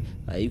snizz out.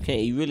 like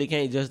you really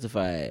can't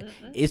justify it.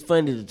 It's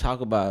funny to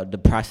talk about the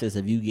process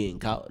of you getting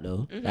caught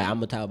though. Like I'm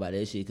gonna talk about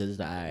that shit because it's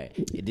like, all right,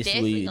 this is where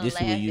Definitely you gonna this is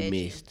where laugh you at you.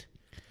 missed.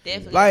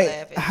 Definitely Like,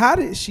 laugh at how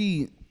did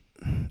she?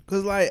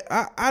 Cause like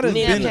I done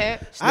Snapchat.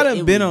 been, I done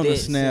It been was on the that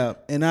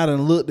snap and I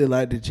done looked at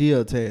like the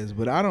geotags,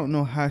 but I don't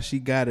know how she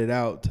got it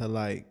out to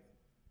like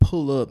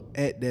pull up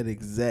at that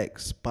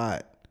exact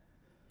spot.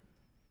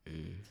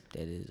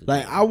 That is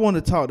Like I want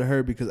to talk to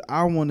her because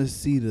I want to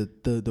see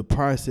the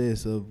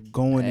process of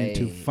going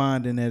into Hey.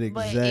 finding that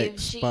But exact if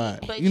she,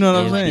 spot. but You know what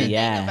I'm know saying? The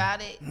Yeah. thing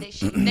about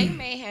it, they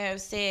may have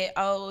said,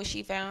 "Oh,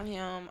 she found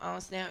him on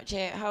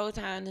Snapchat." Whole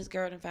time, this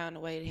girl done found a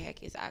way to hack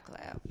his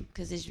iCloud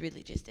because it's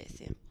really just that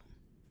simple.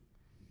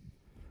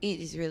 It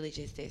is really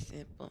just that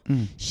simple.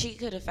 She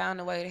could have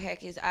found a way to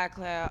hack his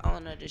iCloud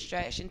on a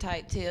distraction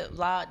type tip,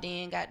 logged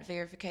in, got the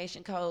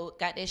verification code,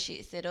 got that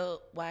shit set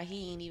up while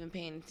he ain't even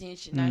paying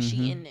attention. Now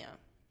she in there.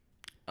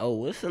 Oh,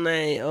 what's the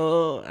name?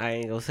 Oh, I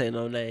ain't gonna say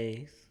no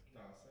names.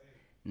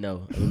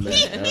 No, I'm not.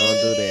 I don't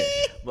do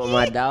that. But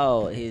my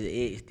dog,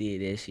 his ex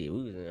did that shit.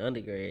 We was in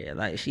undergrad.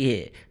 Like she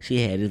had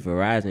his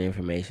Verizon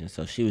information,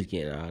 so she was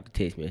getting all the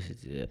text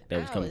messages that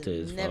was I coming would to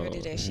his never phone.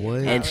 do that shit. What?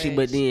 in And but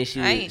college. then I she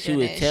ain't was doing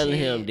that telling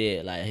him shit.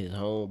 that like his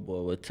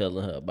homeboy was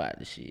telling her about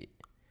the shit.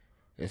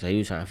 And so he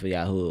was trying to figure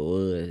out who it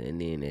was,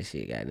 and then that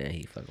shit got down.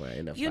 He fucked around,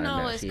 ended up You finding know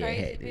out what's she had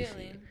crazy, hacked this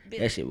Billy? shit. Billy.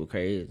 That shit was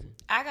crazy.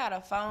 I got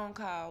a phone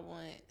call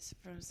once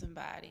from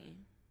somebody.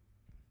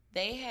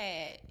 They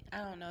had,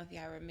 I don't know if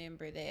y'all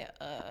remember that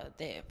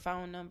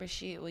phone number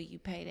shit where you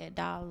pay that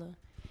 $1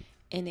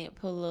 and it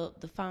pull up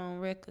the phone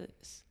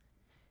records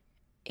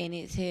and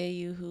it tell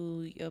you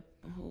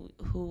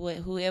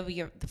whoever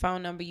the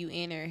phone number you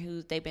enter,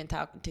 who they been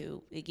talking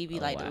to. It give you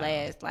Oh, like the wow.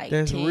 last like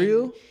That's 10.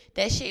 real?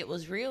 That shit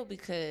was real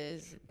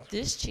because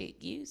this chick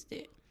used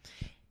it.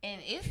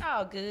 And it's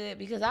all good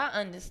because I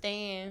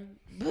understand,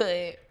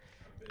 but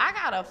I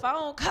got a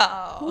phone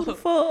call.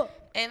 Fuck.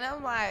 And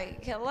I'm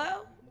like,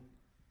 hello?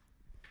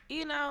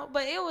 You know,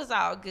 but it was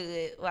all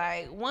good.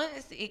 Like,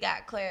 once it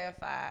got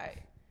clarified,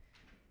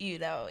 you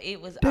know,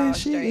 it was all That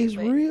shit straight. is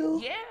but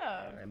real?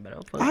 Yeah.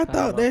 I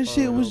thought that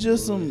shit was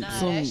just some Nah,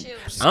 some that shit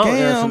was- I don't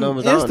answer scam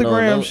numbers, I don't know,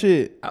 Instagram no.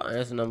 shit. I don't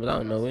answer numbers. I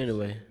don't know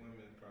anyway.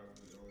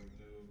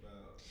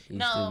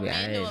 No,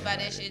 men knew about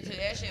that shit too.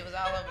 That shit was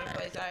all over the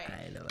place.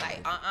 I ain't know Like,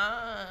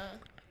 about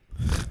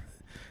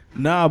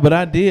Nah, but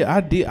I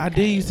did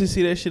used to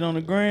see that shit on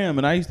the gram,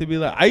 and I used to be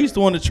like, I used to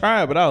want to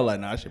try it, but I was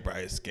like, nah, I should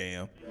probably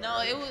scam.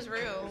 No, it was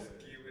real.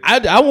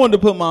 I wanted to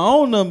put my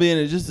own number in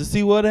it just to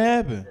see what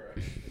happened.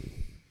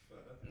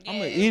 I'm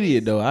Yeah, an it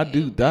idiot was- though. I it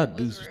do was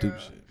some real.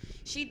 stupid shit.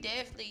 She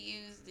definitely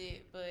used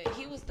it, but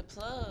he was the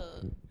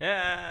plug.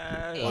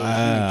 Yeah.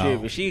 Wow. She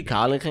tripping. She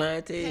calling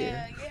clientele.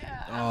 Yeah,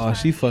 yeah. I'm Oh, trying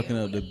she to fucking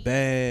get up the weed.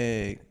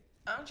 bag.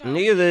 I'm trying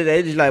Niggas,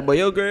 they just like, boy,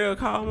 your girl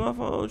called my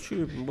phone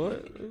tripping, boy.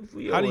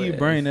 How do you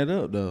bring that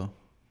up though?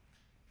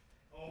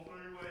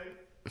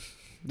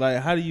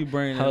 Like, how do you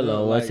bring that Hold up?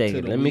 on one like, second.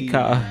 to the Let me weed?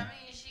 call. I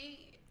mean,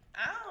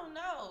 I don't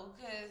know,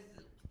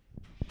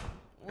 cause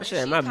when Shit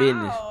ain't she my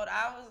business. called,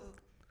 I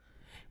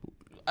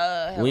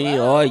was, We ain't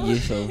hello? argue,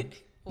 so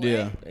What?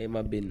 Yeah. ain't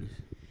my business.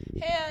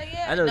 Hell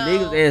yeah. I know no.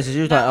 niggas answer. She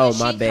was No, like, oh, when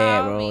my she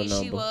bad, called wrong me, She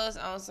number. was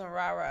on some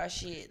rah-rah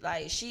shit.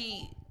 Like,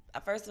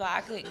 first of all,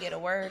 I couldn't get a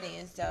word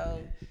in,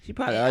 so. She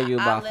probably and argued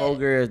I about let- 4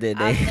 girls that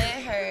I day.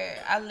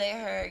 let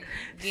her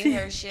get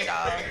her shit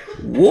off.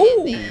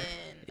 Woo! And then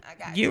I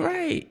got Get to-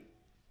 right.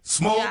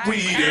 Smoke Yeah, I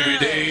weed know. every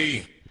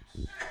day.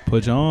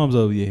 Put your arms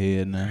over your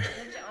head now.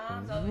 Put your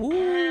arms over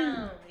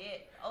down. Yeah,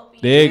 open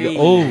There your you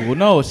go. Oh well,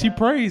 no, she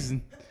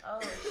praising. Oh,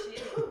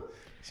 shit.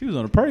 She was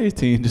on the praise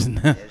team just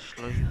now.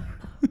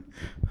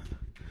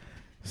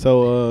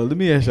 So let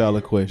me ask y'all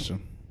a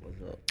question.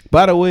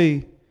 By the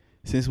way,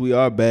 since we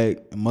are back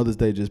and Mother's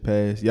Day just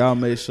passed, y'all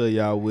make sure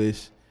y'all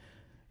wish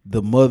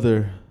the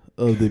mother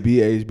of the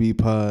BHB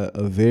pod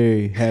a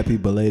very happy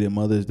belated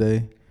Mother's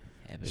Day.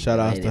 Happy Shout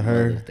outs to belated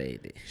her. Mother's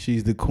Day.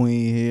 She's the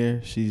queen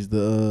here. She's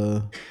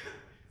the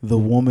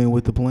woman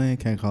with the plan.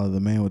 Can't call her the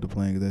man with the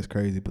plan because that's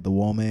crazy. But the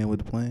woman with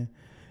the plan.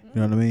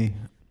 You know what I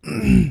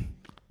mean?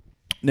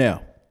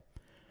 Now,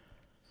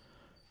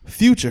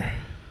 Future.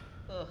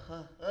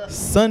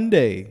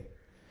 Sunday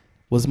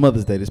was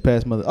Mother's Day. This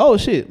past Mother. Oh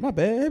shit, my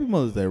bad. Happy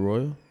Mother's Day,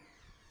 Royal.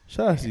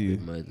 Shout out to you.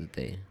 Mother's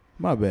Day.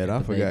 My bad.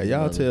 I forgot. Happy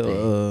Y'all Mother's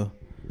tell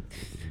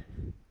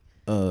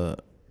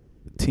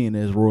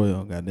TNS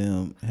Royal.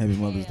 Goddamn. Happy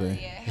Mother's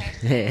Day.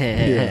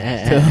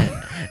 Yeah.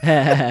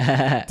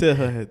 Yeah, tell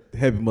her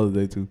Happy Mother's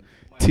Day too.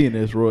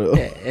 TNS Royal.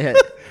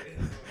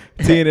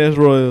 TNS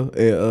Royal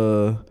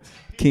and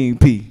King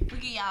P. We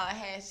give y'all a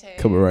hashtag.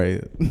 Coming right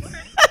here.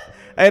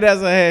 Hey,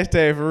 that's a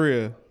hashtag for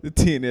real. The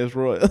TNS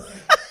Royal.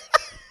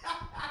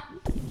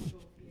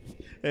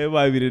 That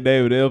might be the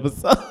name of the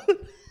episode.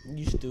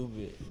 You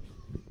stupid.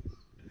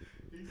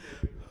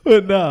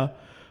 But nah.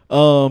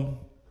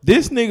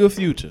 This nigga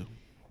Future.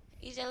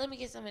 EJ, let me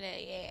get some of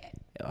that. Yeah.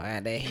 Yo, I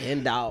had that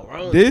hen dog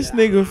wrong. This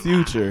nigga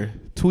Future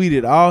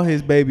tweeted all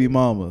his baby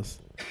mamas.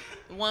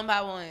 One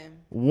by one.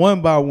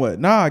 One by one.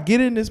 Nah,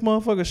 get in this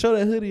motherfucker. Show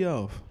that hoodie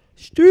off.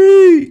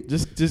 Street.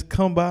 Just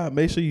come by.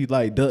 Make sure you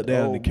like duck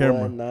down Oh, the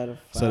camera boy,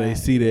 so they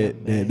see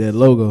that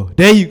logo.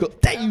 There you go.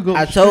 There you go.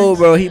 I told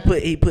bro he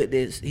put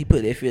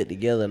that fit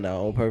together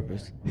now on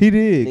purpose. He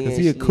did because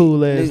he a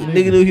cool ass Nigga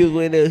nigga. knew he was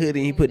wearing that hoodie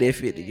and he put that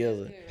fit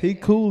together. He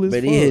cool as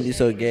But fuck. he hoodie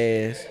so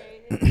gas.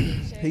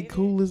 He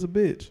cool as a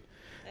bitch.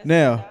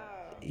 Now,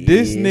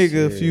 this Yes,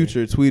 nigga sir.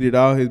 Future tweeted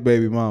all his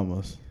baby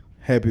mamas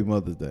Happy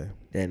Mother's Day.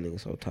 That nigga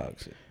so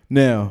toxic.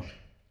 Now,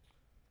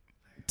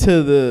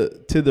 to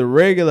the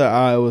regular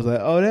eye, it was like,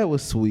 oh, that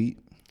was sweet.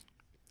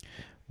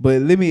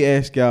 But let me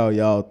ask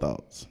y'all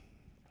thoughts.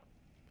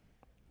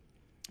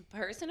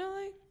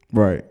 Personally,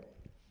 Right.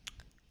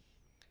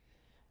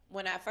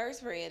 when I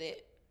first read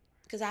it,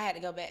 because I had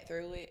to go back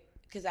through it,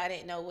 because I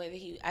didn't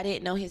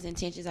know his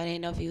intentions. I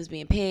didn't know if he was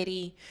being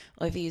petty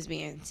or if he was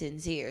being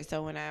sincere.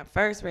 So when I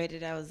first read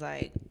it, I was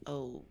like,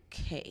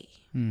 okay.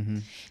 Mm-hmm.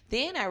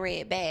 Then I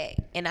read back,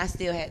 and I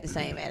still had the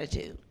same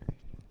attitude.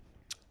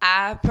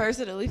 I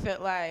personally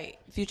felt like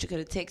Future could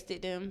have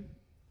texted them.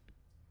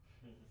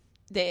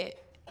 That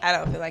I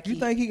don't feel like You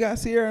think he got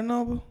Sierra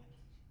number?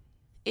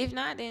 If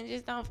not, then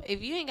just don't.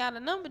 If you ain't got a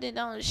number, then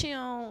don't. She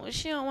don't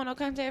want no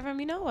contact from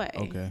you no way.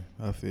 Okay,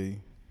 I feel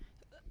you.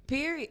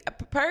 Period.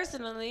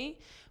 Personally,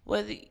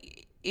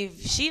 if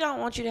she don't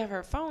want you to have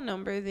her phone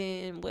number,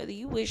 then whether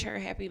you wish her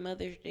happy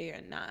Mother's Day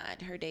or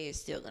not, her day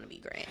is still gonna be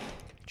grand.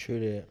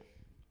 True that.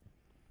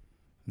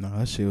 No,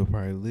 that shit was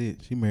probably lit.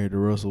 She married to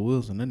Russell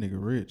Wilson. That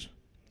nigga rich.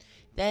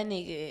 That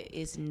nigga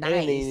is I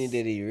didn't even nice.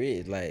 that he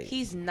rich. Like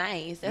He's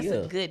nice. That's Yeah.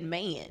 a good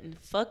man.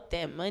 Fuck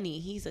that money.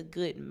 He's a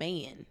good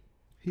man.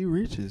 He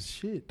rich as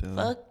shit though.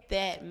 Fuck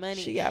that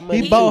money. She got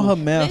money He bought too. her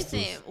masters.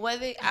 Listen,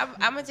 whether I'm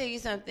gonna tell you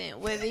something.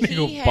 Whether He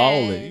he a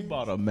baller. He has,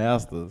 bought a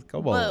masters.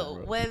 Come on, but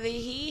bro. whether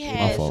he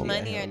has fault.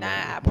 money Yeah, or my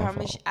not, I My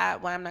promise.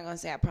 fault. Well, I'm not gonna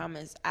say I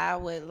promise. I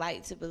would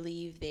like to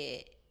believe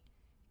that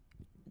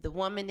the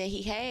woman that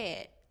he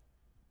had,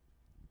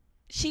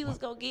 she was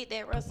gonna get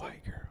that Russell.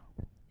 White girl.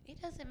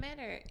 It doesn't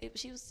matter if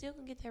she was still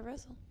gonna get that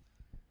Russell.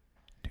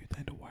 Do you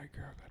think the white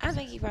girl got I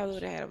think he probably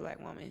would have had a black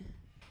woman,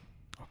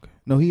 Okay.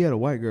 No, he had a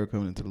white girl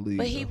coming into the league.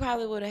 but he though.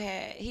 probably would have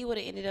had. He would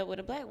have ended up with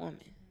a black woman.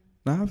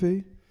 Nah, I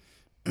feel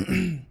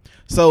you.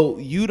 So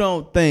you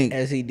don't think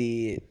as he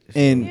did.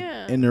 and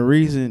Yeah. and the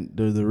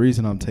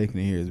reason I'm taking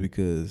it here is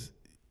because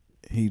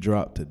he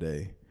dropped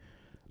today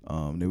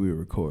that we were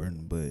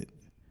recording, but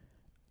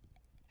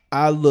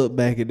I look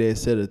back at that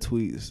set of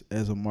tweets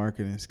as a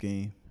marketing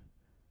scheme.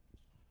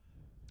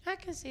 I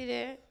can see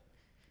that.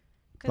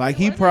 'Cause Like, it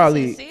he wasn't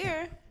probably-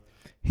 sincere.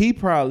 He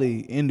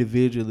probably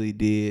individually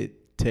did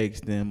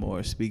text them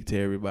or speak to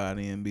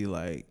everybody and be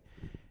like,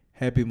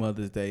 "Happy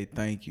Mother's Day,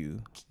 thank you."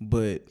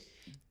 But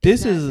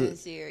this Not is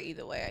sincere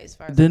either way. As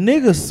far as the I'm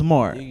nigga concerned.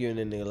 smart. You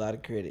giving that nigga a lot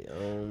of credit. I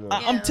don't know.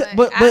 I'm Yeah, t- like,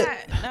 but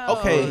no,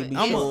 okay, it's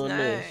I'm a-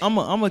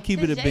 not. I'm gonna keep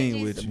it a Cause bean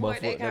JJ with you.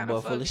 support That kind boy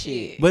of full of fuck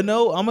shit. But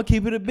no, I'm gonna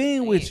keep it a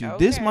bean with you.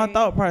 This my Okay.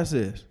 thought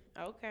process,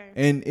 Okay.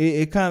 and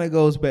it kind of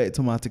goes back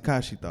to my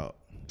Tekashi thought.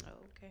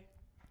 Okay.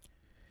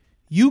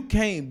 You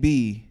can't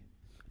be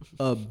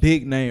a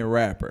big name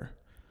rapper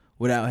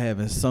without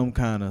having some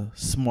kind of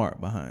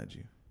smart behind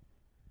you.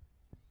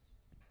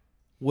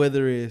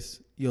 Whether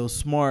it's your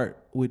smart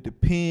with the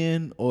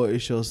pen or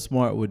it's your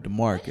smart with the What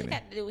marketing.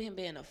 that got to do with him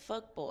being a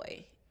fuck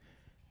boy?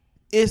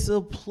 It's a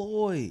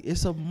ploy.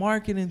 It's a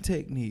marketing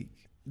technique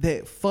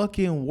that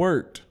fucking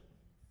worked.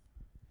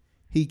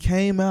 He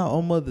came out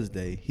on Mother's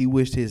Day. He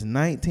wished his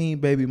 19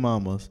 baby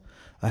mamas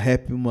a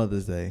happy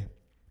Mother's Day.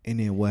 And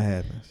then what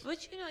happens?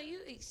 But you know, you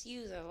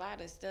excuse a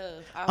lot of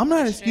stuff. I'm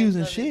not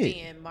excusing shit.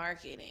 Being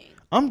marketing.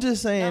 I'm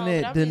just saying No, but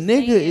that I'm the just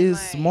nigga saying, is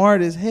like-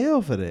 smart as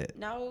hell for that.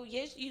 No,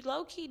 yes, you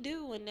low key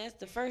do, and that's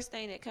the first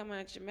thing that come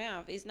out your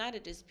mouth. It's not a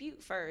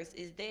dispute first.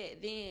 Is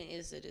that then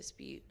it's a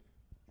dispute.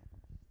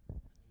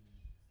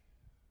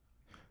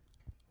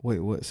 Wait,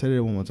 what? Say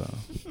that one more time.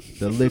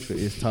 The liquor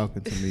is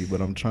talking to me,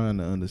 but I'm trying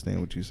to understand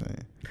what you're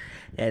saying.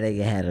 That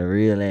nigga had a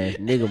real ass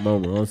nigga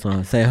moment. I'm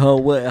sorry. Say, huh,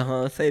 what?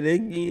 Huh? Say that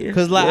again.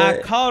 Cause like I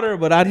What? caught her,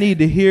 but I need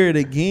to hear it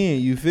again.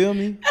 You feel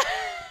me?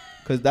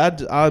 Cause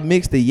I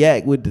mixed the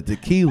yak with the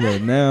tequila.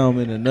 Now I'm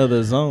in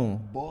another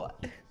zone. Boy.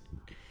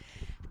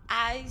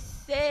 I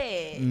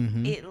said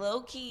Mhm. it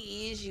low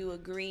key is you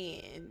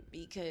agreeing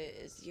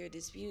because your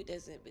dispute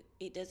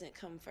doesn't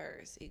come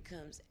first. It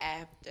comes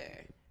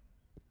after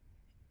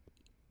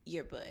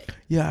your butt.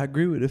 Yeah, I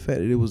agree with the fact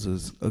that it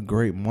was a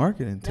great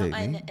marketing No,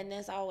 technique. and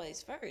that's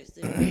always first.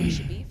 The agreement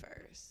should be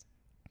first.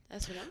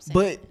 That's what I'm saying.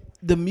 But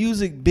the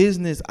music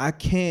business, I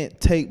can't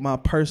take my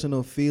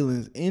personal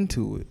feelings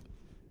into it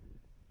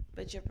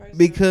But your personal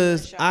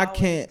because feelings should I always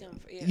can't. come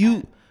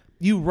for-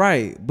 You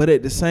right, but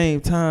at the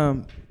same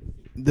time,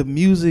 the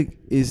music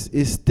is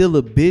still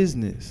a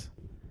business.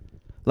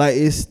 Like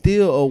it's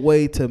still a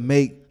way to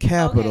make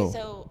capital. Okay,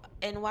 so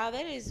and while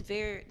that is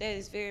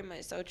very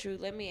much so true,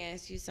 let me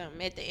ask you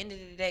something. At the end of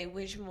the day,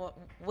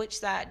 which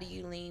side do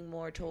you lean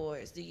more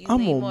towards? Do you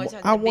lean more towards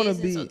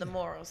the business or the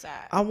moral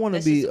side? I want to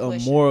That's be just a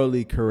question.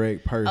 morally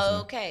correct person.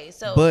 Okay,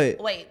 so But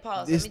wait,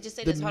 pause. it's Let me just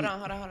say the this. Hold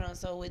on.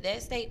 So with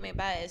that statement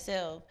by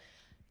itself,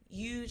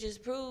 you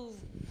just proved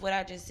what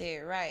I just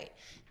said, right?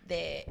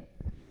 That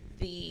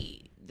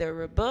the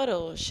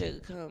rebuttal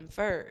should come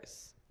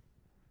first.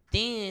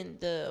 Then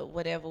the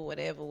whatever,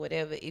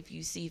 if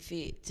you see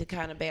fit to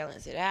kind of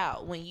balance it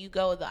out. When you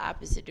go the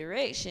opposite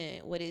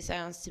direction, what it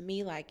sounds to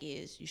me like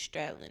is you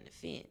straddling the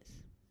fence.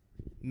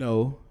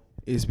 No,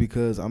 it's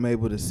because I'm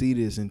able to see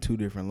this in two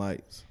different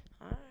lights.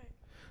 All right.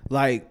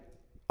 Like,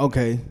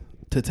 okay,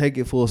 to take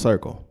it full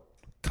circle,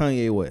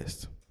 Kanye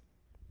West.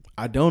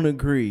 I don't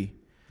agree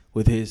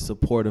with his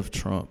support of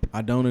Trump.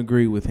 I don't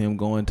agree with him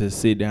going to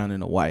sit down in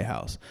the White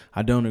House.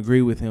 I don't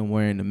agree with him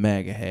wearing the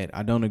MAGA hat.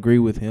 I don't agree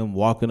with him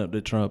walking up to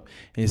Trump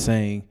and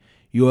saying,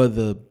 you're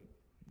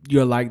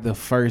like the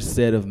first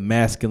set of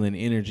masculine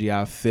energy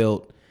I've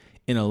felt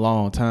in a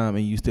long time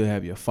and you still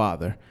have your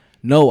father.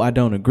 No, I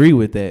don't agree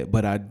with that,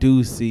 but I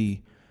do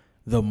see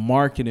the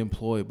market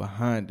employed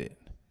behind it.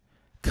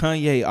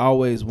 Kanye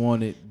always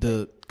wanted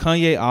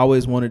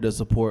the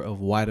support of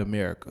white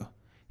America.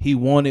 He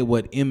wanted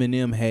what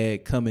Eminem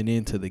had coming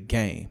into the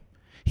game.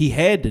 He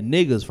had the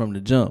niggas from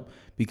the jump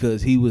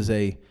because he was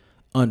a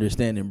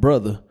understanding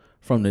brother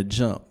from the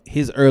jump.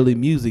 His early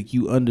music,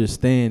 you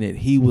understand that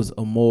he was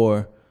a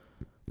more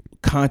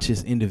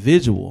conscious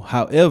individual.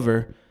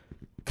 However,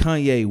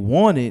 Kanye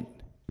wanted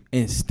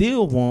and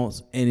still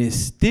wants and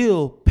is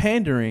still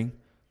pandering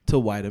to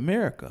white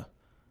America.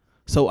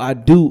 So I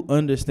do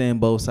understand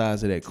both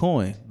sides of that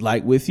coin.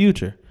 Like with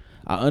Future,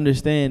 I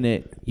understand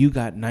that you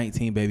got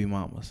 19 baby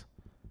mamas.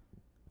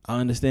 I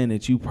understand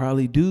that you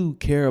probably do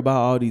care about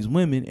all these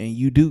women and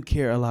you do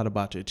care a lot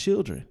about your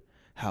children.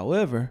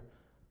 However,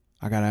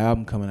 I got an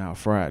album coming out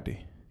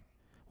Friday.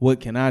 What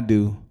can I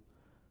do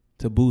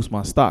to boost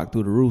my stock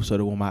through the roof so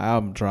that when my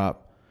album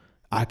drop,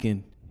 I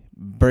can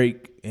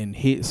break and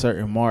hit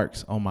certain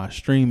marks on my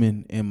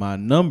streaming and my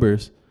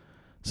numbers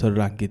so that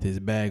I can get this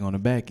bag on the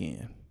back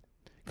end?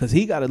 Because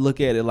he got to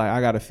look at it like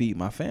I got to feed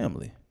my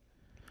family.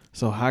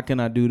 So how can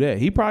I do that?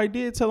 He probably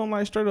did tell him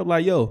like straight up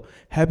like, yo,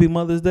 happy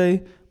Mother's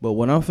Day. But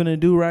what I'm finna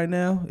do right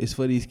now is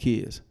for these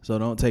kids. So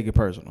don't take it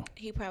personal.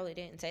 He probably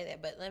didn't say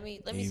that, but let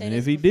me Even say this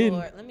if he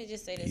before. didn't. Let me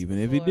just say this Even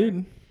before. if he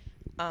didn't.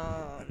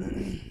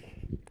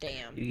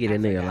 Damn. You get a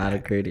nigga a lot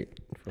of credit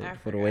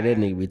for the way that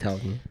nigga be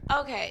talking.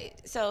 Okay,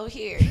 so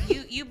here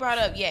you brought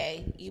up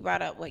Ye. You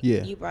brought up what?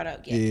 Yeah. You brought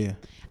up Ye. Yeah.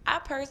 I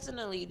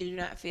personally do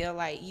not feel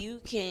like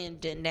you can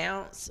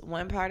denounce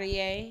one part of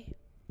Ye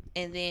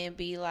and then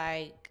be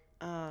like,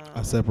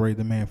 I separate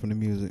the man from the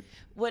music.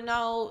 well,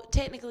 no,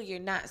 technically you're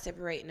not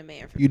separating the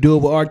man from You the do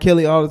it music. with R.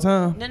 Kelly all the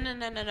time.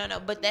 No.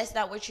 But that's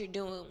not what you're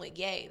doing with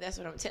Ye. That's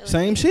what I'm telling you.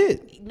 Same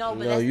shit. No,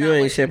 but No, that's you not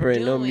ain't what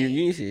separating you're no doing.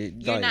 music. You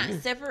ain't You're like,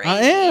 not separating I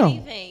am.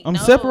 anything. I'm No,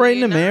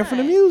 separating the you're man from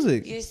the not.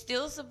 music. You're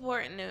still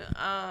supporting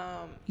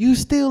the You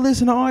still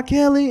listen to R.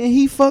 Kelly and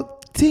he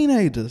fucked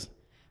teenagers.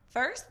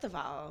 First of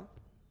all,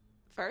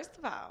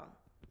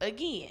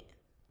 again,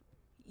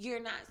 you're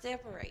not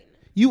separating.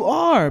 You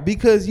are,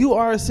 because you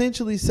are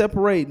essentially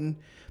separating.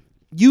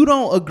 You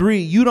don't agree.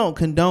 You don't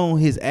condone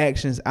his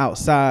actions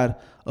outside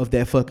of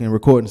that fucking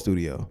recording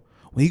studio.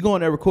 When he go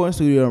in that recording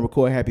studio and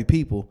record Happy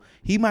People,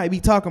 he might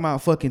be talking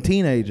about fucking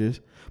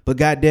teenagers, but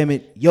goddamn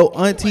it, your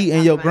auntie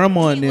and your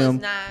grandma and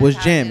them was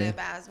jamming.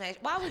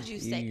 Why would you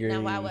say?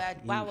 Now,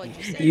 why would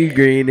you say? You that?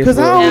 green Because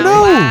I don't Now,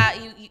 know.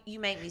 why you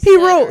make me? He stutter.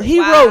 wrote,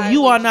 Why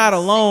you would are not say-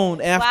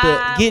 alone after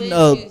why getting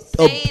would you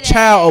a say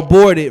child that?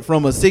 aborted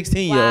from a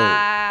 16-year-old.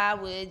 Why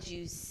would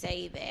you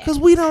say that? Because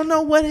we don't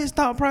know what his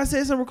thought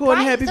process in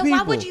recording Right, Happy so People.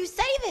 why would you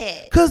say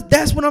that? Because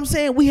that's what I'm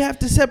saying. We have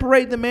to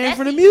separate the man That's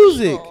from the illegal.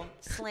 music.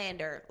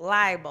 Slander,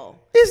 libel.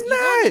 It's You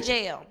going not. to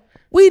jail.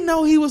 We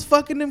know he was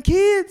fucking them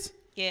kids.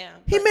 Yeah.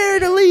 He but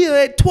married still.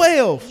 Aaliyah at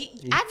 12.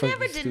 I fucking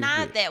never denied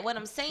stupid. that. What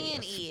I'm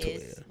saying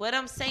is, I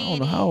don't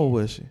know how old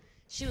was she.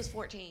 She was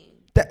 14.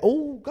 That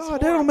God,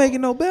 that don't make it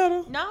no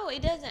better. No,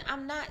 it doesn't.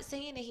 I'm not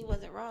saying that he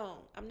wasn't wrong.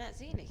 I'm not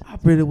saying that. I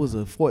bet it was a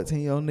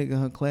 14-year-old nigga in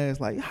her class.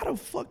 Like, how the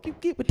fuck you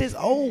get with this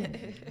old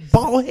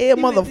bald head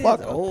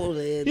motherfucker? Old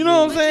ass You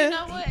know what I'm But saying? you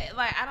know what?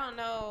 Like, I don't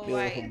know. Go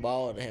Like, from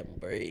bald to having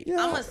braids.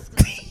 Yeah.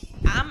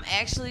 I'm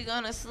actually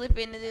gonna slip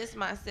into this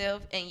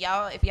myself, and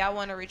y'all, if y'all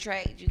want to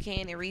retract, you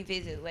can and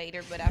revisit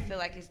later. But I feel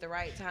like it's the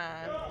right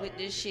time with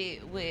this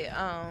shit with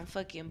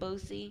fucking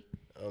Boosie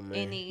Oh, man.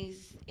 in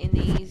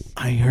these.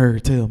 I ain't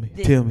heard. Tell me.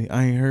 This- Tell me.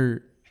 I ain't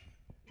heard.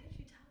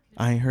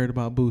 I ain't heard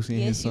about Boosie and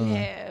his Yes, you son.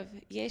 have.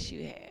 Yes,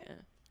 you have.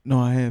 No,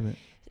 I haven't.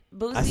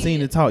 Boosie, I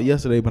seen it talk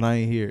yesterday, but I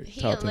ain't hear it.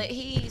 He Talk to me.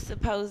 he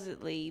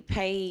supposedly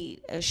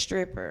paid a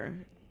stripper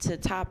to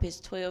top his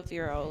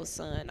 12-year-old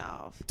son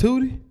off.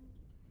 Tootie?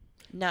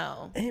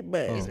 No. Hey,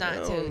 man, It's not I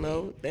Tootie. don't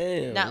know.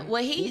 Damn. No,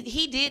 well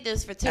he did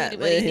this for Tootie, God,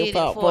 but he man, did it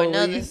hip-hop for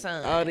another police,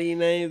 son. All these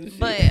names and shit.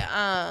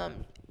 But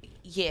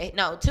yeah,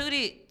 no,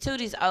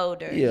 Tootie's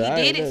older. Yeah, I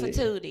he did it know for that.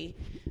 Tootie.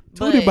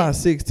 Tootie but- about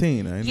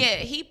 16, ain't it? Yeah,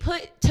 he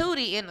put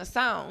Tootie in the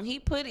song. He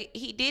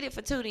did it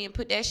for Tootie and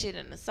put that shit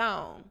in the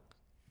song.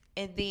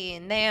 And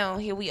then now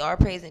here we are,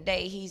 present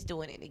day. He's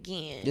doing it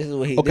again. This is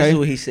what he. Okay. This is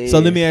what he said. So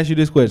let me ask you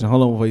this question.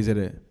 Hold on before you say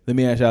that. Let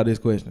me ask y'all this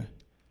question.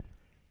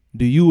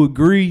 Do you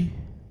agree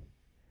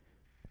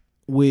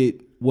with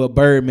what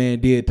Birdman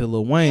did to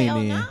Lil Wayne Hell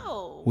then?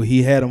 no. Where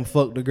he had him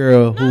fuck the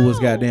girl who was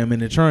No. goddamn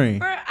in the train.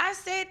 Bro, I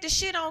said the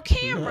shit on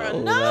camera.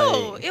 No,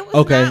 No, like- it was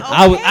Okay.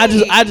 not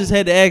okay. I just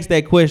had to ask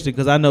that question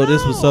because I know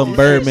this was something No,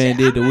 Birdman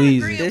shit, did to I'm not Weezy.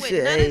 agreeing This with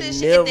shit none of ain't this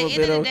shit. never At the end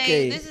been of the okay.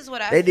 day, this is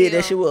what I They feel. did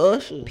that shit with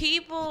Usher.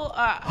 People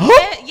are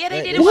yeah,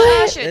 they did it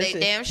What? with Usher. That They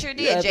shit- damn sure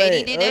did. Yeah, I JD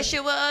think did that Usher-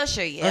 shit with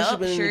Usher. Usher Yep,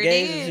 been in sure the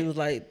game since did. he was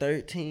like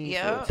 13.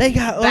 Yep. 14. They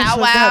got Bow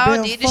Usher Wow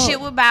goddamn did the fucked. shit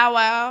with Bow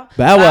Wow.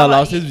 Bow Wow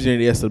lost he- his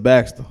virginity to Esther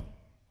Baxter.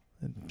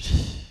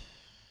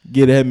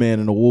 Get that man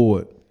an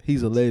award.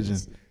 He's a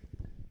legend.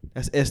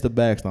 That's Esther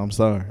Baxter. I'm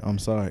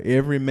sorry.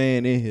 Every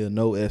man in here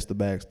know Esther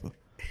Baxter.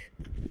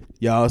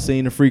 Y'all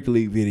seen the Freak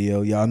League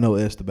video. Y'all know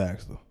Esther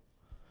Baxter.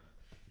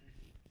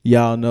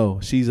 Y'all know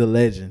she's a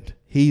legend.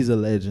 He's a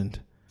legend.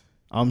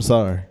 I'm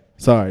sorry.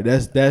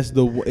 That's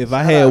the if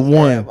I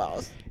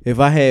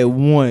had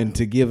one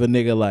to give a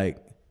nigga like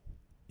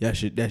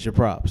that's your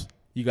props.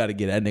 You got to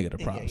give that nigga the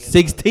props.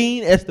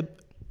 16 Esther.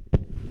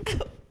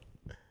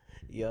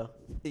 Yeah.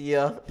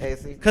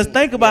 Cause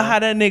think about how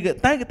that nigga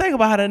think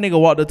about how that nigga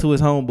walked up to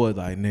his homeboys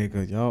like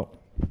nigga. Oh,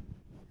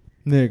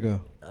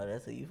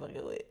 that's who you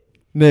fucking with.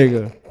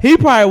 Nigga. He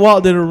probably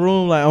walked in the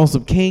room like on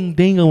some King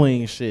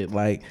Dingling shit.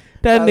 Like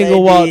that All nigga they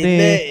walked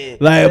did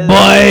in like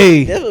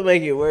boy. That's what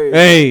make it worse.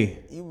 Hey,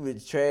 You been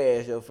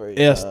trash your first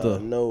Esther.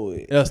 time. Know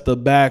it. Esther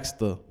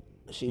Baxter.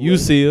 She You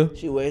wasted- see her.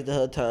 She wasted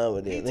her time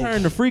with He that.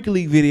 turned the Freak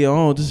League video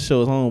on just to show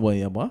his homeboy.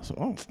 Yeah, boy.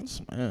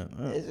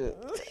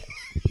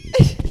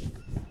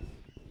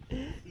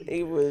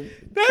 He was.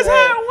 That's trash.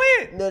 how it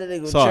went. No, that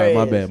nigga was Sorry,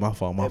 my trash. bad. My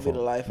fault. That be the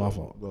life My of-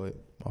 fault. Go ahead.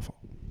 My fault.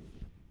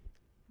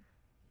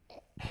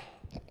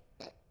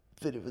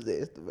 But it was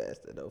Esther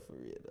Baxter though, for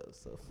real though.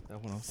 So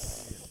That's what I'm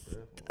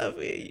saying. I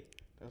feel you.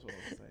 That's what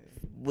I'm saying.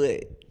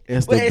 But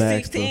Esther but at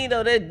Baxter. 16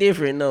 though, that's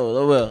different. No,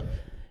 oh, well,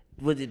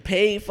 was it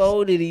paid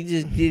for? Did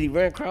he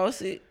run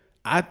across it?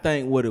 I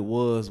think what it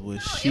was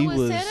she it was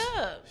was set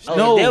up. Oh,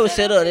 No, that was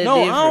set up. That's No,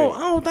 different. I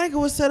don't think it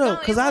was set No, up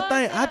because it I was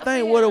think set up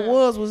for what it him.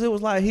 was it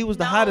was like he was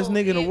the hottest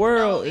nigga in the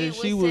world and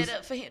she was set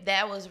up for him.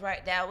 That was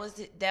right. That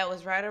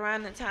was right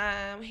around the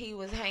time he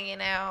was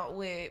hanging out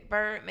with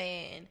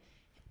Birdman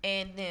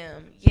and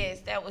them.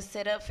 Yes, that was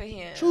set up for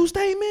him. true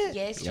statement.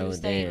 Yes, That true was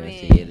damn.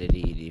 statement. Yeah, that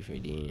is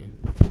different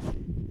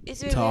then.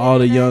 It's To all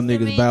the young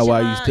niggas, Bow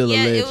Wow, you still a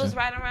yeah, legend. it was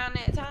right around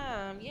that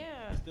time. Yeah.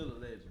 Still a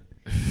legend.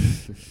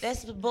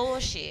 That's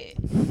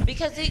bullshit.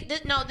 Because this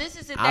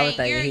is the I was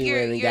thing. thinking he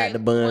really got the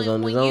buns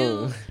on his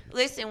own.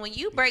 Listen, when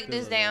you break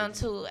this down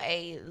to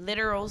a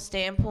literal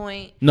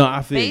standpoint, No,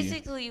 I feel you.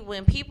 basically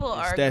when people It's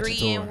are statutory.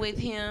 agreeing with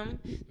him,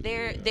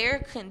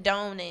 they're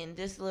condoning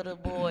this little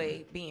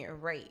boy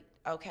being raped.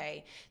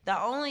 Okay, the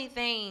only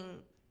thing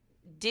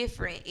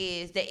different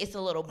is that it's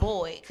a little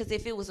boy, because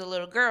if it was a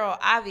little girl,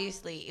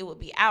 obviously it would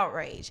be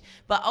outrage.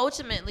 But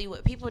ultimately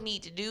what people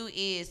need to do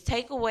is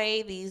take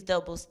away these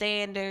double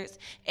standards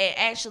and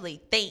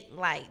actually think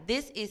like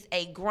this is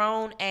a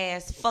grown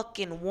ass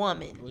fucking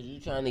woman Was you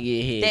trying to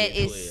get hit? that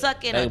is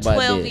sucking a Think about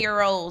that.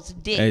 12-year-old's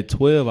dick. At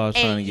 12, I was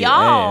trying to And get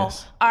y'all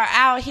ass. are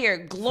out here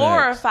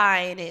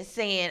glorifying it,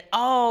 saying,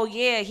 "Oh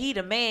yeah, he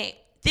the man."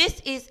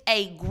 This is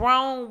a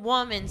grown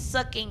woman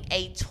sucking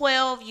a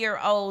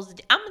 12-year-old's.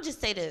 I'm gonna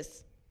just say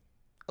this,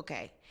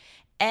 okay?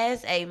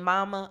 As a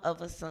mama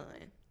of a son,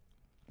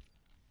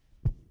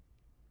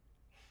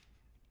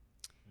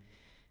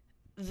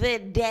 the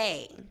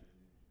day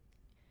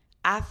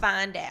I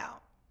find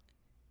out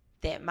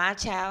that my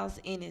child's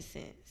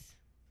innocence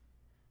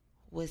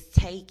was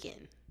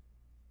taken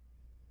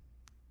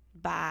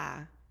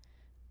by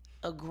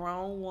a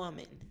grown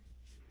woman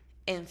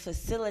and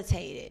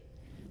facilitated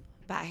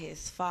by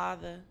his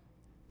father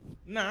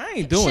Nah, I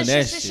ain't doing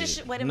that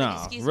shit. Wait a minute,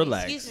 Nah, excuse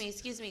relax.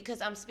 me,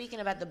 because I'm speaking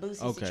about the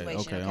Boosie Okay, situation.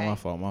 okay, Okay, my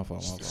fault.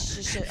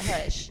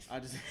 Hush. I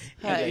just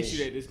Hush.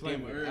 that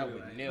disclaimer. I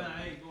would never. Nah,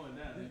 I ain't going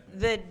down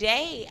there. The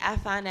day I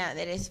find out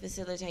that it's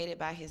facilitated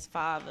by his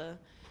father,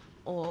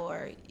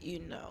 or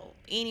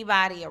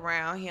anybody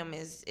around him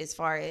as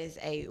far as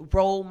a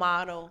role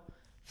model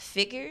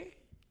figure,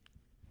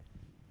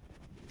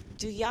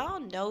 do y'all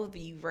know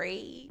the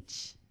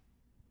rage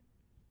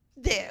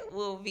that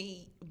will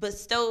be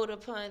bestowed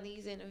upon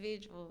these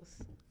individuals?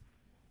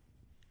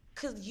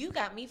 Cause you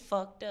got me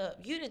fucked up.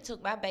 You done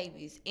took my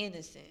baby's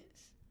innocence.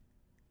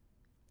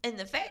 And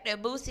the fact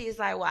that Boosie is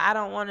like, well, I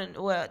don't want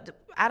to. Well,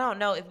 I don't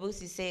know if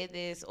Boosie said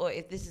this or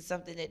if this is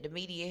something that the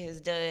media has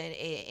done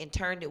and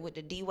turned it with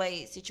the D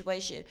Wade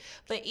situation.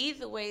 But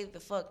either way, the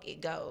fuck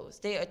it goes.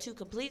 They are two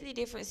completely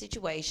different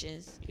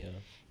situations. Yeah.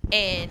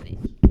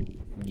 And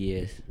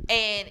Yes.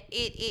 and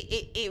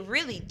it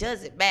really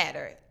doesn't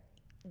matter.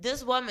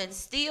 This woman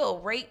still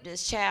raped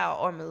this child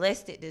or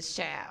molested this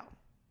child.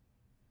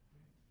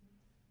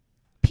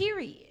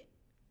 Period.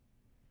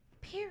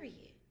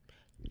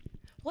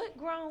 What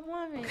grown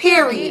woman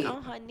get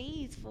on her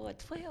knees for a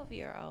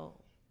 12-year-old?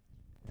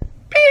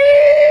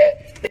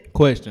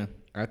 Question.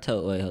 I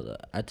told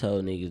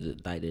niggas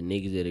that, like, the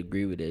niggas that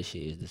agree with that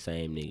shit is the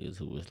same niggas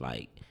who was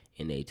like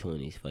in their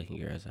 20s fucking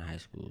girls in high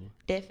school.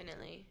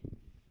 Definitely.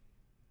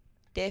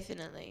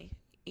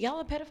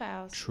 Y'all are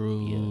pedophiles.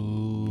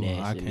 True.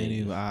 Yeah, I can't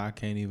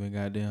even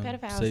goddamn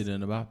Pedophiles. say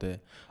nothing about that.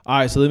 All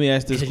right, so let me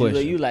ask this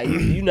question. You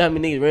know how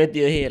many niggas ran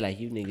through your head, like,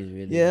 you niggas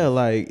really. Yeah,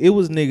 like it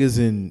was niggas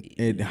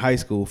in high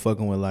school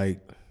fucking with like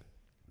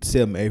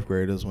 7th, 8th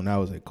graders when I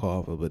was at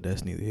Carver, but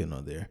that's neither here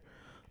nor there.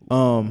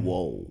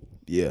 Whoa.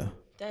 Yeah.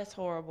 That's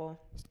horrible.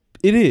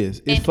 It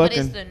is. It's But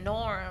fucking. it's the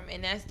norm,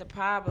 and that's the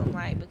problem.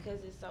 Like,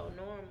 because it's so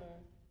normal.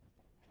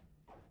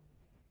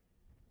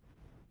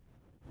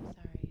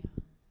 Sorry, y'all.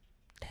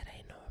 That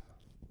ain't normal.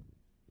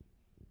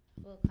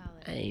 We'll call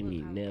it. I ain't we'll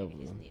mean call it never.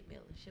 Miss Nick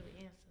Miller. Should we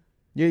answer?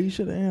 Yeah, you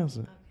should have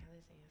answered. Okay,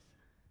 let's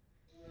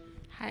answer.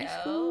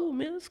 High school,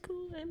 middle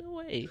school, ain't no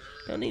way.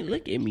 Don't even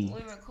look at me.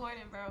 We're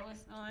recording, bro.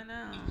 What's going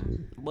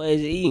on? Boy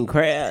is eating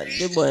crab.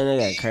 This boy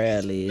ain't got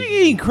crab legs. Nigga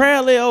eating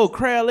crab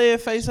leg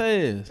face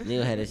ass.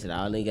 Nigga had that shit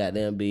all in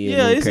goddamn beard.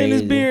 Yeah, look it's in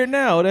his crazy. beard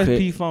now. That's Cr-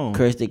 P phone.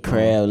 Crusty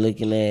crab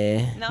looking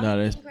ass.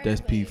 No,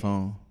 that's P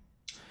phone.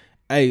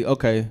 Hey,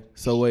 okay.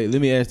 So wait,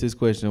 let me ask this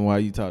question while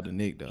you talk to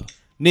Nick though.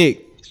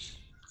 Nick,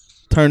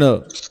 turn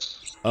up.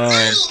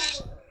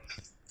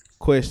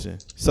 Question.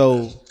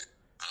 So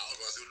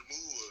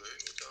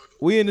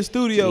we in the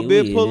studio, Yeah,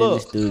 bitch. we Pull in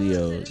up. the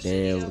studio,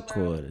 damn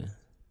recorder.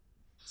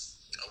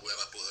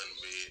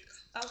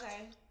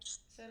 Okay.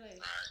 So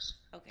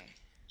okay.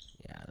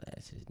 Yeah,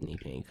 that's just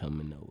Nick ain't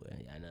coming nowhere.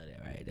 Y'all know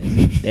that, right?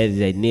 That is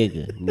a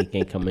nigga. Nick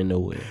ain't coming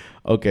nowhere.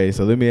 Okay,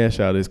 so let me ask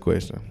y'all this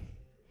question.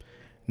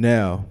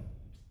 Now,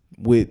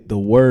 with the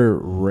word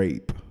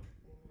rape,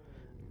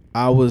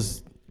 I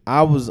was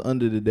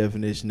under the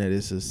definition that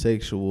it's a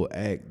sexual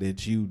act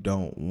that you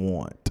don't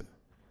want.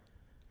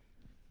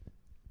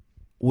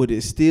 Would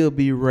it still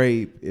be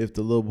rape if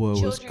the little boy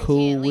was Children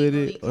cool can't with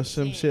legally it or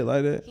some consent. shit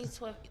like that? He's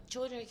 12.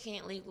 Children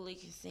can't legally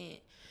consent.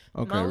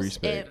 Okay,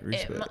 respect.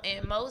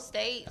 In most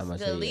states, I'ma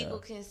the say, legal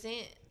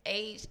consent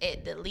age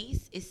at the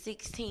least is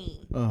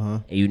 16.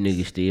 And you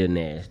niggas still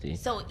nasty.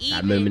 So even, I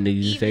remember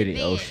niggas even say that,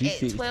 then, oh, she's at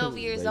 16, 12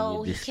 years like, you're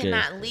old, he disgusting.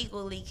 cannot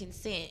legally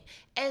consent.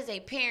 As a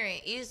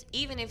parent,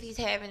 even if he's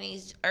having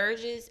these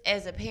urges,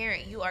 as a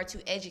parent, you are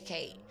to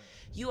educate.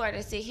 You are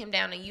to sit him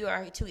down and you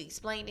are to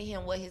explain to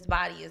him what his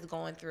body is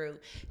going through.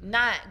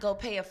 Not go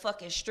pay a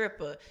fucking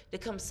stripper to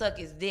come suck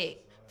his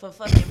dick for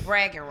fucking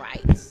bragging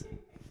rights.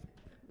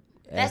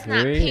 That's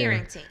not real.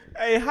 parenting.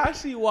 Hey, how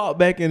she walked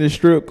back in the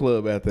strip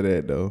club after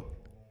that though?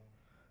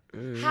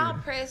 How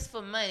pressed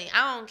for money?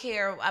 I don't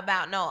care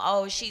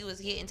about she was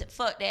getting to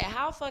fuck that.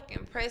 How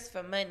fucking pressed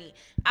for money?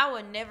 I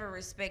would never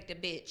respect a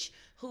bitch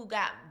who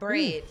got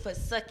bread for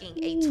sucking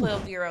a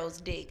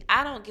 12-year-old's dick.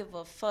 I don't give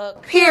a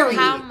fuck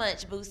how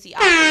much Boosie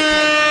offers.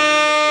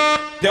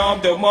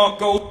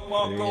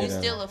 You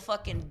still a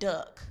fucking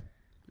duck.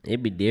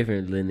 It be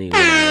different, little nigga.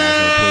 When I got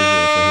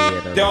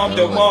some pussy on his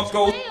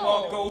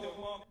own.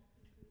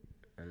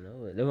 I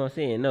know it. That's what I'm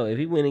saying. No, if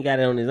he went and got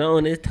it on his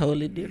own, it's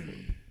totally different.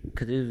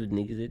 Cause it was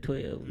niggas at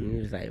 12. And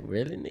he was like,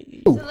 really,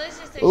 nigga? So let's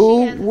just say she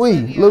has a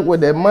 12-year-old look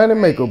what that money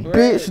make a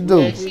bitch do.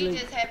 and she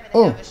just happened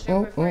to have a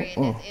stripper friend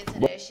that's into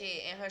that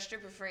shit, and her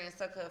stripper friend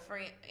suck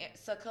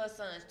her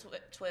son's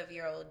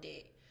 12-year-old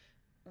dick.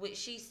 Would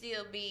she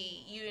still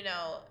be,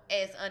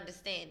 as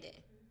understanding?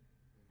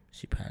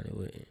 She probably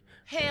wouldn't.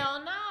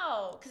 Hell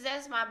no, because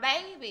that's my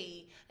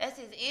baby. That's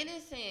his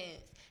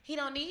innocence. He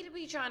don't need to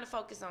be trying to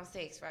focus on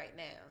sex right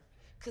now.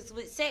 Because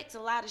with sex, a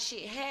lot of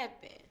shit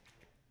happen.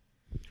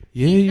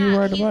 Yeah, you're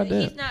right about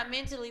that. He's not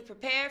mentally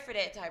prepared for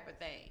that type of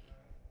thing.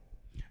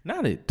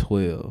 Not at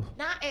 12.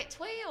 Not at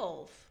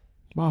 12.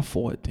 About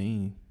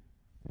 14.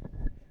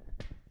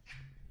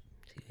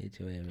 She hit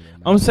your ass with that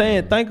I'm mouth.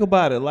 saying, think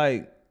about it.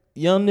 Like,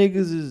 young niggas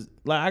is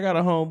like, I got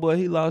a homeboy,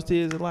 he lost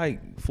his at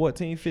like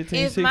 14, 15,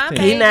 If my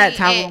 16. He not baby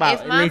talking at-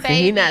 about. if my Listen,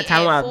 he not baby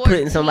talking at about putting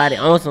 14 somebody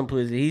on some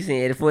pussy. He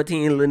saying at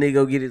 14, little nigga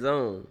go get his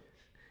own.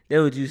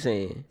 That's what you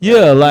saying.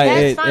 Yeah, like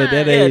That's at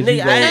that fine. age, Yeah,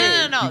 you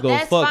nigga, go, No. you go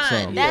That's fuck fine.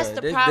 something. That's Yeah,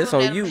 the that's problem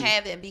on that you. I'm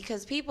having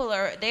because people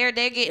are they're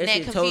getting That that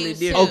shit totally confused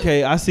different. too.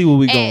 Okay, I see where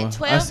we going. At I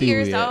 12 see where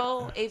years we at.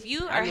 old, if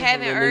you I are know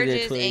having some little niggas at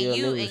urges 12 and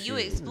years old you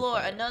shit. explore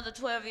another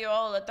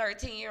 12-year-old or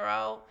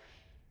 13-year-old,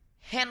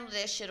 handle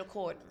that shit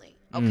accordingly.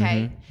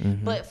 Okay,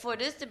 but for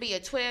this to be a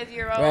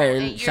 12-year-old Right,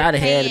 and and you're Shawty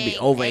had to be paying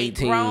over a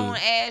 18. grown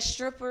ass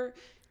stripper,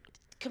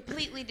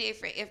 completely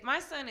different. If my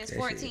son is That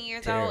 14 shit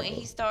years old and terrible.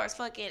 he starts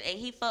fucking and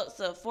he fucks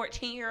a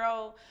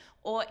 14-year-old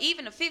or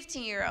even a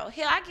 15-year-old,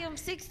 hell, I give him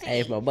 16. Hey,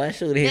 if my boy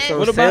should hit That's- some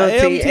What about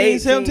 17, 18.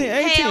 17,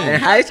 18? Hell, In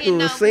high fucking school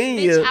no,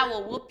 senior- bitch, I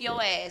will whoop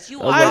your ass. You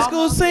High High almost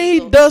school scene,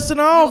 legal. dusting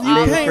off. You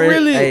almost can't friend-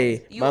 really.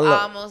 Hey, You my lo-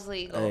 almost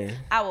legal. Hey.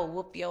 I will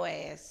whoop your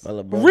ass. My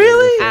little brother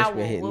Really? I freshman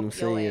will hitting them whoop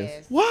your seniors.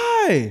 ass.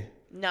 Why?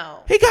 No.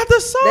 He got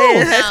the They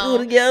in sauce. high school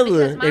together.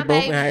 because my They both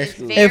in baby high is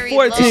school. very At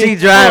 14, low. She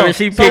driving,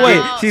 she So picking,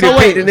 wait, she so done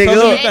wait, picked the so nigga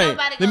let me up. think. Ain't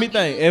nobody Let me gonna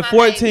think. use At my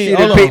 14, baby. She hold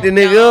done on. picked the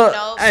nigga up.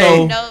 No,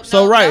 Hey.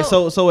 So no, right,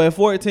 no. so at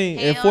 14,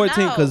 Hell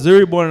no. cause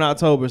Zuri born in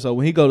October, so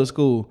when he go to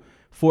school,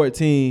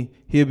 14,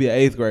 he'll be an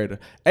 8th grader.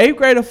 8th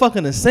grader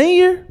fucking a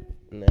senior?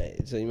 Nah,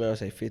 so you might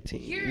say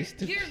 15. You're You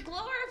still-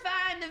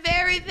 glorifying the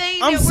very thing.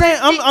 I'm that saying,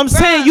 we're I'm bruh,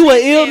 saying you an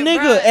ill listen,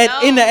 nigga.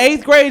 bruh, In the no.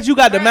 8th grade, you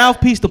got the Bruh,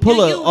 mouthpiece to pull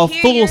do you a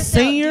hear full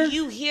yourself? senior. Do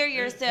you hear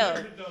yourself?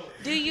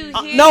 Do you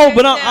hear no,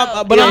 but I'm-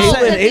 yourself? but I'm No,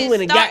 saying- 'cause he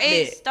wouldn't got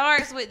It that.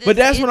 starts with this. But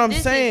that's what I'm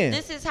this saying.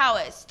 This is how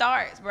it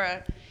starts,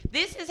 bruh.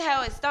 This is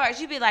how it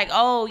starts. You be like,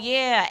 oh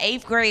yeah,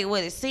 8th grade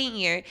with a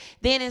senior.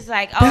 Then it's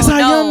like, oh That's how no,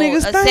 young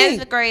niggas a think.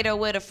 7th grader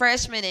with a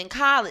freshman in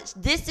college.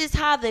 This is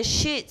how the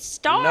shit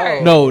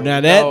starts. No, now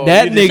that No,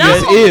 that you just- nigga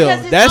is No, ill.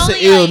 because it's That's an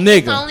only ill It's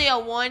nigga. only a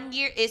 1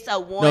 year. It's a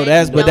one. No,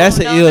 that's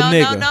an ill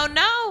nigga.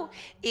 No.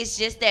 It's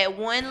just that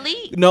one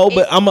leak. No, but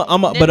It's- I'm gonna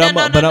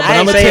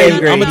tell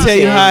you. I'm gonna tell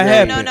you how it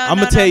happened. I'm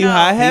gonna tell you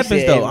how it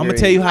happens said though. eighth I'm gonna grade.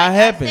 tell you how it Like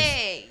happens. I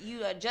said,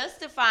 you are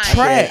justifying.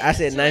 Track. it I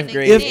said to ninth an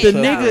grade. If the extent.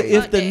 nigga, Fuck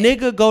if the that.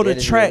 nigga go to That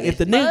is track, really- if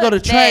the nigga go to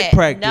Fuck track that.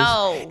 practice,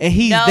 No. and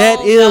he's No, that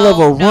ill of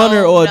a no,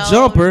 runner or a no,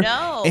 jumper,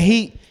 no. and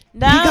he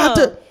No.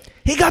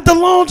 got the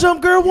long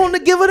jump girl wanting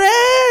to give her the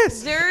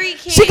ass. Zuri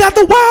can't. She got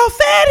the wild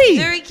fatty.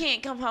 Zuri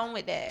can't come home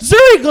with that.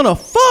 Zuri gonna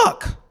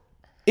fuck.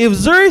 If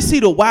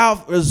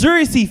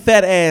Zuri see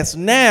fat ass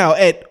now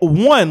at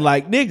 1,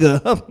 like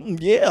nigga,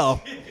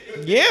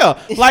 yeah,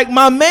 like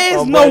my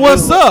mans know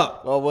what's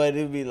up. Oh boy,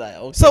 it'd be like,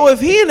 okay. So if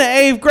he in the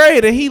 8th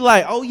grade and he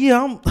like, oh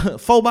yeah, I'm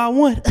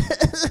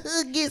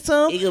 4x1, get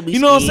some, He gonna be you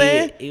know what I'm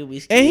saying? scared. He gonna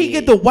be And he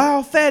scared. get the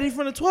wild fatty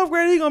from the 12th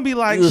grade, he gonna be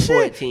like, He was shit,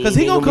 14, because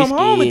he he gonna gonna come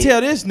be home and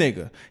scared. tell this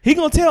nigga. He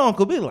gonna tell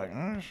Uncle Billy like,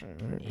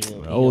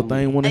 the old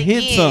thing wanna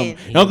hit Again. something.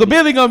 He Uncle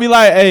Billy gonna be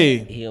like, hey,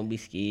 He gonna be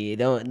scared.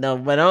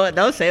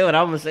 Don't say what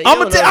I'm gonna say.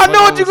 I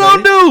know what you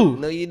gonna do.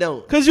 No, you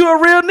don't. Cause you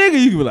a real nigga,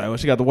 you can be like, well,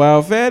 she got the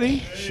wild fatty.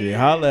 Shit,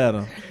 holla at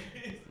her.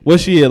 What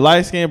she is,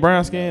 light skin,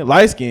 brown skin?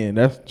 Light skin,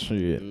 that's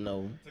shit.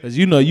 No, Cause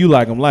you know you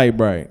like them light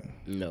bright.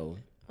 no.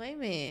 Wait a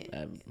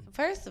minute.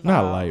 First of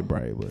Not all, light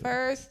bright, but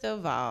First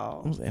of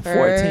all, I'm saying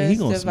 14, he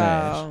gonna first of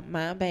smash. all,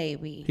 my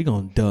baby, he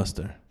gonna dust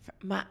her.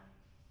 my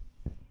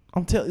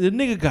I'm telling the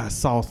nigga got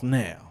sauce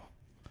now.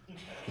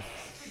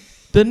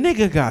 The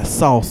nigga got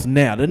sauce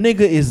now. The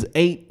nigga is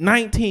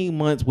 19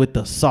 months with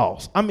the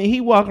sauce. I mean, he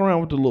walking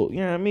around with the look. You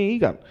know what I mean? He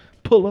got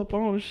pull up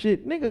on the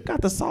shit. Nigga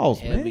got the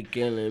sauce, Yeah, be man.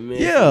 killing, man.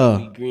 Yeah.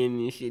 Be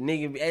grinning and shit.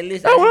 Nigga, hey,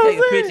 listen, That's what I I'm take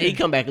a picture. saying. He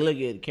come back and look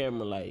at the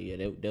camera like, yeah,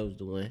 that was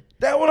the one.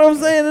 That's what I'm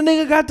saying. The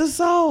nigga got the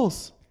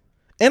sauce.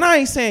 And I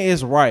ain't saying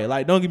it's right.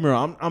 Like, don't get me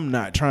wrong. I'm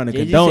not trying to Yeah,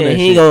 you condone saying that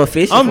he ain't shit. gonna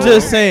fish I'm for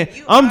just it? saying.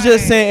 I'm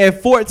just saying.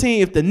 At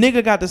 14, if the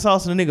nigga got the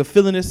sauce and the nigga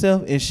feeling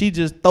himself, and she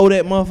just throw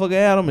that motherfucker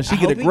at him, and she I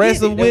get hope he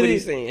aggressive That's with what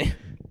he's it, saying.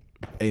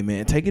 hey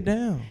man, take it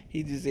down.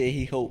 He just said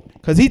he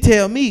hoped. Cause he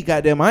tell me,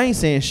 goddamn, I ain't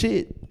saying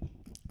shit.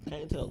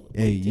 Can't tell him.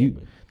 Hey,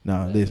 you,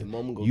 nah, Like, listen.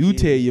 your mama gonna You kill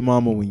tell you. your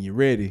mama when you're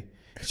ready.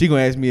 She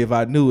gonna ask me if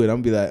I knew it.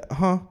 I'm gonna be like,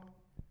 huh?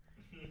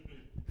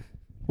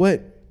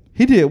 What?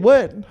 He did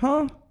what?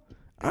 Huh?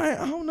 I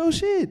don't know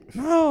shit.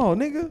 No,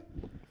 nigga.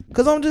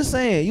 Cause I'm just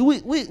saying, we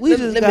just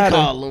Let gotta. me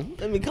call him.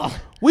 Let me call him.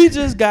 We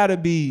just gotta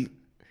be.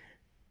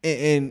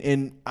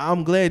 And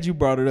I'm glad you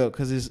brought it up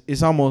because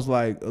it's almost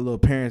like a little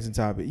parenting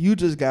topic. You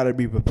just gotta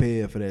be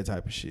prepared for that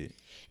type of shit.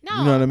 no.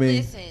 You know what I mean?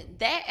 Listen,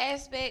 that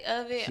aspect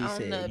of it She on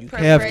said the you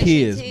preparation Have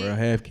kids, tip, bro.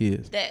 Have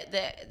kids.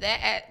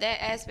 That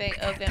aspect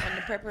of it on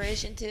the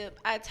preparation tip,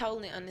 I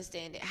totally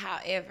understand it.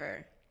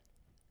 However,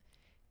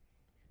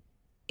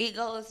 it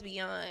goes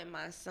beyond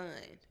my son.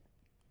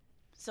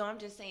 So I'm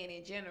just saying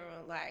in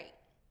general, like,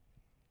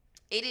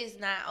 it is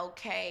not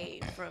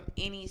okay from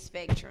any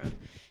spectrum.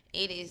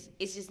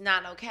 It's just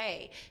not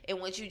okay. And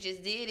what you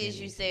just did is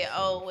you said,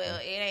 oh, well,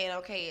 it ain't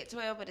okay at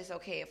 12, but it's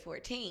okay at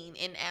 14.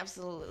 And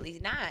absolutely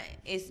not.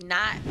 It's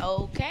not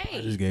okay.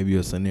 I just gave you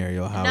a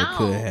scenario how it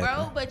could No, happen.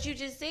 bro, but you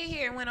just sit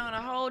here and went on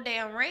a whole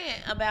damn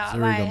rant about Zuri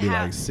like gonna be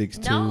how like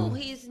 6'2", no,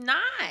 he's not.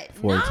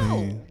 14,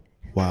 No,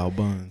 wild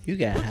buns. You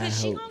got high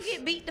because she hopes. gonna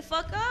get beat the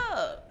fuck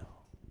up.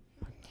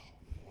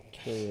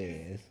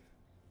 Yes.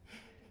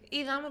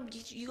 Either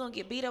you gonna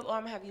get beat up or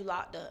I'm gonna have you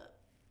locked up.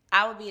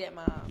 I would be that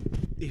mom.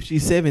 If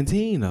she's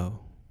 17 though,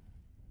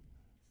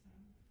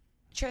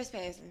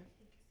 Trespassing.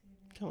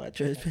 Come on,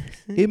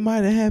 trespassing. it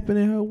might have happened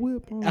in her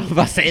whip. I was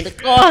about to say the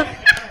car.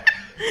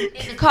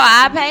 In the car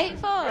I paid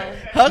for.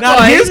 Her Not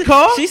car. his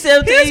car. She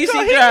 17. His You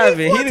car. see He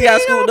driving. He done 14,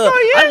 got schooled no up.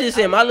 car yet. I'm just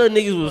saying, my little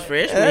niggas was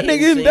fresh. That when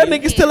he was nigga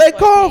 16. still at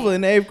Carver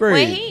in the 8th Well,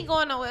 grade. he ain't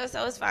going nowhere,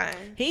 so it's fine.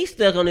 He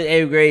stuck on the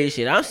 8th grade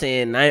shit. I'm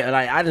saying,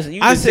 I just.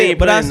 You I just seen said,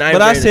 but putting ninth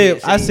I grade said,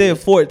 in I 16. said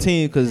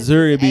 14 because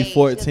Zuri be Age of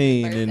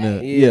 14 his in the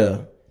birthday. yeah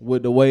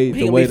with the way He the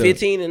gonna way be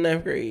 15 in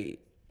 9th grade.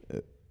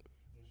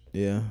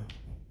 yeah.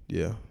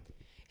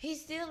 He's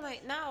still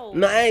like, no.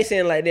 No, I ain't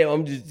saying like that.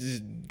 I'm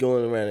just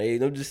going around the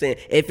age. I'm just saying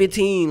at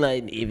 15,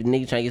 like if a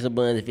nigga trying to get some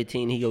buns, at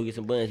 15 he go get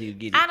some buns, he'll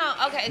get it. I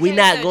don't, okay. We so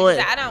not you going-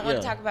 said, I don't want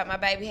yeah. to talk about my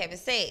baby having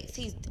sex.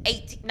 He's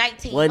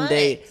 19 One months.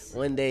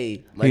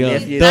 day, my Yeah,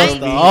 nephew Duster,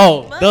 gonna be,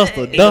 oh, months.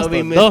 Duster, he gonna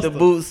be Duster, Mr.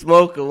 Boot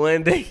Smoker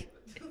one day.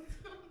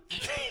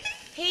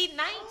 He 19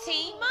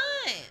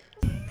 months.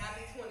 I'll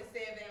be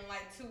 27 in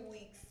like 2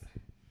 weeks.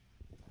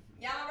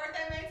 Y'all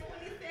birthday May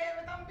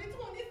 27th. I'm gonna be 27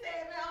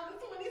 on the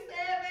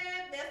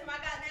 27th. That's my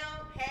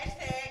goddamn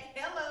hashtag.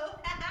 Hello.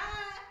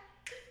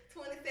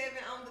 27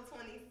 on the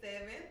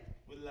 27th.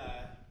 We live.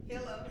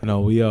 Hello.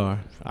 No, we are.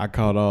 I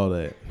caught all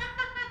that.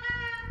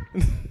 I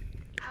will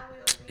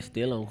be.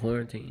 Still on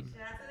quarantine.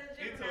 Shout out to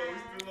the He told Gemini.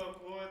 us still on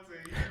quarantine.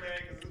 He's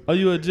mad 'cause Are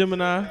you a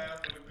Gemini?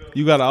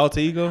 You got an alter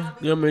ego?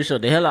 You want me to show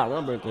the hell out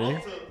of my birthday?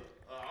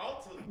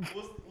 alter,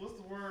 what's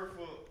the word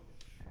for?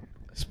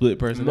 Split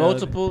personality.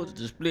 Multiple,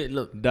 just split.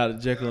 Look, Dr.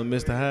 Jekyll and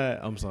Mr. Hyde.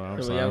 I'm sorry. I'm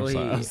Come sorry. on, I'm y'all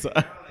sorry. go I'm ahead.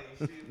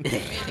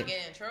 sorry.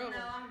 Get in trouble. No,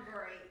 I'm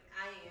great.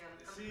 I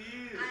am. She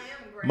is.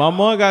 I am great. My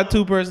mom got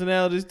 2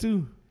 personalities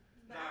too.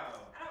 I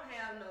don't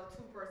have no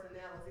 2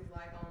 personalities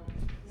like on.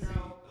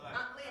 No.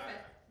 Listen,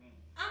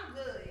 I'm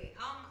good.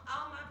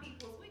 All my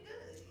peoples, we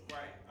good.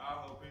 Right,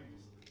 all her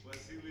peoples. But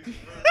she lives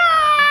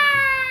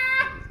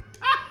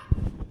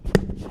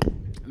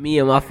me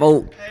and my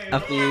folk. I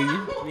feel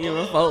you. Me and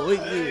my folk, we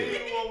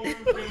good. what we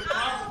finna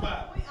talk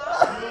about. You know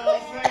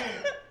what I'm saying?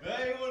 That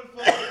ain't what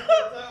the fuck we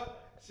finna talk.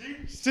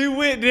 She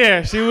went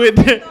there. She went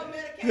there.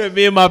 Said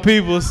me and my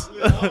peoples.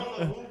 I don't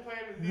know who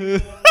painted these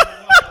motherfucking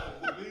walls,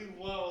 but these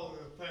walls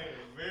is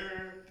painted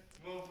very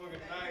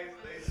motherfucking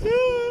nice.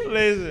 They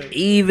Listen.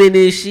 Even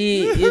this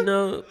shit, you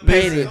know,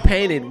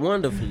 painted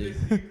wonderfully. you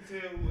can tell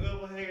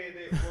whoever had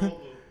that roller.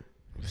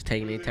 Just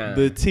taking their time.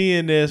 The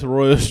TNS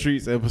Royal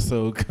Streets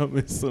episode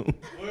coming soon.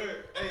 Where?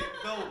 Hey,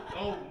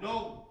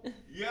 no.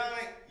 Y'all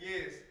ain't.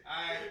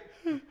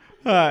 Yes,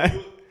 All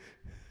right.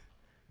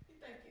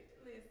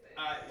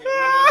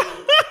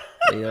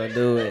 They gonna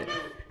do it.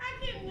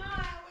 I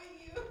cannot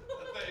with you.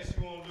 I think she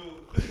gonna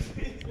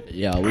do it.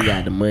 Yo, we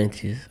got the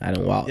munchies. I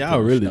done walked. Y'all to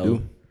the really store.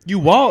 do. You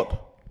walked?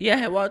 Yeah, I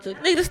had walked to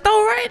the store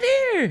right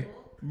there.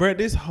 Bruh,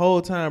 this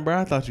whole time, bruh,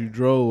 I thought you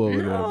drove over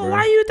there, No, bruh.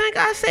 why you think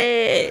I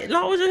said?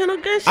 Long was you no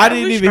gunshot? I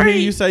didn't we even hear straight.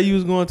 you say you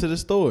was going to the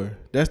store.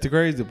 That's the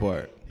crazy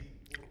part.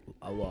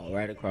 I walked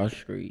right across the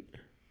street.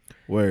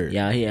 Word.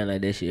 Y'all hear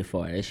like that shit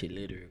far. That shit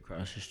literally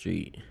across the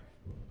street.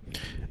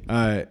 All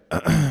right.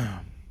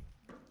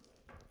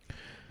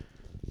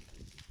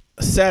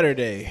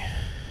 Saturday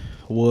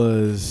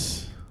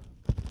was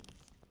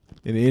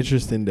an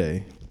interesting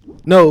day.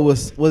 No,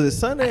 was it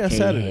Sunday or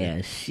Saturday?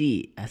 Yeah,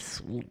 shit. I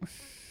swear.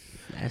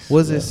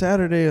 Was it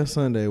Saturday or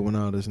Sunday when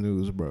all this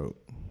news broke?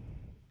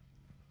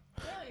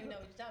 I don't even know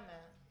what you're talking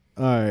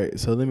about. All right,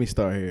 so let me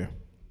start here.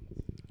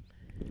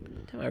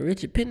 Talking about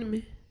Richard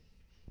Penniman.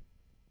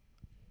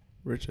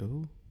 Richard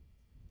who?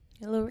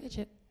 Hello,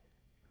 Richard.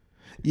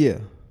 Yeah,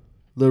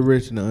 Lil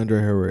Rich and Andre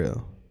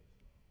Harrell.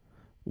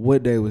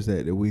 What day was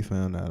that we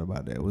found out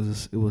about that? It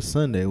was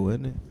Sunday,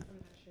 wasn't it?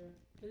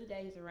 The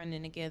days are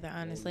running together,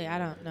 honestly. I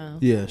don't know.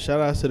 Yeah, shout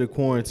out to the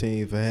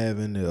quarantine for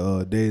having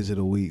the days of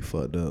the week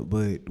fucked up.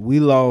 But we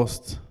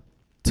lost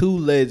 2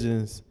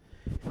 legends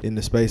in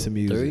the space of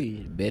music.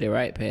 3. Betty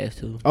Wright passed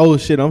 2. Oh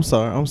shit, I'm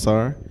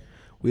sorry.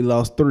 We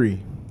lost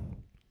 3.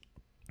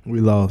 We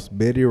lost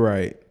Betty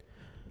Wright,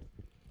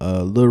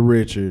 Lil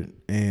Richard,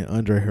 and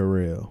Andre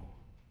Harrell.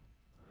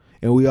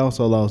 And we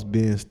also lost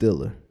Ben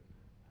Stiller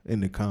in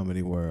the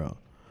comedy world.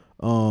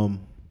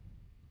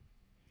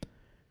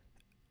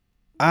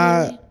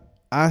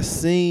 I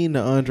seen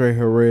the Andre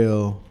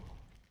Harrell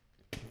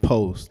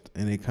post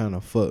and it kind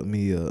of fucked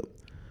me up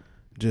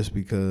just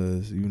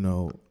because, you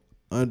know,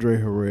 Andre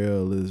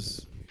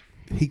Harrell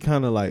he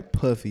kind of like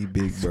Puffy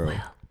Big Bro.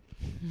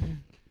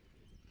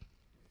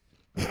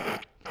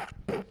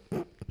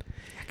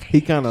 He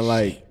kind of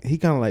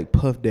like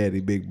Puff Daddy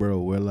Big Bro,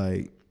 where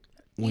like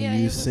when yeah, you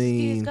he was his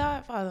seen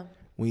godfather.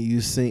 he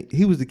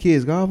was the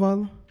kid's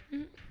godfather.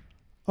 Mm-hmm.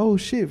 Oh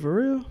shit, for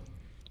real?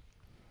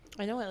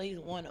 I know at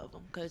least one of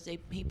them because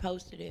he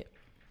posted it.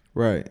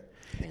 Right.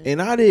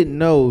 And I didn't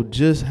know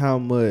just how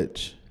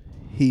much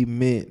he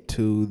meant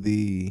to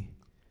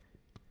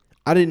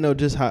I didn't know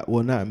just how,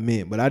 well, not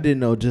meant, but I didn't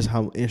know just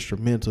how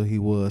instrumental he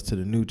was to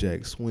the New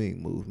Jack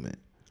Swing movement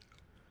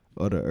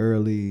or the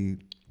early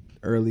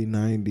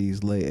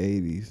 90s, late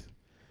 80s.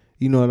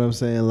 You know what I'm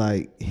saying?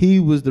 Like, he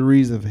was the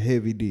reason for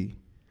Heavy D.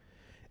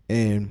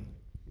 And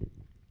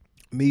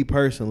me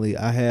personally,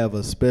 I have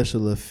a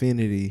special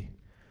affinity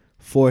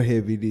for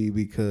Heavy D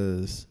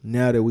because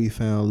Now That We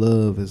Found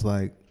Love is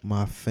like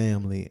my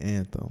family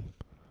anthem.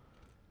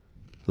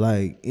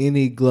 Like,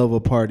 any Glover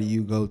party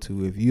you go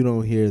to, if you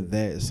don't hear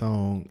that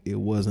song, it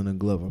wasn't a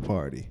Glover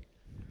party.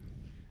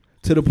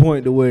 To the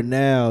point to where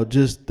now,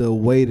 just the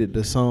way that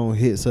the song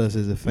hits us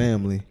as a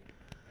family,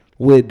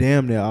 we're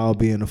damn near all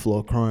be on the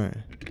floor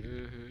crying.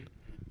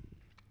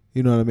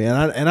 You know what I mean?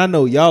 And I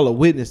know y'all are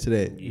witness to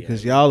that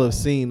because y'all have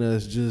seen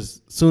us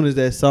just soon as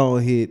that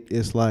song hit,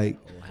 it's like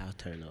I'll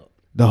turn up.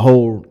 the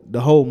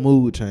whole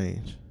mood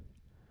change.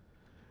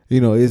 You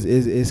know,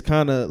 it's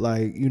kind of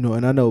like, you know,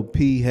 and I know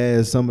P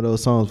has some of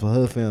those songs for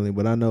her family,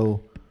 but I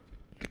know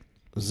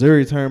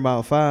Zuri turn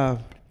about 5,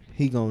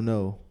 he gonna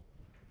know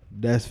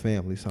that's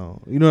family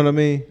song. You know what I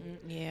mean?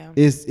 Yeah.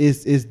 It's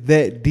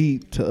that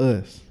deep to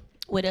us.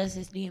 With us,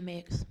 it's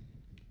DMX.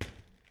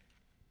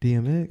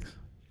 DMX.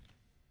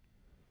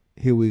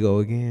 Here we go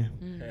again.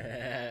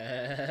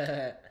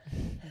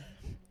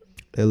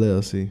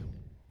 LLC.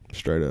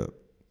 Straight up.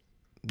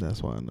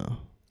 That's why I know.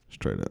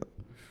 Straight up.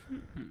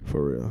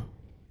 For real.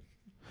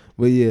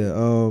 But yeah,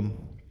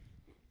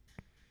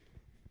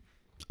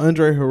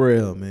 Andre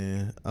Harrell,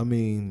 man. I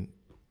mean,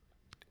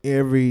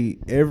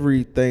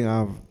 everything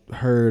I've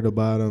heard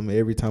about him,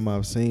 every time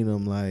I've seen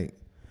him, like,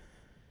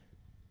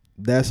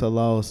 that's a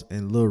loss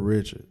in Little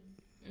Richard.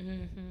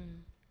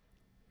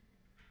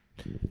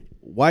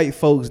 White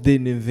folks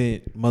didn't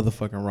invent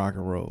motherfucking rock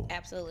and roll.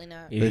 Absolutely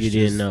not. If you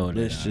didn't know that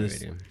let's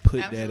just already.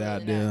 put Absolutely that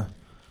out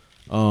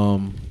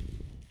not. there.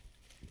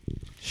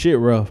 Shit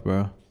rough,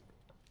 bro.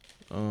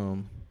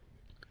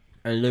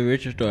 And Little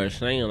Richard started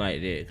singing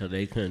like that because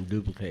they couldn't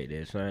duplicate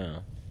that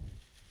sound.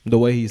 The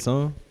way he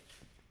sung,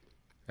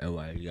 That's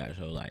why he got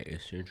so like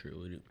eccentric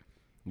with it.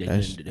 They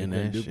that's couldn't and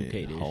that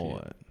duplicate shit that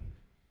hard.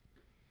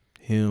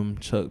 Him,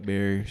 Chuck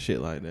Berry,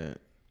 shit like that.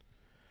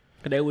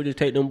 Cause they would just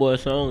take them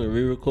boys' song and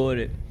re-record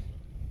it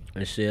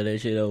and sell that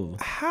shit over.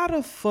 How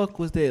the fuck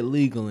was that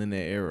legal in that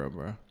era,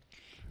 bro?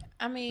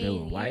 I mean, They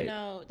were white. you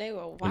know, they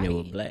were white. And they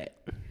were black.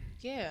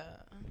 Yeah.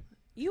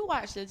 You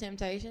watched The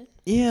Temptations.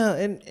 Yeah,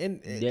 and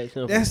That's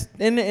simple. that's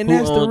and Who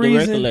that's the owned the record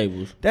reason.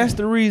 labels? That's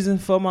the reason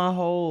for my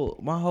whole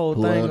Who thing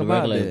owned the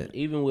about record labels? that.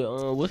 Even with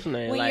what's the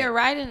name? When Like, you're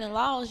writing the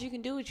laws, you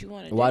can do what you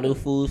want to do. why do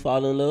fools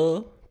fall in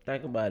love?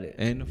 Think about it.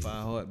 And the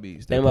 5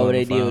 Heartbeats. Think about what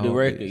they part did of with the Five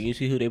record. Heartbeats. You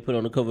see who they put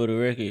on the cover of the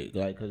record,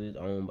 like, cause it's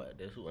owned by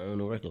that's who own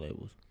the record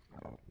labels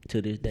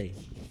to this day.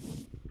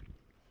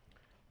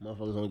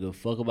 Motherfuckers don't give a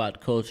fuck about the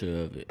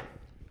culture of it.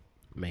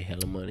 Make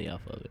hella money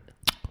off of it.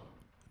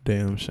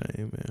 Damn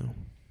shame, man.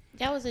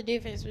 That was the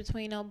difference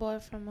between old boy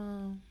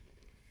from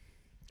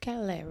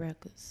Cadillac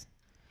Records.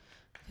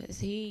 Because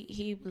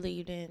he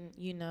believed in,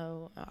 you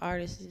know, an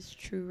artist's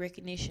true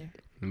recognition.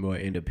 More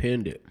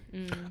independent.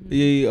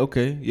 Yeah,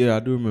 okay. Yeah, I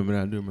do remember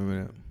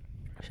that.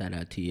 Shout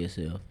out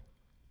TSF.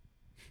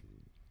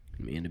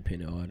 I'm an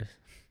independent artist.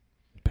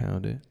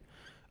 Pound it.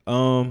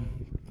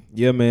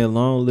 Yeah, man.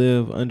 Long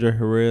live Andre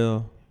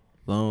Harrell.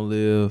 Long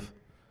live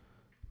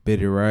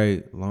Betty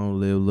Wright. Long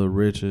live Little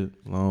Richard.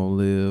 Long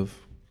live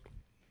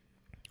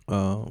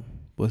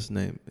what's his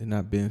name?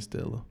 Not Ben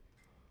Stiller.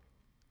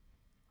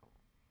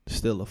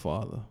 Stiller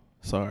father.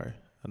 Sorry,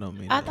 I don't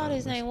mean. I that thought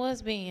his language. name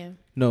was Ben.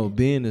 No,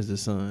 Ben is the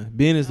son.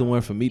 Ben is the one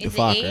from Meet Is the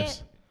it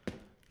Fockers.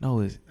 No,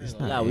 it's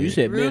not. Nah, when you Ed.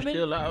 said Ben Ruben?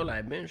 Stiller, I was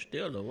like, Ben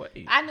Stiller,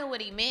 wait. I knew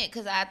what he meant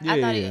because I Yeah,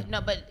 thought yeah. it.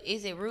 No, but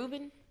is it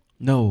Ruben?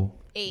 No.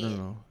 Ed.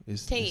 No.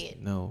 It's Ted.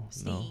 no.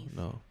 Steve.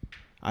 No.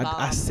 I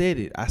Bob. said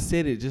it. I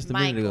said it just a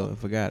minute ago Michael. and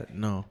forgot it.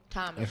 No.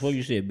 Thomas. That's what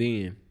you said,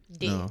 Ben.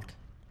 Dick. No.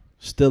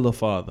 Stiller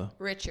father.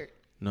 Richard.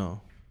 No.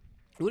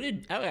 What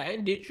did I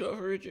ain't did short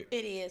for Richard?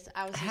 It is.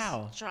 I was just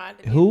How? trying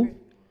to. Who? differ.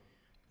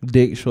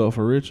 Dick short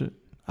for Richard.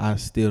 I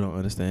still don't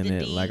understand The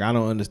that. D. Like, I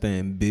don't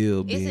understand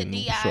Bill It's a being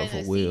D I short and for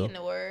a C Will. in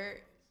the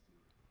word,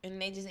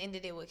 and they just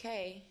ended it with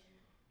K.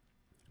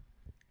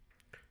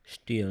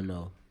 Still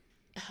no.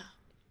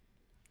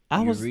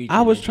 I You was reaching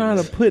into trying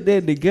to that. put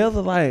that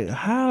together. Like,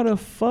 how the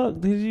fuck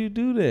did you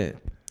do that?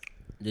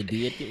 The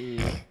D at the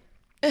end.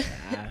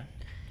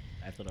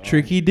 That's what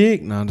Tricky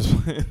Dick? No, I'm just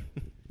playing.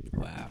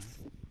 Wow.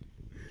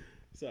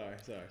 Sorry.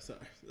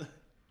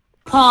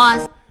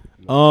 Pause.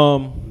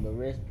 But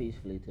rest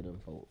peacefully to them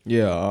folks.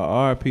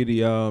 Yeah, RIP to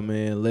y'all,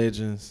 man.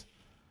 Legends.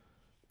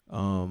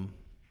 Gone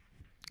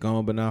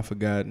but not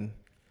forgotten.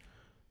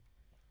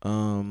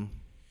 I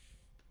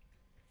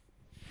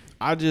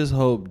just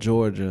hope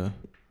Georgia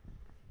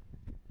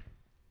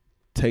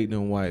take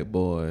them white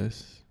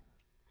boys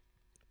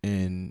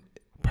and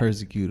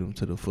persecute them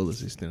to the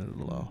fullest extent of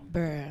the law.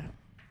 Bruh.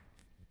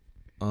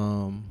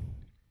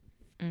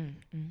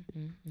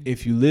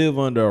 If you live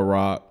under a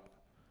rock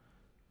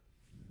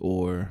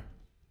or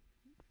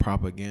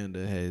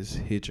propaganda has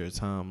hit your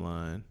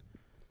timeline,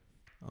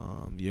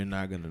 you're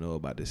not gonna know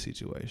about this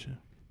situation.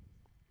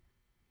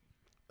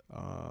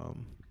 Ahmaud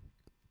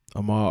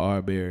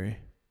Arbery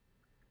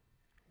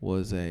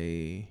was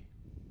a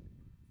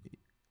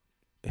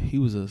he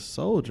was a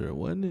soldier,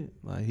 wasn't it?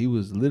 Like he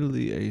was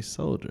literally a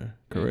soldier,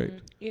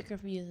 correct? You're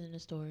confusing the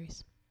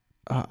stories.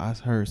 I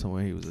heard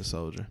somewhere he was a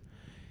soldier.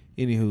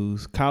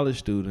 Anywho's college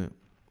student,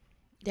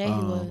 That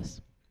he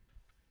was.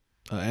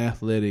 an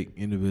athletic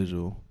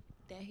individual,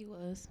 That he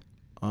was.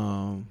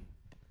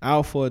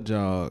 out for a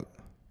jog,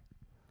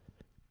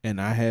 and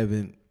I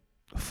haven't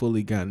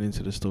fully gotten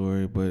into the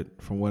story,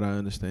 but from what I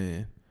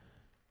understand,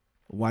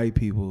 white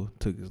people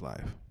took his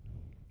life.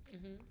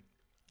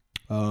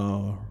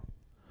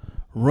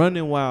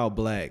 Running while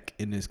black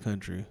in this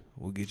country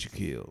will get you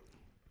killed.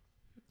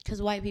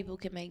 Because white people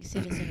can make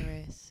citizen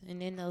arrests,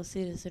 and in those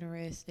citizen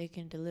arrests, they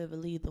can deliver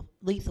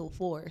lethal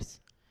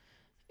force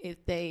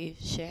if they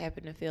should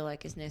happen to feel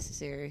like it's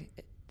necessary.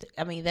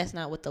 I mean, that's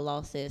not what the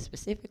law says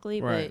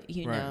specifically, Right, but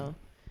you right. know,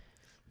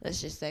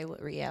 let's just say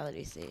what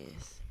reality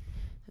says.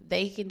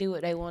 They can do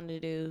what they want to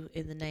do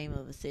in the name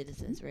of a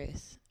citizen's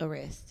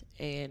arrest,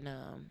 and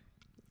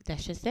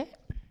that's just that.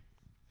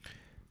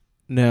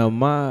 Now,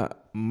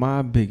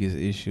 my biggest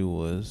issue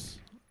was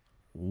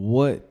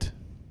what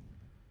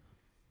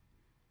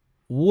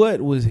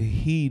was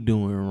he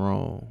doing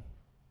wrong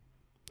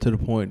to the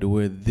point to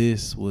where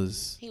this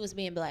was He was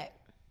being black.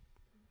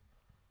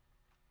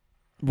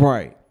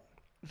 right.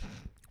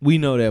 We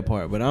know that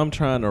part, but I'm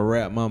trying to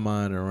wrap my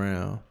mind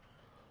around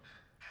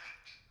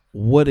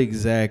what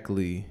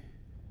exactly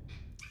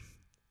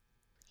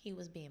He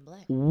was being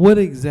black.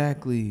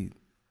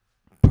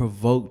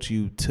 provoked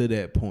you to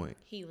that point.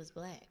 He was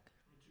black.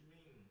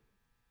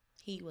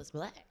 He was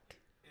black.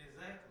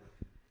 Exactly.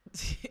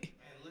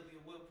 And look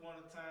at what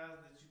point of times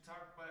that you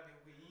talk about that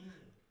we in.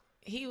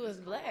 He was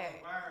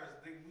black.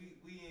 Virus, we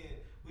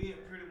in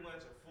pretty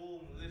much a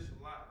full militia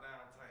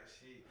lockdown type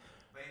shit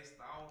based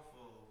off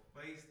of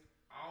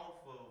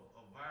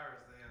a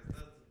virus that has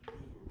nothing to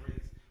do with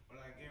race.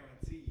 But I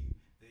guarantee you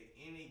that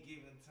any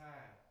given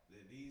time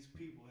that these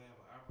people have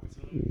an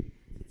opportunity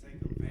to take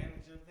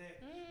advantage of that,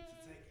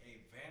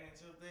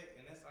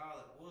 and that's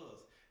all it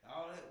was.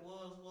 All it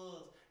was,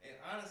 and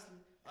honestly,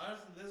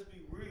 let's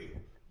be real.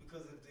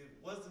 Because if it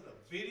wasn't a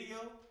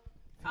video,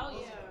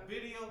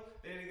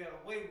 they'd got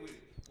away with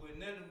it. With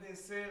nothing been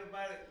said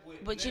about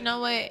it. But you know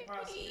what,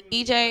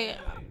 EJ,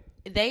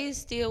 they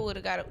still would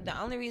have got it. The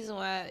only reason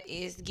why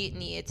it's getting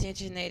the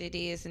attention that it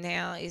is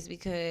now is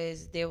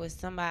because there was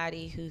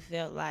somebody who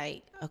felt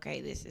like,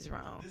 okay, this is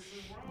wrong.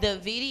 The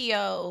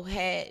video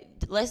had,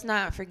 let's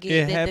not forget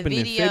It that happened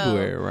the video in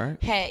February, right?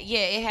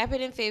 it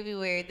happened in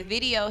February. The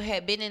video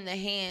had been in the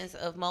hands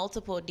of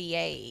multiple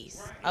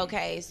DAs.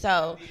 Okay,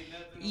 so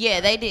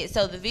yeah, they did.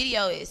 So the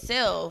video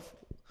itself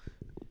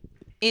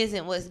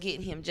isn't what's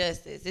getting him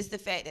justice. It's the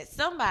fact that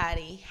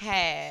somebody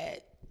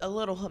had a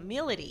little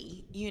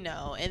humility, you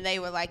know, and they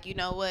were like, you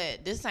know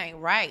what, this ain't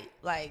right.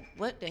 Like,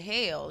 what the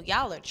hell?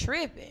 Y'all are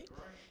tripping.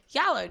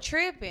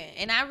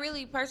 And I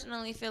really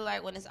personally feel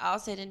like when it's all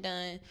said and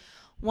done,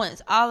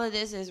 once all of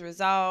this is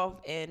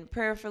resolved and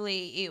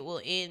prayerfully it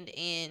will end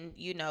in,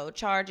 you know,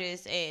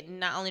 charges, and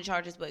not only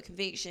charges but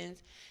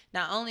convictions,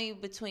 not only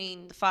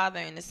between the father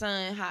and the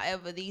son.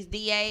 However, these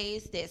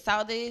DAs that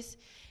saw this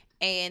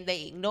and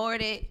they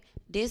ignored it,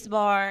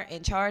 disbar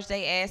and charged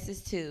their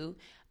asses too.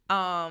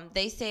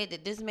 They said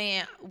that this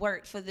man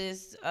worked for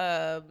this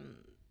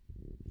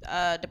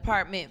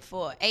department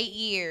for 8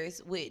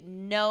 years with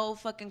no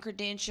fucking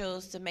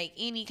credentials to make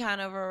any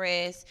kind of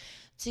arrest.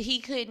 So he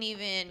couldn't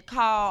even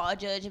call a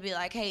judge and be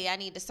like, hey, I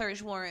need a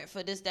search warrant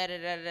for this,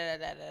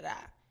 da-da-da-da-da-da-da.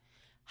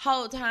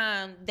 Whole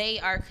time they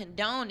are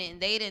condoning.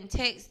 They didn't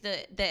text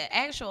the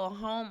actual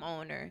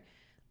homeowner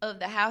of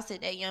the house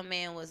that young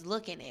man was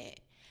looking at.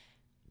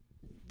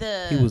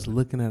 He was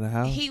looking at a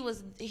house?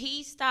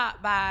 He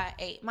stopped by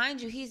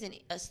mind you, he's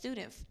a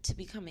student to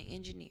become an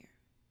engineer.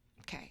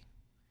 Okay.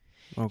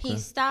 He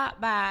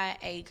stopped by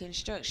a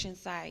construction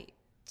site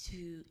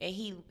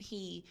and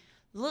he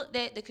looked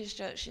at the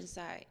construction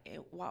site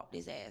and walked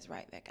his ass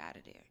right back out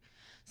of there.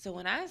 So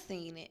when I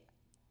seen it,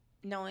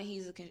 knowing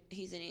he's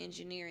an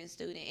engineering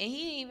student, and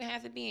he didn't even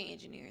have to be an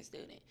engineering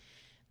student,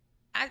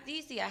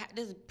 you see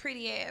this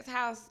pretty ass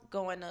house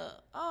going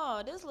up.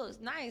 Oh, this looks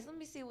nice. Let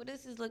me see what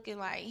this is looking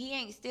like. He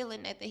ain't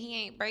stealing nothing.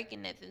 He ain't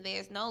breaking nothing.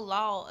 There's no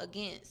law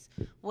against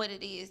what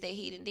it is that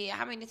he done did.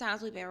 How many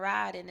times we've been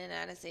riding and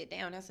I done said,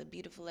 damn, that's a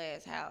beautiful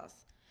ass house.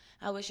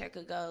 I wish I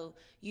could go,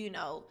 you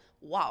know,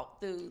 walk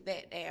through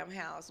that damn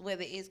house,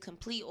 whether it's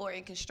complete or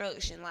in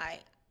construction. Like,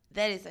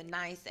 that is a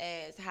nice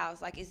ass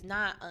house. Like, it's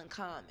not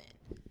uncommon.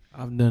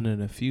 I've done it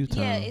a few times,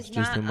 yeah, it's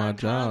just not in my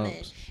uncommon.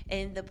 jobs.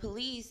 And the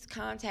police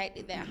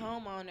contacted that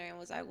homeowner and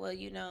was like, well,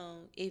 you know,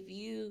 if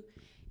you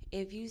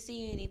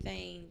see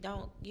anything,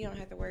 you don't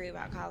have to worry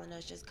about calling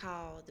us. Just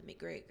call the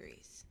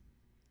McGregorys.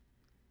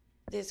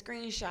 The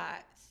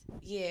screenshots,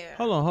 yeah.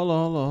 Hold on.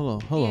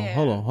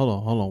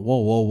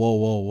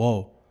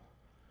 Whoa.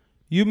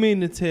 You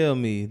mean to tell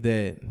me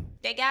that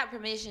They got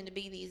permission to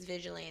be these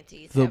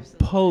vigilantes? the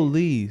Absolutely.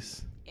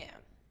 police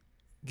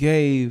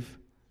gave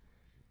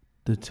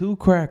the two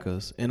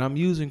crackers, and I'm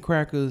using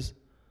crackers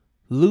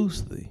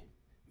loosely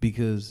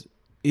because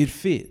it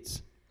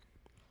fits.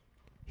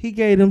 He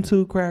gave them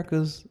two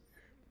crackers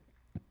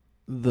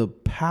the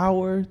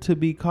power to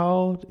be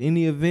called in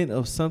the event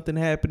of something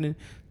happening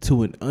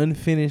to an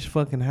unfinished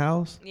fucking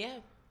house? Yeah.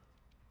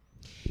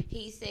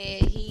 He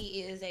said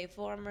he is a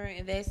former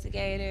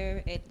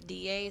investigator at the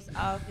DA's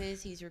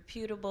office. He's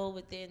reputable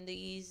within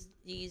these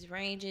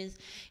ranges.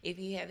 If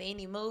you have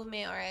any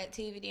movement or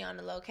activity on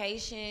the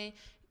location,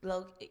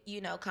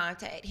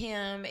 contact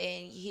him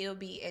and he'll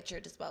be at your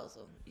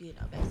disposal.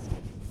 Basically.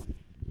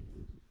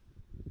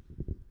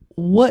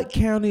 What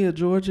county of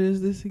Georgia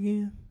is this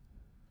again?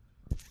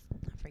 I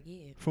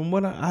forget. From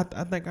what I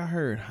think I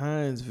heard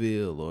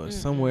Hinesville or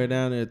somewhere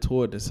down there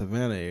toward the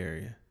Savannah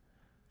area.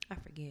 I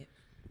forget.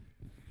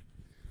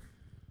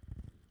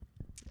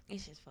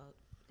 It's just fucked.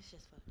 It's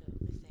just fucked up.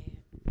 It's sad.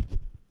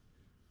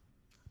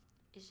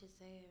 It's just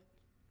sad.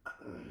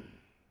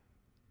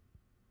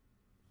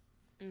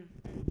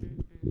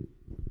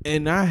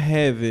 And I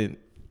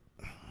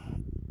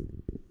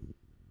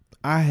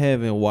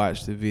haven't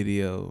watched the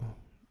video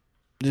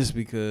just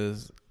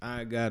because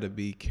I gotta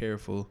be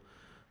careful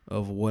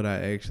of what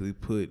I actually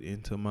put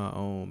into my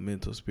own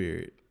mental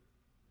spirit.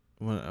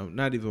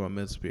 Not even my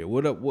mental spirit.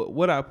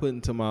 What I put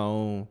into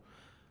my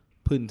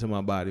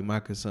body, my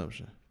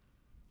consumption.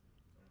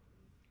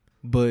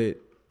 But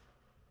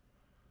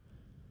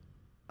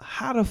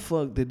how the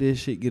fuck did this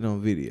shit get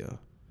on video?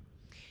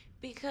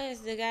 Because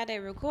the guy that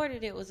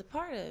recorded it was a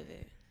part of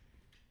it.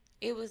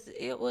 It was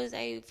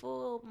a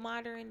full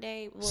modern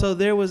day. So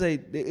it was a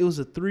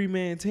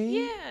 3-man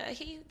team? Yeah,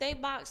 they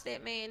boxed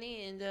that man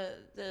in.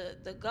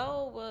 The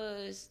goal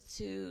was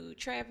to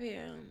trap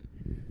him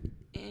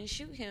and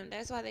shoot him.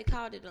 That's why they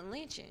called it a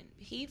lynching.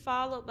 He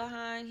followed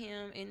behind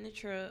him in the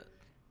truck.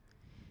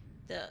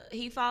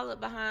 He followed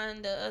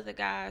behind the other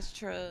guy's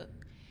truck,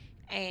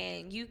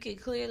 and you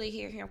could clearly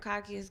hear him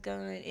cock his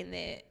gun in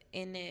that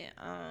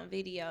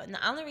video. And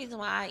the only reason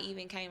why I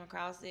even came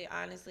across it,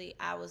 honestly,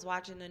 I was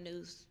watching the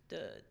news,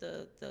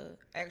 the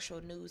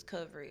actual news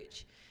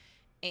coverage,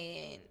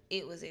 and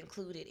it was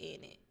included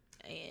in it.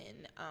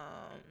 And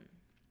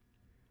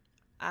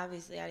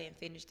obviously, I didn't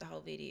finish the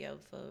whole video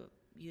for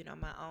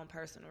my own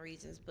personal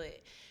reasons, but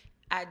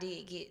I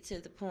did get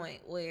to the point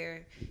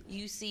where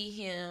you see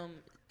him.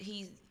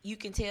 You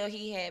can tell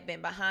he had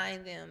been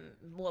behind,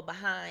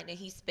 and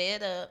he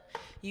sped up.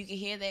 You can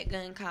hear that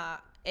gun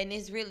cock, and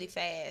it's really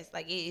fast.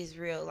 Like, it is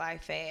real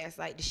life fast.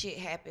 Like, the shit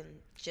happened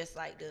just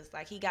like this.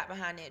 Like, he got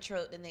behind that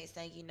truck, the next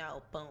thing you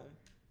know, boom.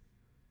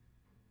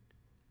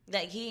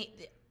 Like,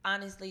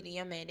 honestly, the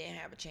young man didn't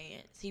have a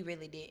chance. He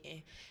really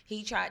didn't.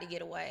 He tried to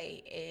get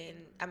away, and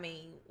I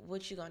mean,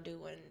 what you gonna do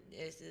when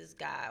there's this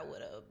guy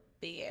with a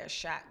big ass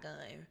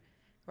shotgun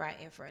right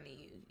in front of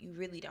you? You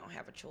really don't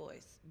have a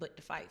choice but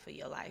to fight for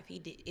your life.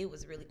 It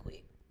was really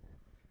quick.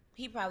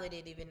 He probably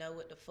didn't even know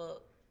what the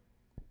fuck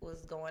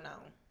was going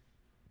on.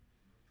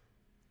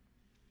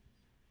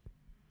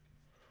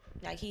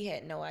 Like, he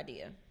had no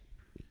idea.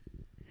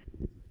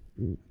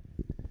 And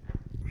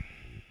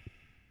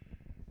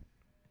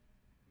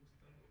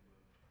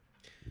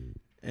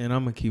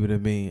I'm gonna keep it a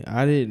bean.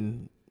 I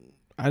didn't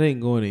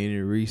go into any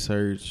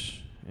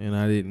research, and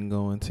I didn't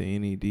go into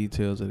any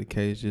details of the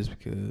case just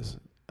because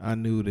I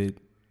knew that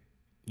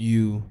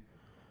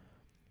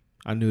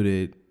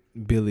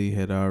Billy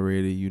had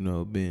already,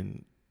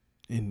 been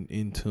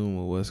in tune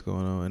with what's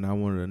going on, and I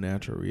wanted a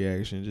natural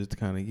reaction just to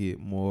kind of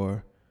get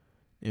more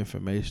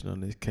information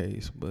on this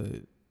case.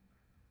 But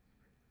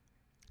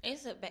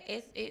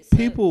it's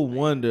people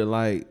wonder,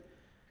 like,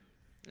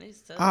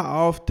 I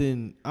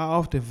often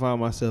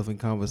find myself in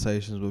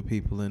conversations with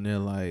people, and they're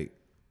like,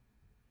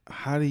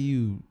 how do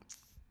you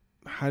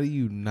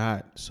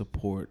not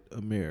support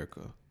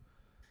America?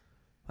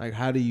 Like,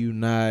 how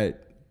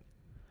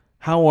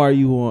are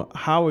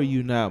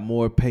you not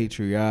more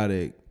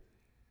patriotic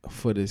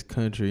for this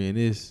country? And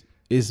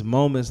it's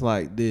moments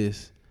like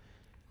this.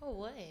 Oh,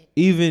 what?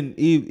 Even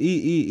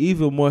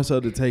more so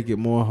to take it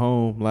more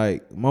home,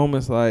 like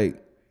moments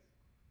like,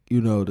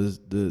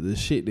 the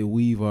shit that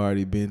we've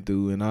already been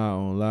through in our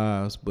own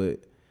lives.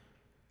 But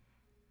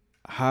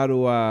how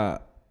do I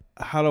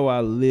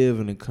live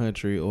in a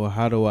country, or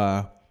how do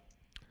I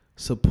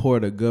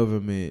support a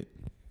government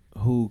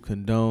who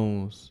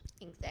condones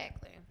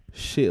exactly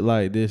shit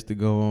like this to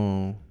go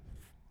on?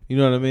 You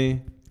know what I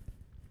mean?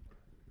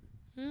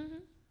 Mm-hmm.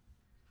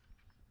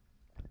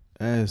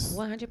 That's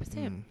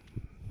 100%.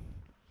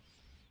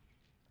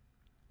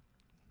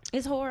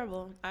 It's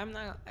horrible. I'm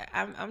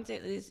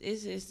it's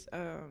just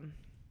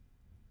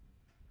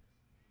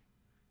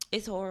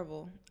it's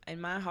horrible,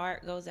 and my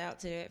heart goes out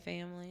to that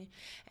family,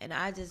 and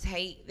I just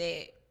hate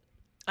that.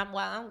 I'm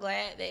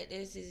glad that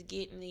this is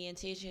getting the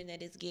attention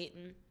that it's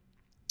getting,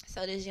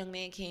 so this young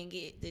man can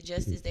get the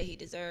justice that he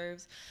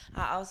deserves.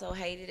 I also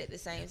hate it at the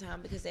same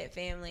time because that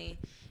family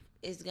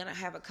is gonna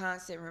have a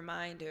constant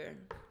reminder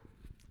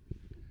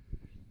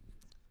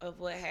of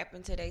what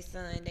happened to their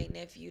son, their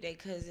nephew, their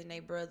cousin,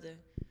 their brother,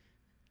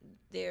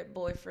 their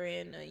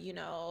boyfriend,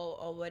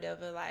 or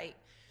whatever. Like,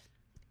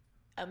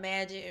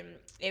 imagine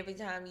every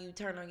time you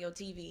turn on your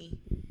TV,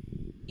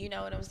 you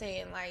know what I'm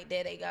saying? Like,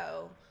 there they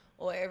go.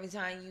 or every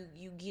time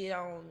you get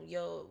on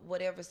your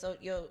whatever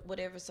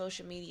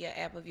social media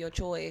app of your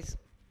choice,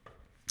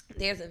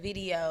 there's a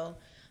video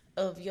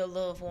of your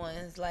loved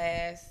one's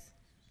last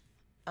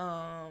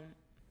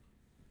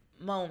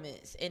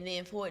moments, and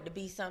then for it to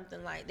be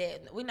something like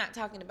that, we're not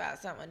talking about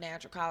something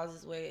natural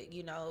causes where,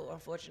 you know,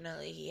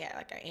 unfortunately he had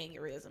like an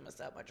aneurysm or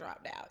something, or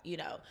dropped out, you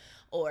know,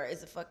 or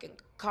it's a fucking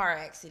car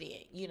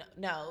accident, you know.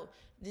 No,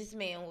 this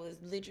man was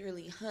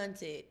literally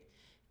hunted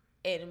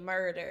and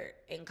murdered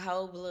in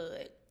cold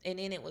blood, and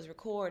then it was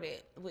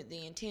recorded with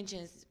the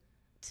intentions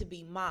to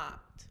be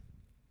mocked.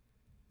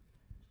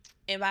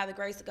 And by the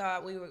grace of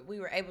God, we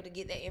were able to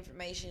get that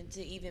information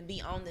to even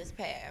be on this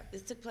path.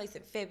 This took place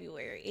in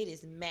February. It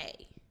is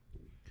May.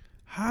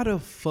 How the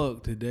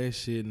fuck did that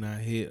shit not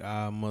hit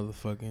our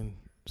motherfucking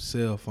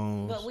cell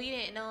phones? But we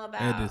didn't know about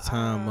at the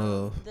time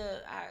of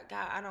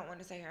I don't want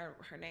to say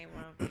her name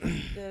wrong.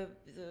 the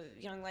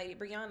young lady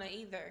Brianna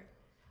either.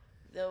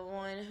 The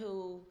one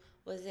who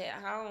was at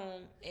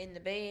home in the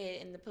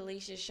bed, and the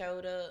police just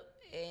showed up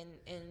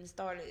and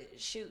started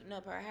shooting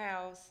up her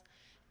house,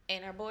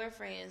 and her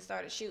boyfriend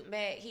started shooting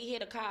back. He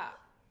hit a cop,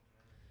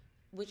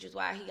 which is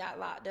why he got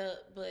locked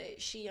up,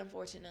 but she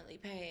unfortunately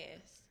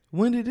passed.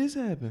 When did this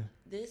happen?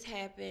 This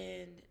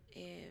happened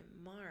in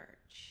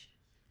March,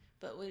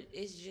 but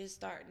it's just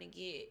starting to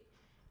get.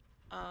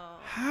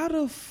 How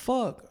the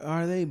fuck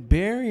are they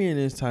burying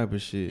this type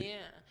of shit?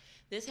 Yeah,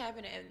 this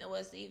happened, and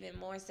what's even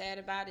more sad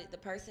about it, the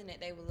person that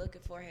they were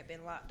looking for had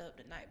been locked up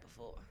the night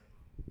before.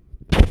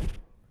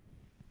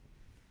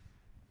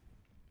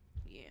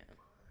 Yeah.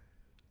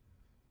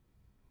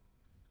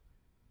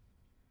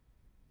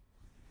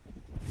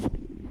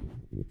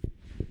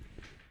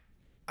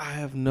 I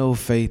have no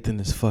faith in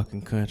this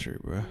fucking country,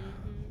 bro.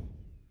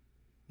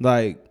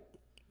 Like,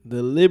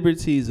 the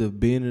liberties of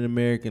being an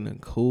American are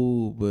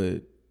cool,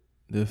 but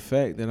the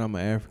fact that I'm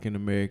an African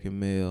American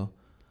male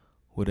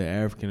with an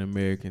African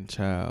American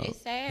child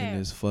in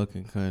this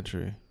fucking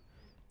country,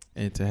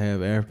 and to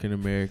have African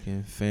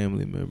American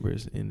family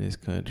members in this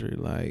country,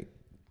 like,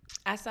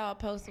 I saw a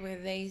post where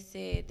they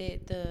said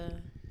that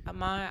the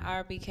Ahmaud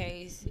Arbery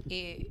case,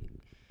 it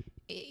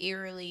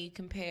eerily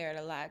compared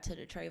a lot to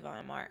the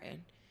Trayvon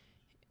Martin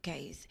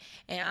case,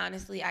 and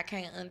honestly, I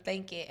can't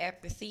unthink it.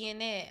 After seeing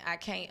that, I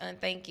can't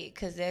unthink it,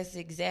 because that's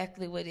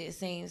exactly what it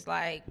seems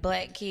like.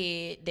 Black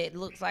kid that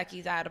looks like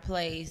he's out of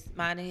place,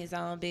 minding his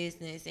own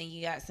business, and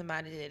you got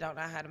somebody that don't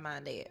know how to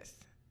mind theirs.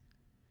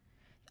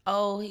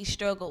 Oh, he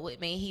struggled with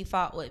me, he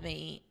fought with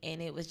me,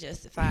 and it was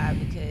justified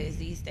because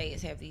these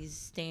states have these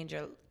stand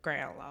your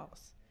ground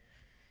laws,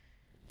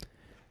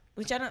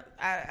 which I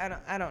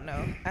don't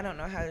know. I don't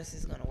know how this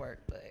is gonna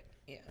work, but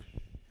yeah.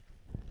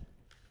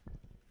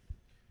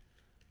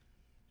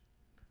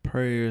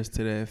 prayers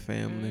to that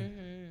family.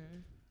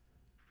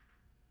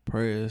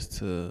 Prayers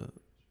to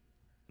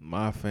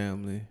my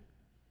family,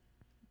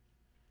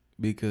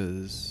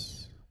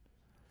 because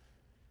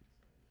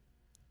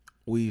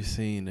we've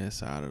seen that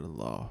side of the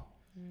law.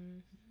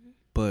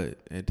 But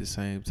at the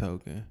same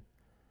token,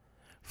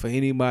 for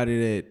anybody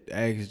that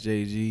asks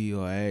JG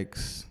or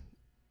asks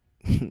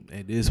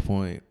at this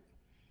point,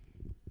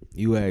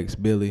 you ask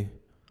Billy,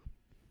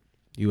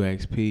 you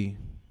ask P,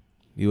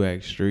 you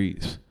ask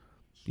Streets,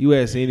 you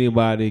ask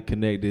anybody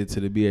connected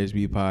to the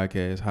BHB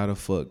podcast, how the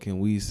fuck can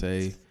we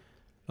say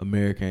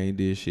America ain't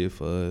did shit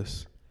for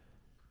us?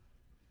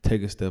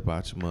 Take a step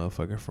out your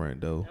motherfucking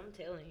front door. I'm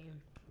telling you.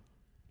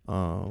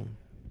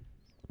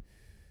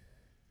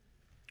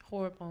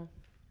 Horrible.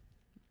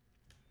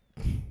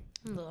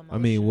 I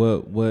mean,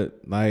 what,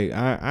 like,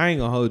 I ain't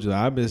gonna hold you.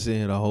 I've been sitting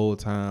here the whole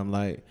time,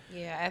 like,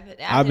 yeah,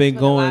 I've been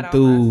going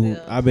through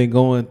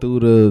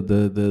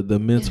the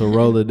mental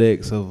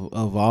Rolodex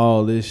of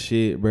all this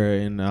shit, bro,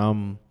 and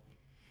I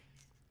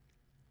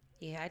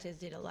just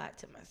did a lot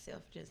to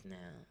myself just now.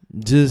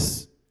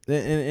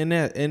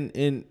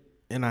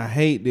 And I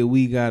hate that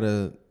we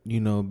gotta,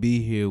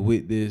 be here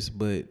with this,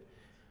 but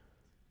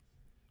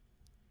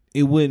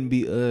it wouldn't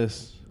be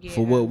us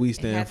for what we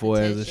stand for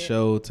as a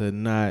show to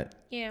not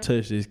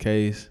touch this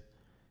case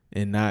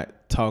and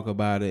not talk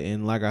about it.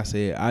 And like I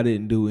said, I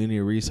didn't do any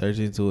research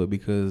into it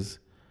because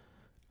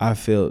I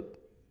felt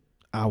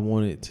I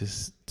wanted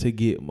to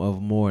get a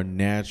more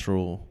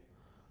natural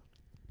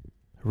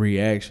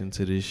reaction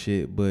to this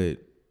shit, but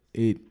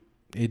it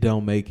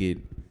don't make it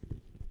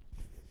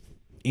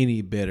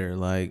any better.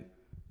 Like,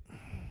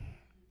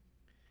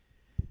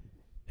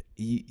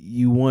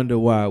 you wonder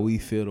why we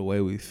feel the way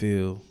we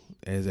feel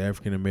as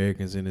African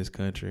Americans in this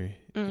country,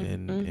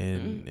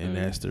 and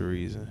that's the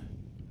reason.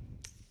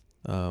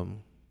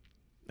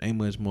 Ain't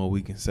much more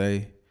we can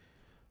say,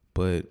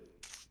 but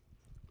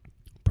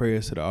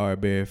prayers to the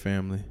Arbery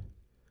family.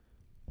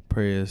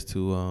 Prayers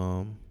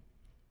to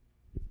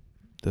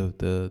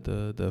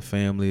the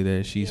family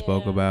that she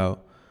spoke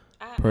about.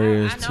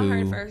 Prayers I know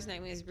her first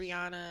name is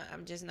Brianna.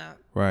 I'm just not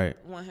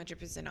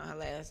 100% on her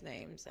last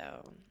name.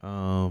 So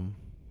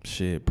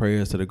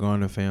prayers to the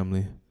Garner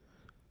family.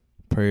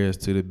 Prayers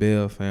to the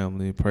Bell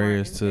family.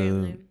 Prayers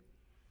to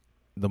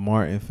the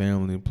Martin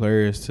family.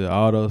 Prayers to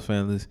all those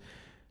families.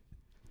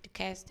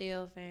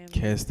 Castile family.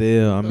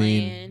 Castile. I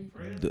mean,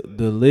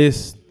 the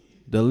list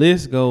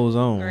goes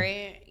on.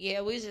 Grant.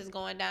 Yeah, we're just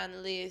going down the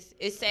list.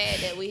 It's sad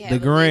that we have The a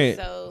Grant.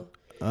 list, so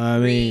I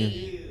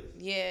mean,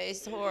 yeah,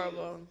 it's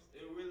horrible.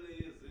 It really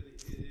is.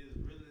 It is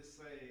really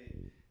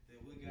sad that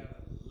we got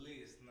a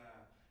list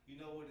now. You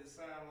know what it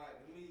sound like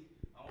to me?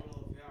 I don't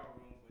know if y'all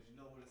remember, but you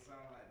know what it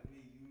sound like to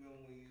me? You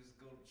remember when you used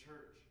to go to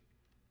church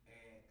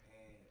and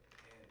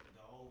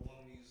the old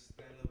woman used to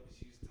stand up and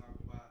she used to talk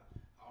about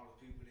all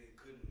the people that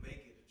couldn't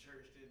make it to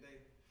church that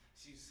day?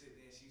 She used to sit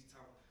there and she used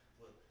to talk,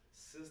 but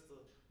Sister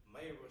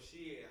Mayra,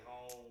 she at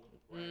home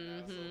right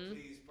now, so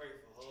please pray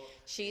for her.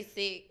 She's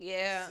sick,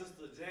 yeah.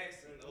 Sister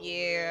Jackson over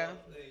Yeah.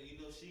 there, you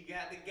know, she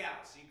got the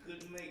gout. She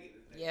couldn't make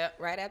it today. Yep,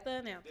 right after the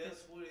announcement.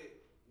 That's what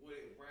it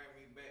brought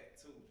me back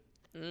to.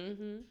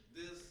 Mm-hmm.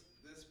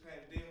 This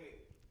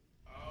pandemic,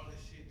 all the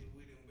shit that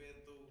we done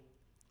been through,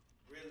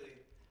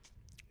 really,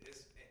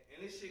 and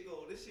this shit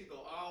go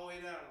all the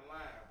way down the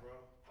line, bro.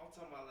 I'm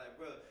talking about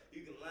like, bro,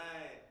 you can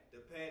line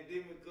the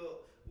pandemic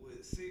up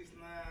with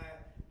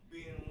 6ix9ine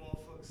being a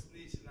motherfucking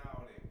snitch and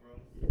all that, bro.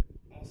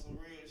 On some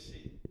real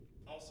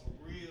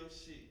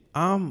shit.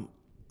 I'm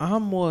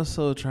more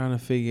so trying to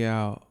figure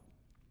out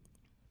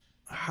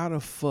how the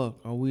fuck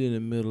are we in the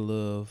middle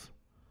of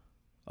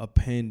a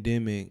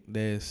pandemic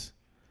that's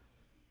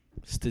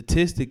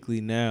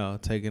statistically now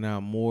taking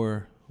out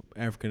more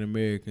African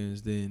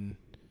Americans than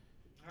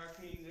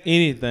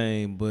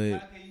anything, but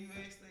How can you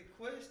ask that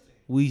question?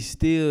 we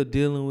still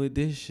dealing with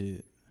this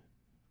shit.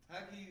 How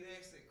can you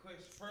ask that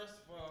question?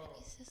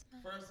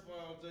 First of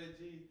all,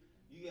 JG,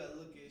 you gotta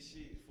look at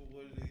shit for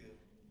what it is.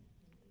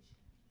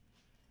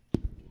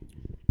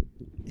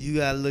 You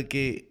gotta look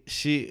at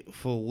shit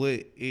for what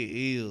it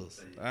is.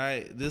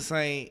 Alright? This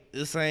ain't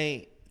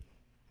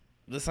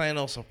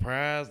no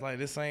surprise. Like,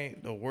 this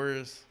ain't the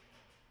worst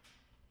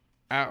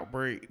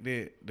outbreak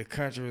that the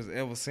country has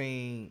ever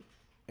seen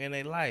in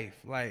their life.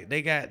 Like,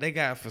 they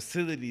got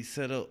facilities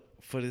set up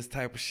for this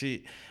type of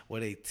shit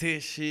where they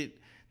test shit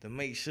to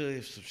make sure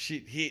if some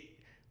shit hit,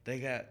 they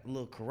got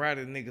little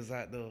karate niggas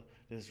out there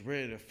that's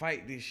ready to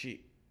fight this shit,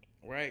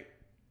 right?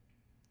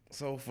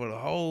 So for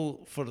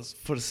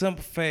the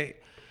simple fact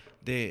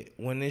that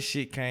when this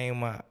shit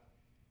came out,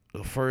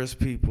 the first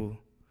people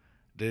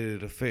that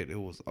it affected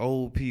was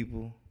old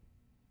people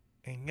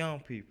and young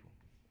people,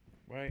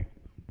 right?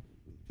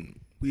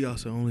 We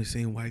also only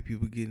seen white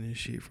people getting this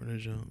shit from the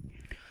jump.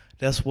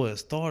 That's where it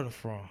started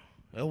from.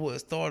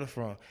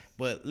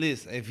 But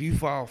listen, if you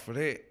fall for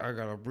that, I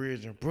got a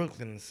bridge in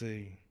Brooklyn to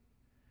see.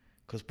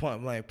 Cause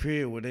point blank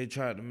period, where they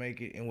tried to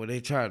make it and where they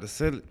tried to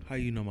sell it. How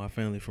you know my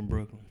family from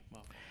Brooklyn?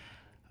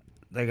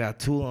 They got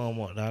two on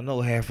one. I know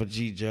half of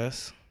G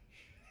Just.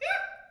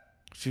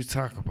 What you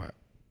talking about?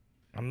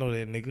 I know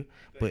that nigga.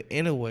 But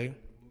anyway,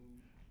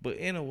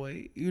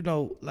 you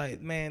know,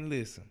 like, man,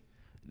 listen.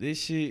 This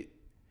shit,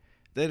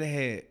 they done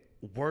had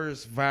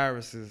worse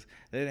viruses.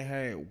 They done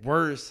had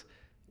worse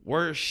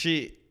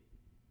shit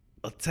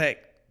attack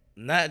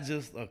not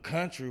just a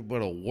country,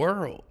 but a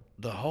world.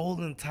 The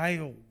whole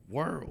entire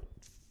world.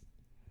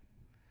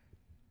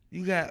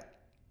 You got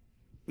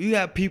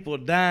people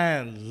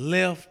dying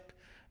left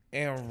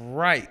and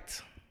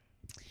right.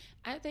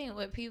 I think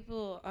what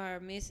people are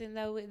missing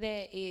though with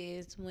that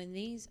is when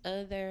these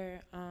other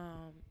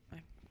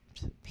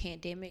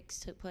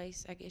pandemics took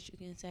place, I guess you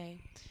can say,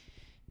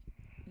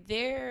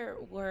 there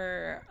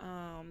were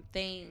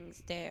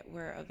things that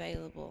were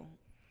available,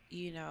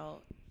 you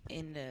know,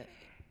 in the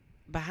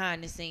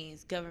behind the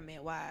scenes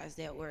government wise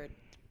that were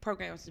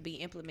programs to be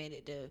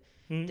implemented to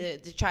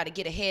try to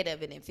get ahead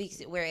of it and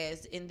fix it.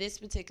 Whereas in this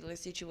particular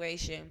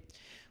situation,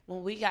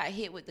 when we got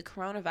hit with the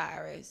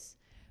coronavirus,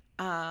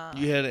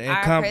 you had an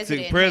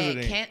incompetent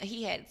president.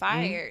 He had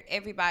fired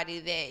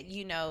everybody that,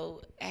 you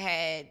know,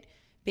 had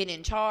been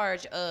in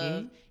charge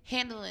of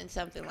handling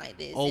something like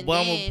this.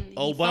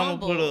 Obama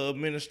put an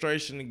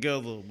administration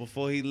together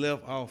before he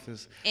left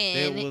office.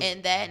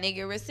 And that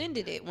nigga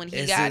rescinded it when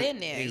he got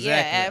in there. Exactly.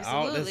 Yeah,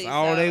 absolutely.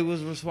 All they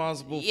was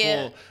responsible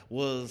for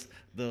was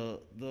the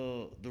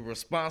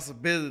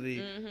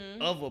responsibility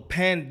of a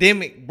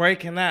pandemic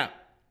breaking out.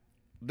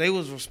 They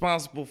was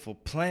responsible for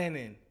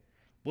planning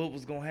what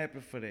was gonna happen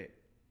for that,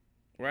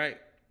 right?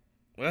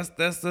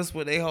 That's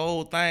what their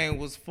whole thing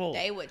was for.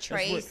 They would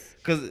trace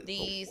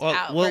these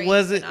outbreaks. What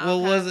was it?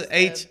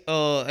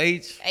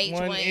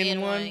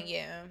 H1N1.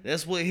 Yeah.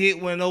 That's what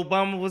hit when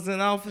Obama was in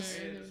office.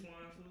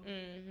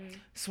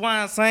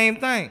 Swine, same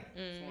thing.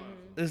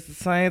 It's the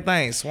same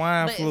thing.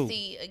 Swine flu. But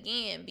see,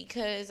 again,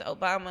 because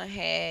Obama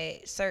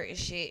had certain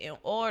shit in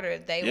order,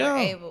 they were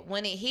able,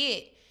 when it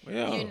hit,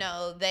 you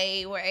know,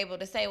 they were able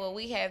to say, well,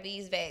 we have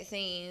these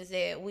vaccines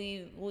that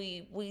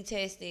we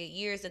tested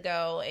years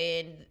ago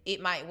and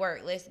it might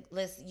work. Let's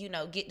you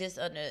know, get this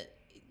under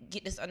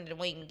the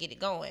wing and get it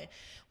going.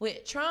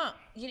 With Trump,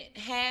 you didn't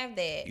have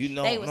that.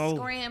 They were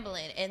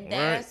scrambling, and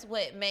that's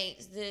what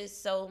makes this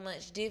so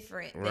much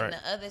different than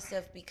the other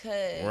stuff,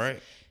 because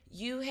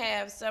you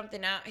have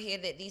something out here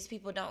that these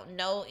people don't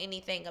know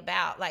anything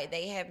about. Like,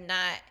 they have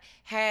not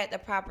had the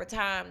proper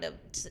time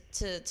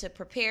to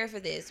prepare for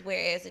this.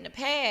 Whereas in the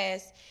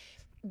past,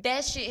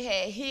 that shit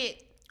had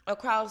hit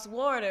across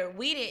water.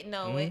 We didn't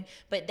know it,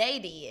 but they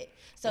did.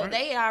 So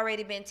they had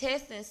already been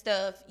testing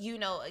stuff,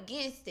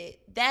 against it.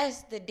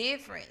 That's the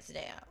difference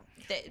now.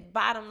 That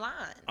bottom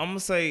line. I'm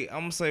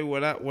gonna say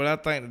what I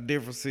think the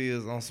difference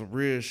is on some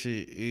real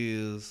shit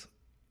is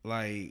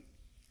like,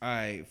 all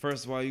right,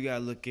 first of all, you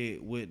gotta look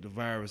at what the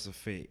virus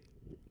affect.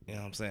 You know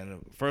what I'm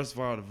saying? First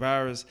of all, the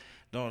virus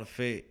don't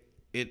affect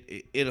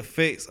it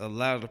affects a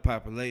lot of the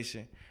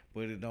population,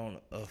 but it don't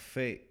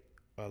affect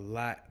a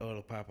lot of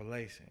the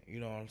population. You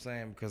know what I'm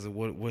saying? Because of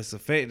what's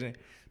affecting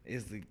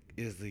is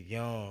the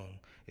young,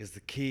 is the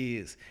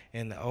kids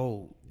and the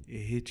old. It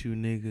hit you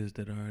niggas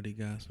that already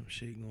got some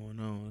shit going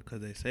on,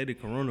 because they say the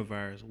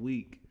coronavirus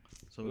weak,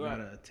 so we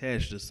gotta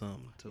attach to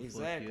something to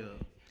fuck you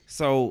up.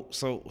 So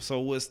what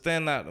really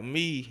stand out to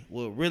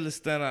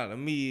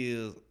me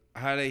is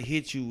how they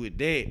hit you with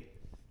that.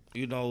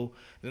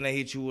 Then they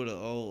hit you with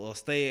a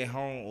stay at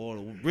home, or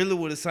really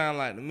what it sound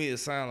like to me, it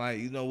sound like,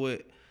 you know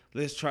what,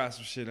 let's try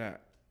some shit out.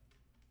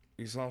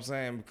 You see what I'm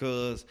saying?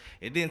 Because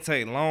it didn't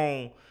take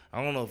long.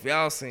 I don't know if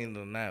y'all seen it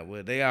or not,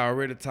 but they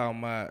already talking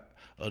about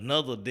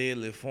another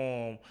deadly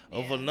form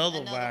of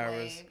another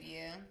virus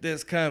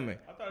that's coming.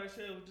 I thought they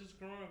said it was just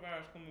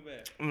coronavirus coming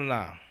back.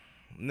 Nah,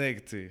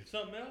 negative.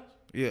 Something else?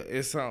 Yeah,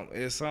 it's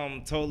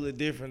something totally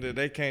different that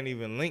they can't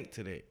even link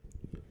to that.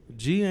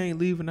 G ain't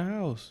leaving the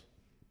house.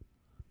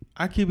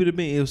 I keep it a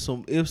bean.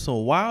 If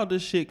some wilder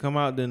shit come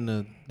out than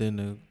the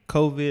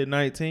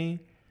COVID-19,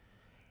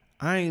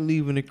 I ain't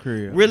leaving the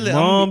crib. Really,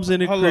 Mom's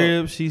in the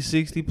crib. She's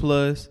 60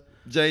 plus.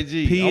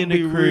 JG, P in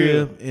the crib,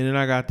 real. and then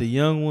I got the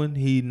young one.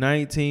 He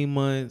 19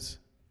 months.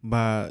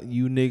 By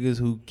you niggas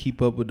who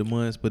keep up with the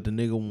months, but the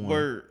nigga won.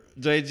 Word,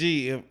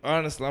 JG.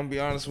 I'm gonna be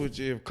honest with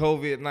you. If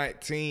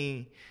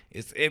COVID-19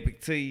 is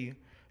epic to you,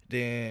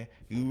 then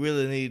you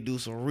really need to do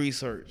some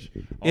research.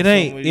 It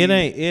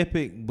ain't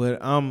epic, but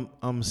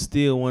I'm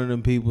still one of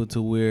them people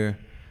to where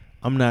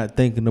I'm not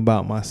thinking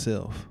about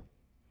myself.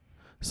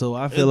 So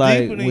I feel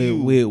like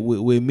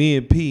with me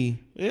and P,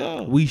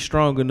 we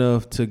strong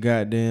enough to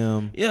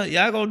goddamn. Yeah,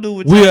 y'all gonna do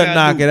what we'll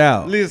knock it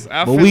out. Listen,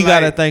 but we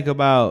gotta think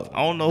about. I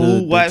don't know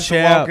who watched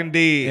The Walking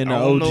Dead and the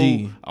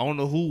OG. I don't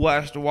know who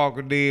watched The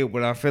Walking Dead,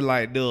 but I feel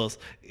like this.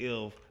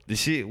 If the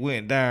shit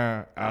went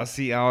down, I'll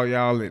see all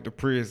y'all at the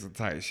prison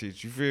type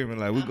shit. You feel me?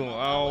 Like we gonna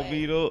all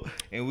beat up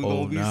and we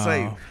gonna be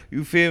safe.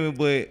 You feel me?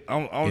 But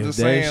I'm just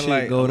saying,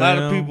 like a lot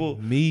of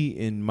people, me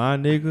and my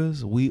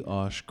niggas, we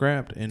are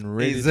scrapped and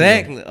ready.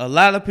 Exactly. A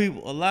lot of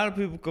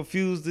people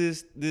confuse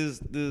this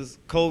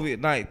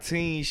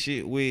COVID-19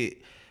 shit with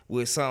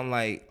something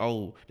like,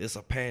 oh, this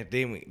a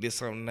pandemic. This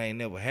something that ain't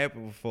never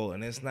happened before,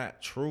 and it's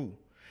not true.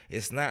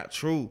 It's not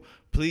true.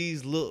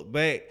 Please look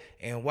back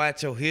and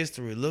watch your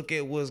history. Look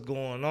at what's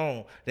going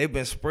on. They've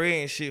been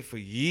spreading shit for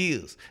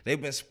years.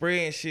 This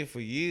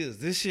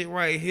shit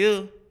right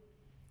here.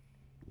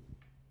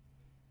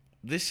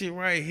 It's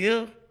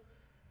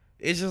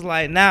just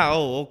like now,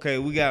 okay,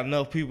 we got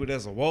enough people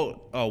that's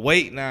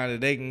awake now that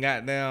they can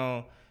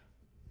goddamn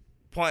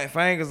point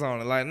fingers on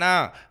it. Like,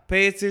 nah,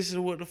 pay attention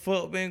to what the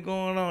fuck been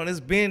going on.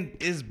 It's been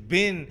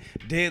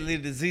deadly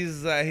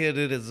diseases out here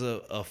that has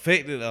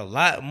affected a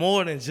lot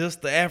more than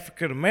just the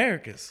African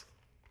Americans.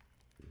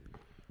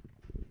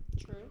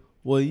 True.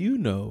 Well,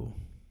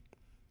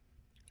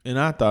 and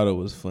I thought it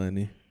was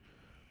funny,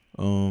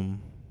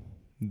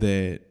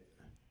 that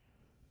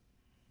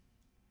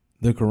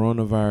the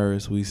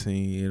coronavirus we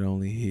seen, it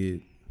only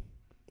hit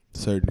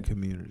certain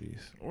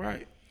communities.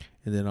 Right.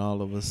 And then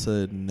all of a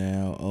sudden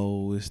now,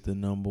 it's the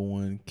number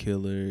one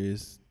killer.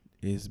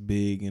 It's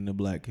big in the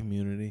black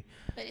community.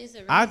 But it's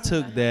a I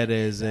took that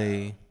as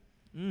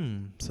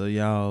so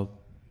y'all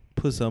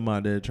put something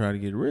out there to try to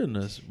get rid of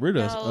us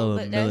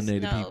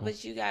melanated people.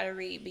 But you gotta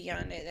read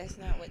beyond that. That's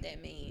not what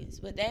that means.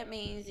 What that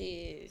means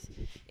is,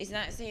 it's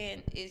not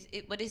saying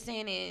what it's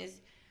saying is,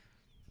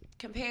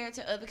 compared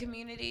to other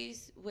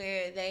communities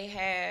where they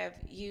have,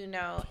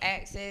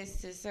 access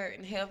to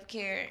certain health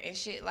care and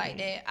shit like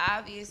that,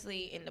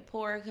 obviously in the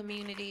poorer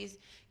communities,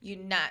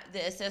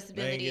 the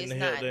accessibility is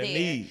not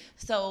there.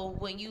 So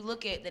when you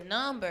look at the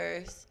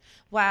numbers,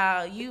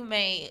 while you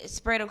may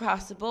spread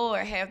across the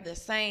board have the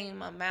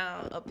same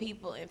amount of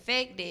people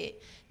infected,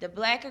 the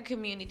blacker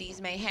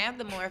communities may have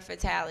the more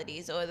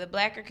fatalities, or the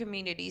blacker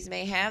communities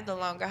may have the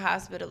longer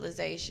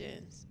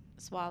hospitalizations.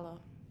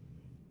 Swallow.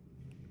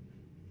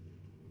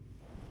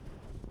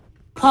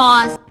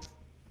 Pause.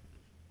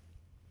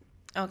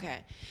 Okay.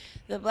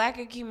 The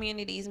blacker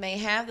communities may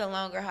have the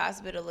longer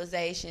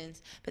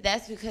hospitalizations, but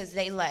that's because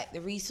they lack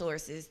the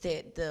resources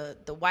that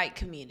the white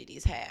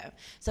communities have.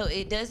 So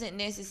it doesn't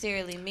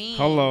necessarily mean.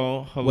 Hold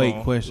on.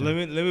 Wait, question.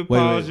 Let me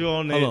pause you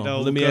on that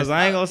though, because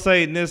I ain't gonna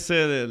say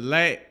necessarily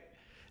lack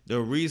the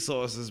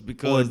resources,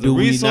 because or do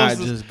we not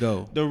just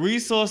go? The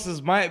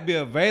resources might be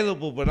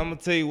available, but I'm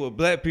gonna tell you what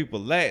black people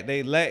lack.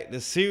 They lack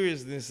the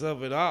seriousness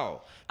of it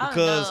all.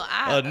 Because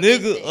no, a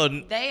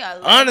nigga, they are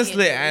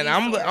honestly, lacking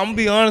and the I'm gonna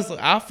be honest,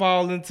 I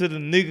fall into the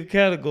nigga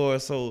category.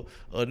 So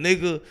a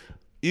nigga,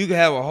 you can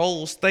have a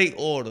whole state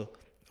order.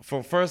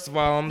 From first of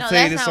all, I'm No, gonna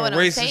tell you that's this not some what I'm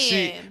racist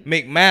shit, saying.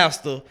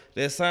 McMaster,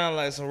 that sound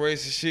like some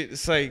racist shit to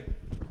say.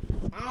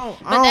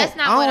 that's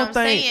not what I'm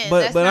saying.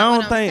 That's But I not don't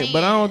what I'm think.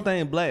 But I don't saying.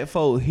 think black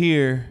folk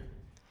here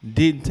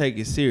didn't take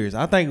it serious.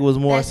 I think it was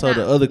more That's so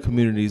the not- other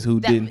communities who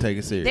That- didn't take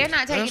it serious. They're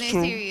not taking That's it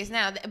true. serious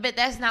now, but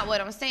that's not what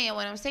I'm saying.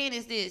 What I'm saying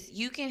is this: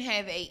 you can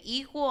have a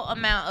equal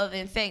amount of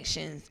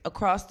infections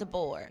across the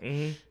board.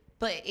 Mm-hmm.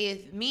 But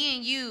if me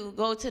and you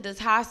go to this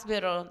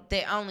hospital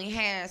that only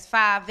has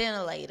 5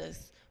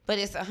 ventilators, but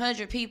it's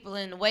 100 people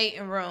in the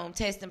waiting room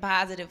testing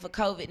positive for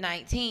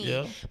COVID-19.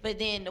 Yeah. But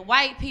then the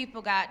white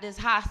people got this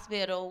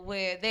hospital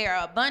where they're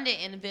abundant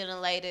in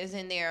ventilators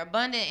and they're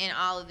abundant in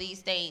all of these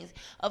things.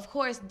 Of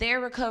course, their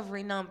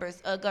recovery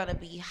numbers are going to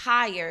be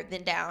higher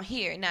than down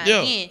here. Now,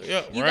 Yeah, again,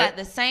 yeah, you right. got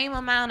the same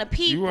amount of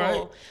people,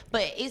 right.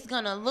 but it's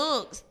going to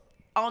look...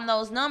 on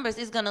those numbers,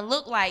 it's gonna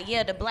look like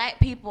the black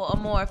people are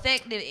more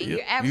effective, and Yeah,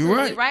 you're absolutely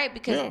right. right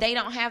because Yeah. they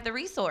don't have the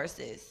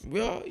resources,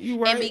 Well, you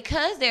right. and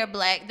because they're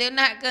black, they're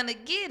not gonna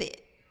get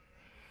it.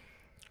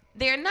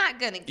 They're not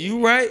gonna get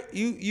You right.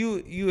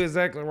 You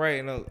exactly right.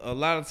 And a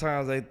lot of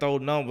times they throw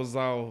numbers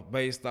off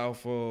based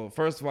off of.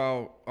 First of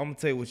all, I'm gonna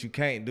tell you what you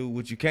can't do.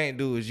 What you can't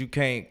do is you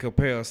can't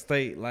compare a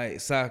state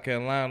like South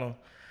Carolina.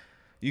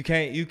 You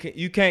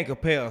can't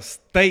compare a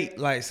state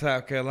like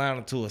South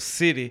Carolina to a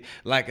city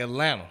like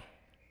Atlanta.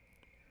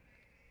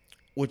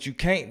 What you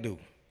can't do.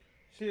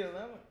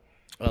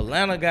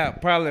 Atlanta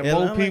got probably more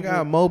Atlanta people.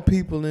 got more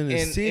people in the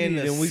city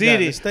than we got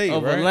in the state,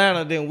 of right?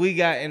 Atlanta than we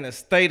got in the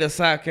state of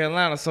South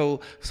Carolina. So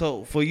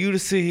for you to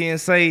sit here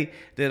and say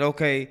that,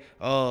 okay,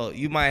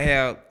 you might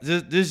have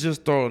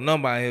just throw a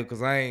number out here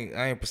because I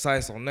ain't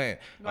precise on that.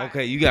 Right.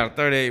 Okay, you got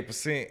a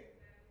 38%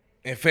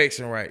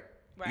 infection rate.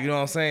 Right. You know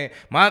what I'm saying?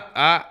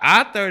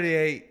 Our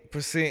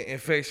 38%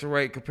 infection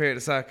rate compared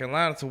to South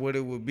Carolina to what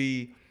it would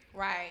be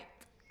right.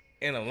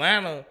 in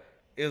Atlanta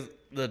is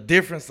the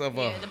difference of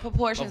The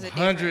proportions of are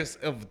different. hundreds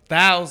of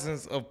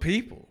thousands of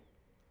people.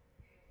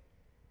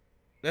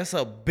 That's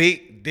a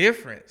big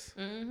difference.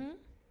 Mm-hmm.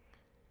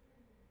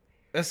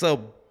 That's a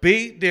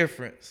big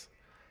difference.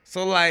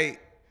 So like,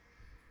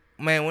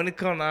 man, when it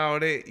comes to all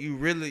that, you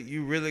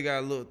really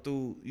gotta look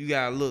through. You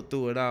gotta look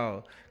through it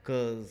all,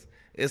 cause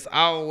it's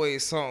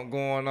always something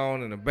going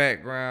on in the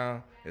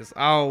background. It's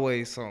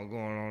always something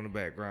going on in the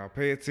background.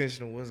 Pay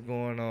attention to what's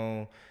going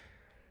on.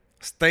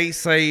 Stay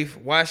safe.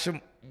 Wash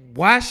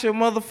your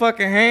motherfucking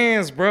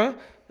hands, bro.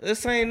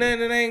 This ain't nothing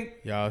that ain't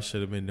Y'all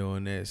should have been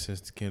doing that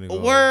since the a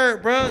kindergarten.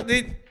 word, bro.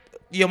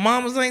 Your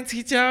mamas ain't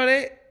teach y'all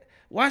that?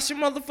 Wash your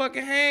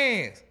motherfucking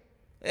hands.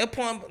 That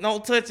point,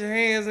 don't touch your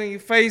hands and your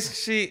face and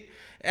shit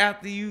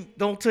after you.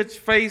 Don't touch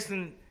your face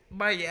and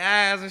bite your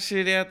eyes and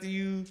shit after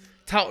you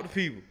talk to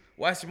people.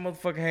 Wash your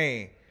motherfucking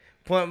hand.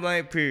 Point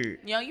blank, period.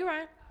 Yo, you're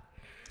right.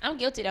 I'm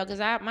guilty though, cause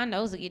my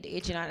nose will get the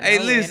itching out of Hey,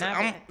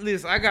 nowhere,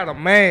 listen, I got a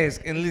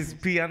mask, and listen,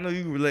 P, I know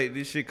you relate to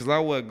this shit, cause I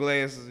wear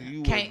glasses, and you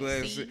wear Can't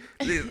glasses. see.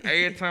 Listen,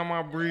 every time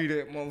I breathe,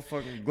 that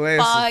motherfucking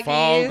glasses Foggy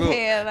fog as up.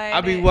 hell, like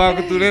I be that.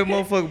 walking through that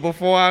motherfucker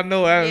before I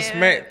know I done Yeah.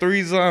 smacked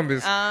 3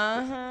 zombies.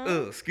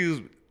 Uh-huh.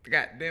 Excuse me.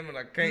 God damn it,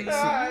 I can't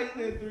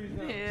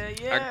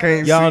see. Yeah. I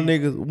can't Y'all see.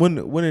 niggas,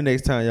 when the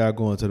next time y'all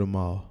going to the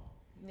mall?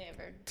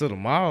 Never. To the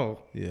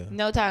mall. Yeah.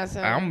 No time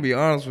soon. I'm gonna be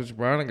honest with you,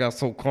 bro. I done got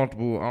so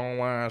comfortable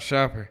online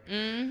shopping.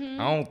 Mm-hmm.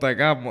 I don't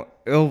think I'm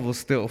ever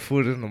step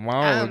foot in the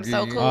mall I'm again.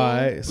 so cool. All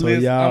right, so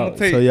Listen, I'ma y'all, tell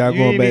so you, y'all you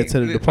going ain't back even- to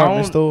the I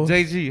department don't- store?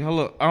 JG, hold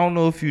up. I don't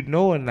know if you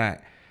know or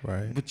not,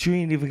 Right. but you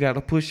ain't even got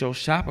to push your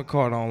shopping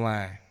cart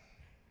online.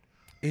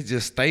 It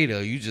just stay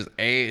there. You just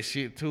add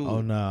shit to Oh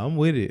it. nah, I'm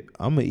with it.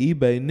 I'm an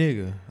eBay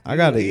nigga. I You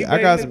got an I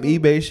eBay got some nigga?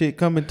 eBay shit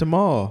coming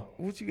tomorrow.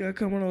 What you got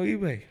coming on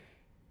eBay?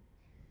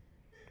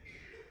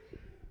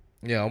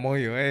 Yeah, I'm on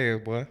your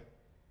ass, boy.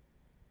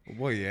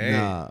 Boy, your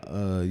ass.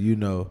 Nah, you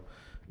know.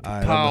 All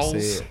right, Pause. I'ma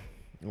say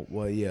it.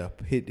 Well, yeah,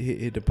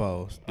 hit the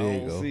pause. I There you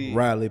don't go. see it.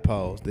 Riley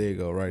pause. There you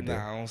go, right there.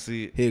 Nah, I don't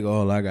see it. Here you go.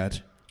 Hold on, I got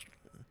you.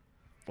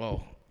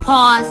 Whoa.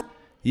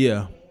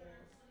 Yeah.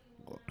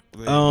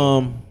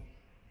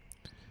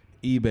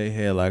 eBay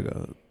had like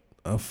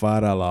a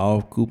 $5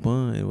 off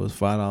coupon. It was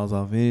 $5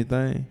 off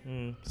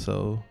anything.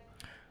 So,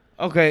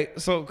 Okay,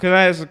 so can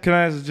I ask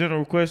a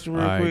general question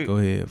real all right, quick go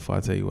ahead before I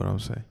tell you what I'm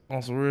saying.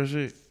 on some real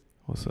shit?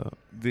 What's up?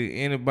 Did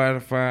anybody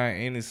find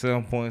any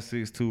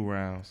 7.62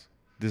 rounds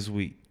this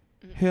week?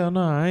 Hell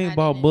no, I ain't I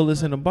bought didn't.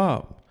 bullets in a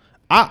bob.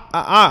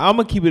 I'm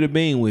gonna keep it a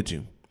bean with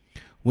you.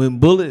 When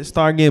bullets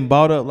start getting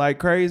bought up like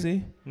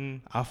crazy,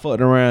 I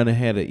fucked around and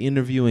had an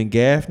interview in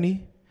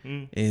Gaffney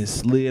and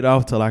slid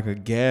off to like a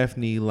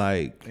Gaffney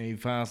like And you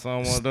found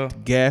someone though?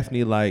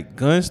 Gaffney like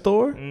gun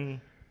store.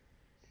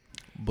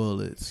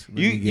 Bullets. Let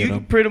me You get can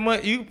 'em.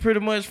 pretty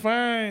much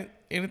find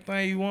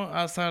anything you want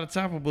outside of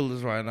chopper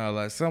bullets right now,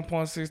 like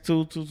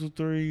 7.62,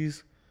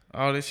 223s,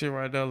 all this shit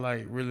right there.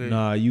 Like really,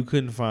 Nah, you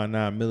couldn't find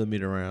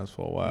 9mm rounds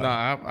for a while.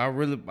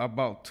 I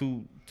bought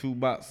two 2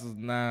 boxes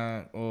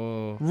now.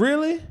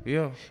 Really?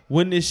 Yeah,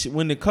 When the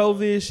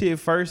COVID shit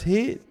first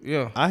hit,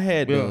 yeah. I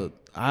had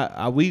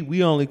Yeah.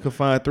 we only could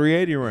find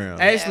 380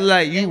 rounds. Actually,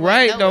 like they you went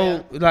right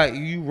nowhere. though. Like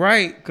you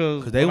right,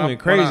 cause 'Cause they when went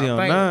crazy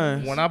on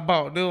nines. When I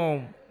bought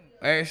them,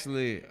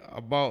 actually, I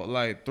bought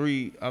like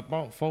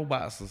 4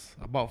 boxes.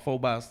 I bought 4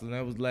 boxes, and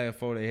that was the last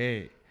 4 they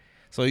had.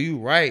 So you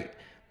right,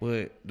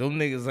 but them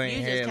niggas ain't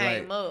You had just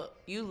came like. up.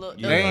 You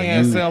looked They up. ain't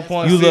had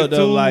 7.62. You looked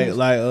up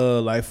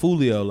like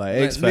Fulio, like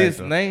X Factor.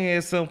 Listen, they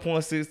ain't had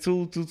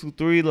 7.62,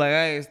 223. Like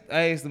I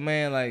asked the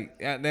man, like,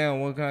 goddamn,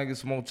 when can I get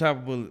some more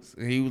chopper bullets?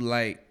 And he was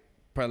like,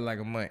 probably like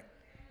a month.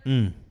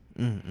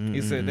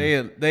 He said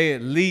they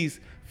at least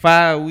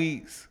 5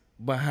 weeks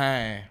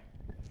behind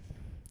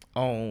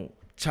on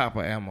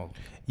chopper ammo.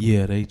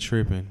 Yeah, they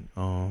tripping.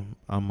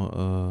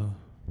 I'ma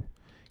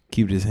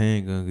keep this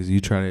handgun because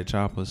you try that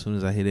chopper. As soon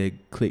as I hear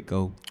that click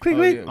go click,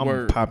 click, Yeah, I'm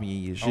word. popping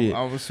in your shit.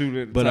 I was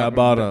shooting at the But top I of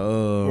bought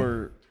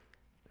the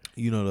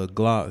the the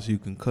Glocks. You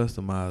can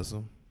customize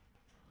them.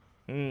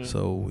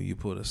 So you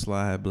put a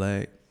slide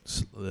back,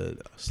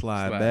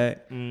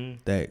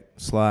 that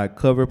slide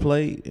cover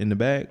plate in the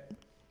back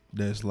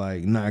that's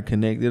like not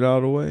connected all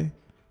the way.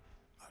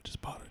 I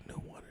just bought a new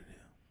one of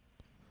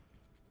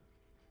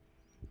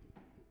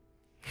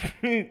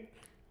them.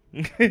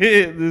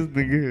 This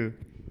nigga.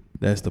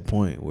 That's the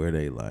point where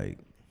they like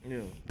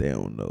Yeah. they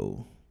don't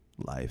know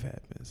life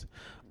happens.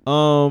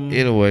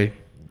 Either way.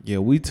 Yeah,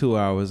 we 2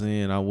 hours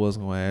in. I was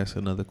gonna ask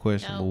another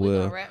question, No, but we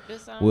we'll gonna wrap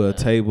this on we'll up.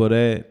 table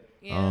that.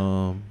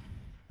 Yeah.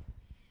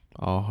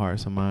 All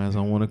hearts and minds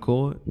on one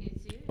accord.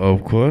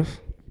 Of course.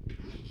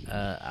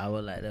 I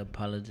would like to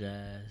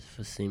apologize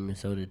for seeming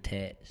so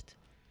detached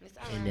It's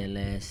in alright. that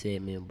last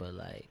segment, but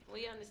like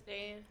We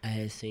understand. I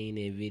had seen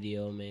that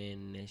video, man,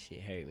 and that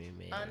shit hurt me,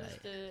 man.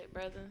 Understood,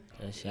 brother.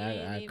 Like, that shit, You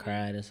ain't I even-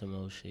 cried and some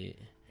more shit.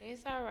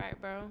 It's alright,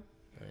 bro.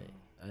 Like,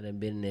 I done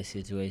been in that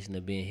situation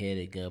of being held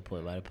at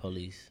gunpoint by the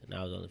police, and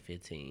I was only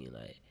 15.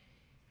 Like,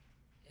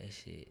 that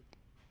shit,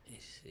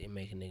 it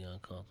make a nigga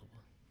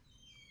uncomfortable.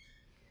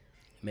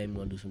 It made me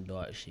want to do some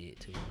dark shit,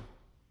 too.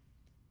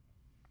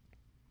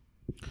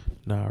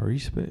 Nah,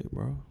 respect,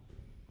 bro.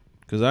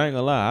 Cause I ain't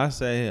gonna lie,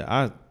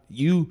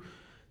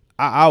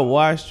 I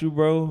watched you,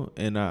 bro,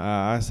 and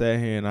I sat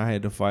here and I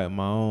had to fight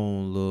my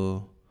own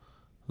little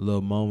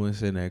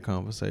moments in that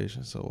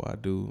conversation. So I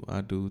do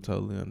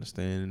totally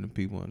understand, and the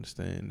people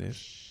understand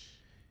this.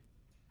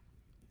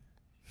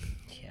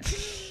 Yeah.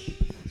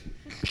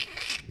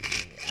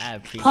 I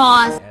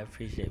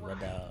appreciate my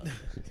dog.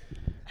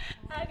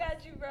 I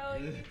got you, bro.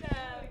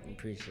 Anytime.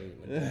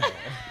 Appreciate my dog.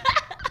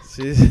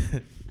 Shit.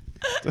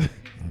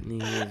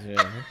 Niggas,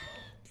 bro.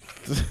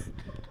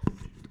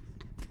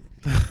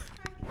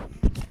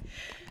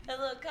 A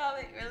little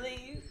comic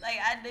relief. Like,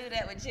 I knew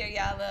that would cheer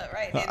y'all up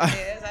right then and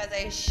there. So I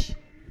say, shh.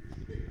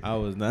 I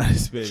was not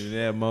expecting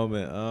that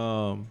moment.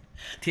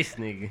 This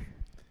nigga.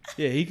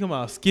 Yeah, he come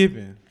out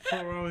skipping.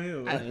 What's wrong with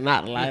him? I did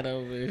not light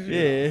over his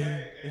shit.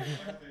 Yeah.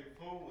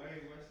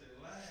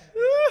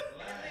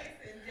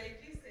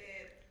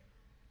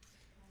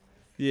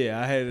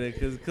 Yeah, I had it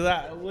cause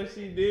what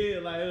she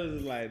did, like, it was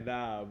just like,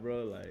 nah,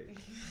 bro, like,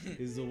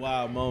 it's a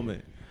wild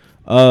moment.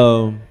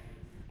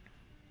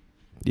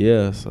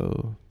 Yeah,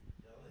 so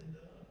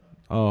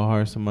all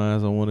hearts and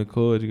minds on one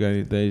accord. You got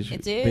anything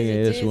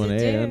else you want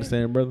to add?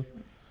 Understand, brother?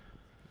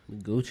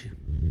 Gucci.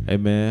 Hey,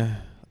 man,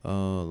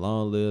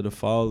 long live the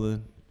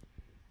fallen.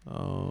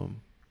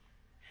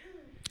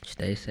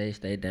 Stay safe,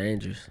 stay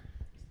dangerous.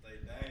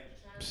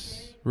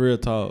 Real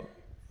talk.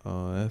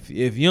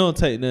 If you don't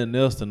take nothing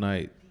else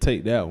tonight,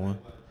 take that one.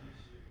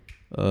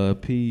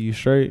 P, you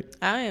straight?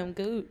 I am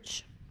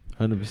Gooch.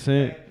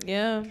 100%.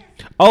 Yeah.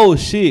 Oh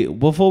shit!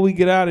 Before we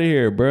get out of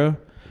here, bro,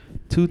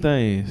 2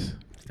 things.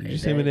 Did you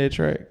send me that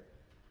track?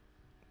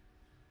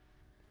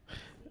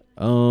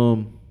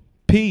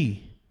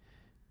 P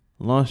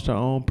launched her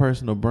own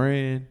personal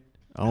brand.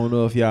 I don't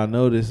know if y'all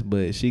noticed,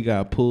 but she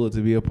got pulled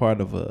to be a part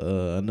of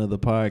another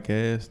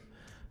podcast.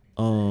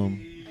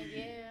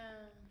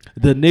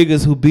 The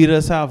niggas who beat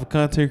us out for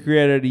content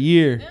creator of the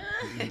year,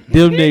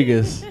 them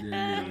niggas.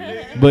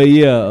 But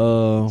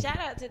yeah, Shout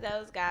out to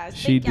those guys.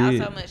 she Thank y'all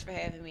did. so much for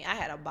having me. I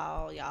had a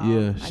ball, y'all.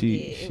 yeah, I she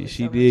did. It she was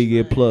she so did much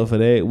get fun. plugged for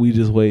that. We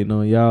just waiting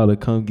on y'all to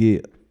come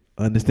get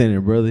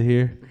understanding brother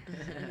here.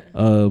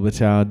 But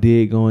y'all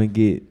did go and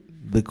get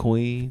the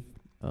queen.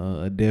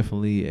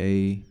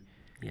 Definitely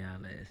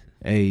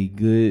a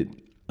good.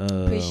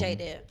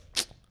 Appreciate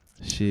it.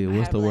 Shit,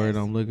 what's the word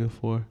I'm looking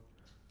for?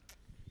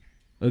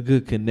 A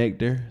good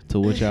connector to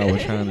what y'all were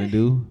trying to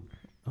do.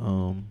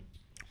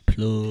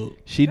 Plug.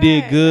 She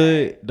did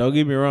good. Don't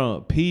get me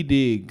wrong. P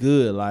did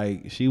good.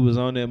 Like, she was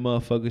on that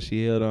motherfucker.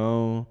 She held her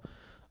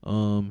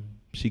own.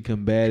 She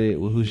combated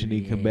with who she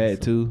need to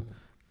combat to.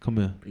 Come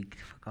here.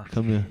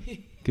 Come here.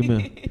 Come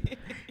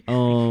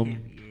here.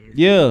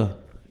 Yeah.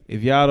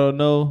 If y'all don't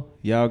know,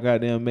 y'all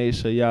goddamn make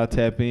sure y'all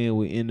tap in.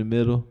 We in the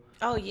middle.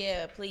 Oh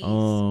yeah, please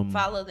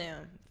follow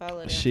them. Follow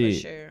them Shit. for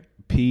sure.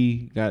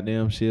 P,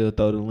 goddamn, she'll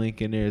throw the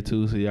link in there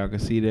too, so y'all can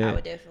see that. I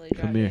would definitely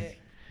drop Come here.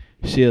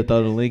 that. She'll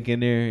throw the link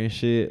in there and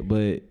shit,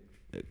 but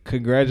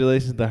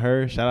congratulations to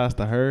her. Shout outs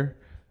to her.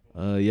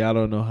 Y'all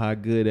don't know how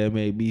good that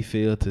made me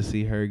feel to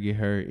see her get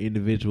her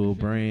individual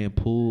brand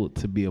pulled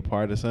to be a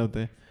part of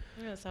something.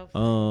 Yeah, so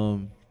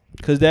fun.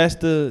 Cause that's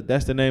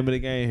the name of the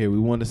game here. We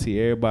want to see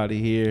everybody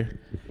here,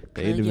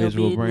 the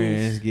individual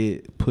brands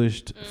get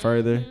pushed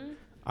further.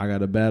 I got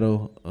to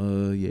battle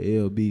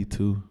your LB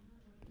too.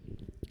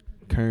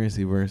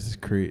 Currency versus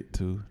Crit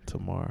too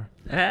tomorrow.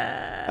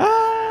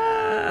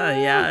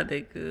 Yeah,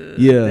 they could.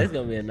 Yeah, that's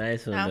gonna be a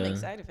nice one. I'm though.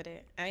 excited for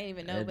that. I didn't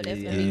even know, but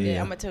that's gonna be good.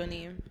 I'm gonna tune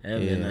in. That'll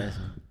be a nice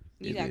one.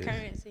 You got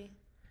Currency.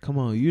 Come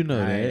on, you know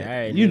that.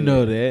 I you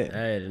know that. I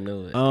already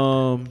knew it.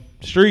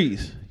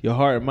 Streets, your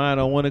heart and mind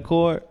on one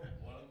accord.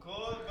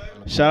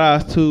 Shout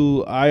outs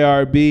to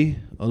IRB,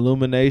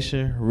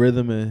 Illumination,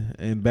 Rhythm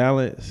and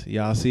Balance.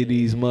 Y'all see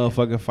these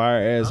motherfucking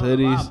fire ass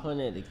hoodies?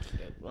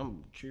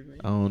 I'm tripping.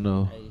 I don't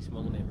know. Hey, you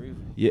smoking that reefer?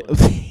 Yeah.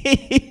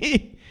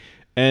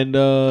 And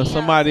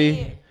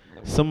somebody.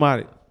 I'm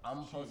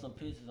gonna post some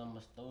pictures on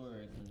my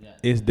story.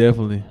 It's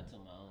definitely. I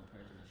took my own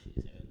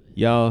personal shit.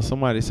 Y'all,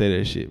 somebody say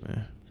that shit,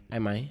 man. Hey,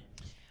 man.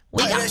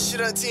 We got that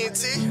shit on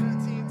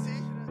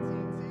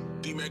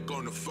TNT. D-Mac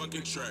on the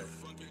fucking track.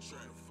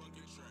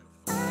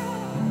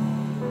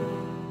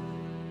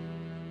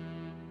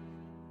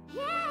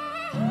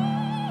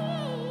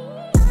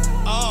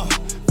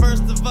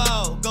 First of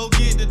all, go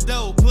get the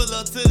dough. Pull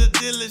up to the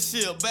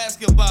dealership.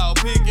 Basketball,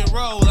 pick and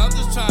roll. I'm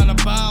just trying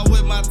to ball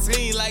with my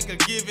team like a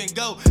give and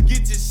go.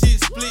 Get your shit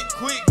split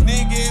quick,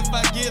 nigga, if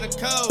I get a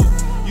code.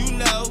 You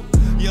know,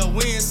 you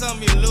win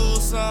some, you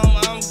lose some.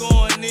 I'm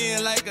going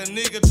in like a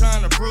nigga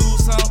trying to prove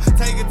some.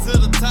 Take it to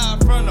the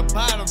top, from the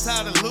bottom,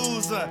 tired of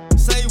loser.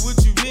 Say what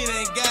you mean,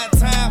 ain't got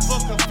time for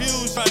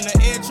confusion. From the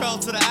intro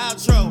to the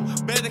outro,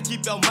 better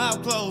keep your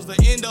mouth closed. The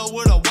endo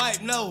with a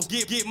white nose.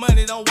 Get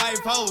money, don't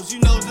wipe hoes.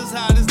 You know just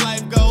how this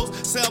life goes.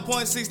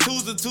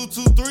 7.62s and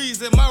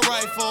 223s in my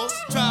rifles.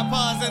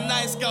 Tripods and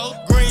nice scope.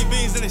 Green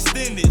beans and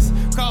extendeds.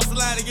 Cross the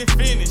line to get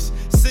finished.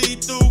 See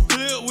through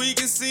clip, we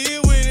can see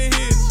it when it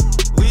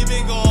hits. We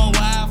been going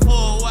wild for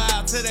a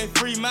while till they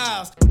 3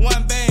 miles.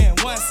 One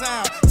band, one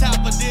sound.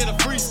 Chopper did a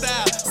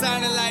freestyle.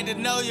 Sounding like the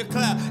know your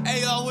clout.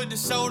 AR with the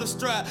shoulder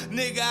strap.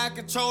 Nigga, I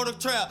control the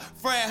trap.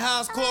 Frat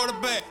house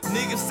quarterback.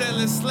 Nigga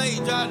selling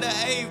slate. Drop the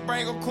A,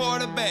 bring a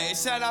quarterback.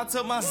 Shout out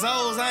to my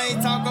Zoes. I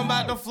ain't talking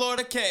about the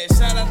Florida Cats.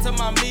 Shout out to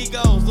my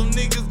Migos. Them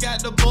niggas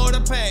got the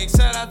border pack.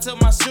 Shout out to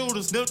my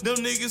shooters. Them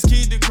niggas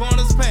keep the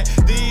corners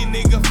packed. These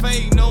niggas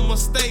fake, no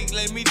mistake.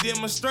 Let me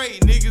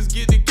demonstrate. Niggas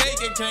get the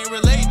cake and can't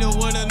relate to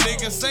what a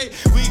nigga say.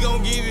 We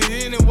gon' get it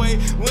anyway.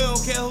 We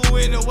don't care who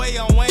in the way.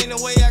 I'm Wayne the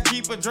way. I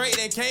keep a Drake.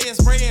 That K and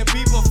spraying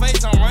people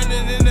face. I'm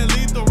running in the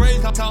lethal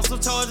race. Cost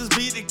of charges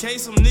beat the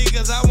case. Some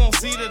niggas I won't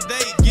see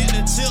today. Get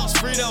the chips,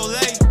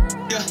 Frito-Lay.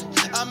 Yeah,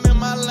 I'm in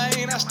my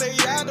lane, I stay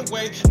out the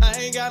way. I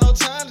ain't got no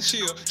time to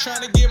chill,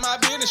 trying to get my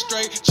business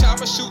straight.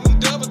 Chopper shooting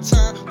double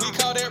time, we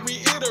call that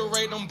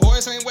reiterate. Them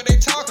boys ain't what they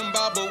talking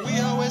about, but we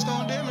always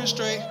gon'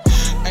 demonstrate.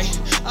 Hey,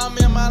 I'm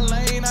in my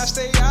lane, I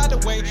stay out the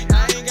way.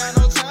 I ain't got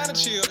no time to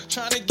chill,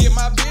 trying to get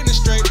my business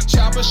straight.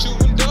 Chopper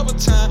shooting double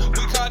time,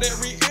 we call that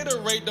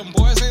reiterate. Them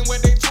boys ain't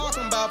what they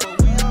talking about,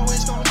 but we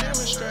always gon'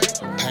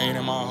 demonstrate. Pain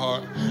in my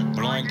heart,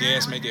 blowing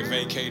gas, make it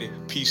vacated.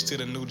 Peace to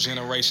the new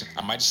generation.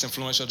 I might just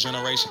influence your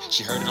generation.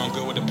 She heard it on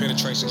good with the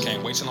penetration.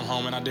 Can't wait till I'm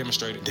home and I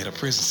demonstrate it. Did a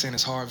prison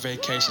sentence, hard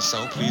vacation.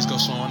 So please go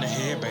slow on the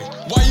head, baby.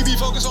 Why you be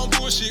focused on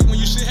bullshit when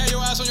you should have your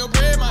eyes on your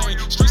bread, man?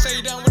 Streets say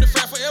you down with the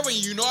frat forever. And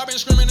you know I've been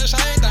screaming the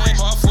same thing.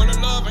 Heart full of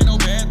love, ain't no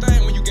bad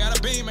thing. When you got a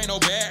beam, ain't no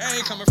bad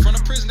aim. Coming from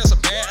the prison, that's a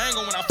bad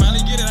angle. When I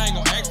finally get it, I ain't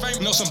gon' act famous.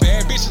 Know some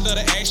bad bitches love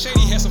to act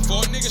shady. Had some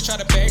 4 niggas try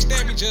to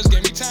backstab me. Just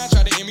gave me time,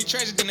 try to end me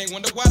tragic. Then they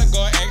wonder why the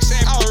guard act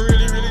savage. I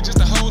was really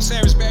just a whole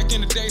savage back in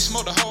the day.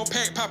 Smoked the whole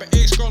pack, poppin'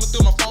 X, scrolling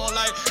through my phone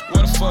like,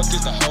 where the fuck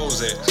is the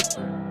hoes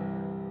at?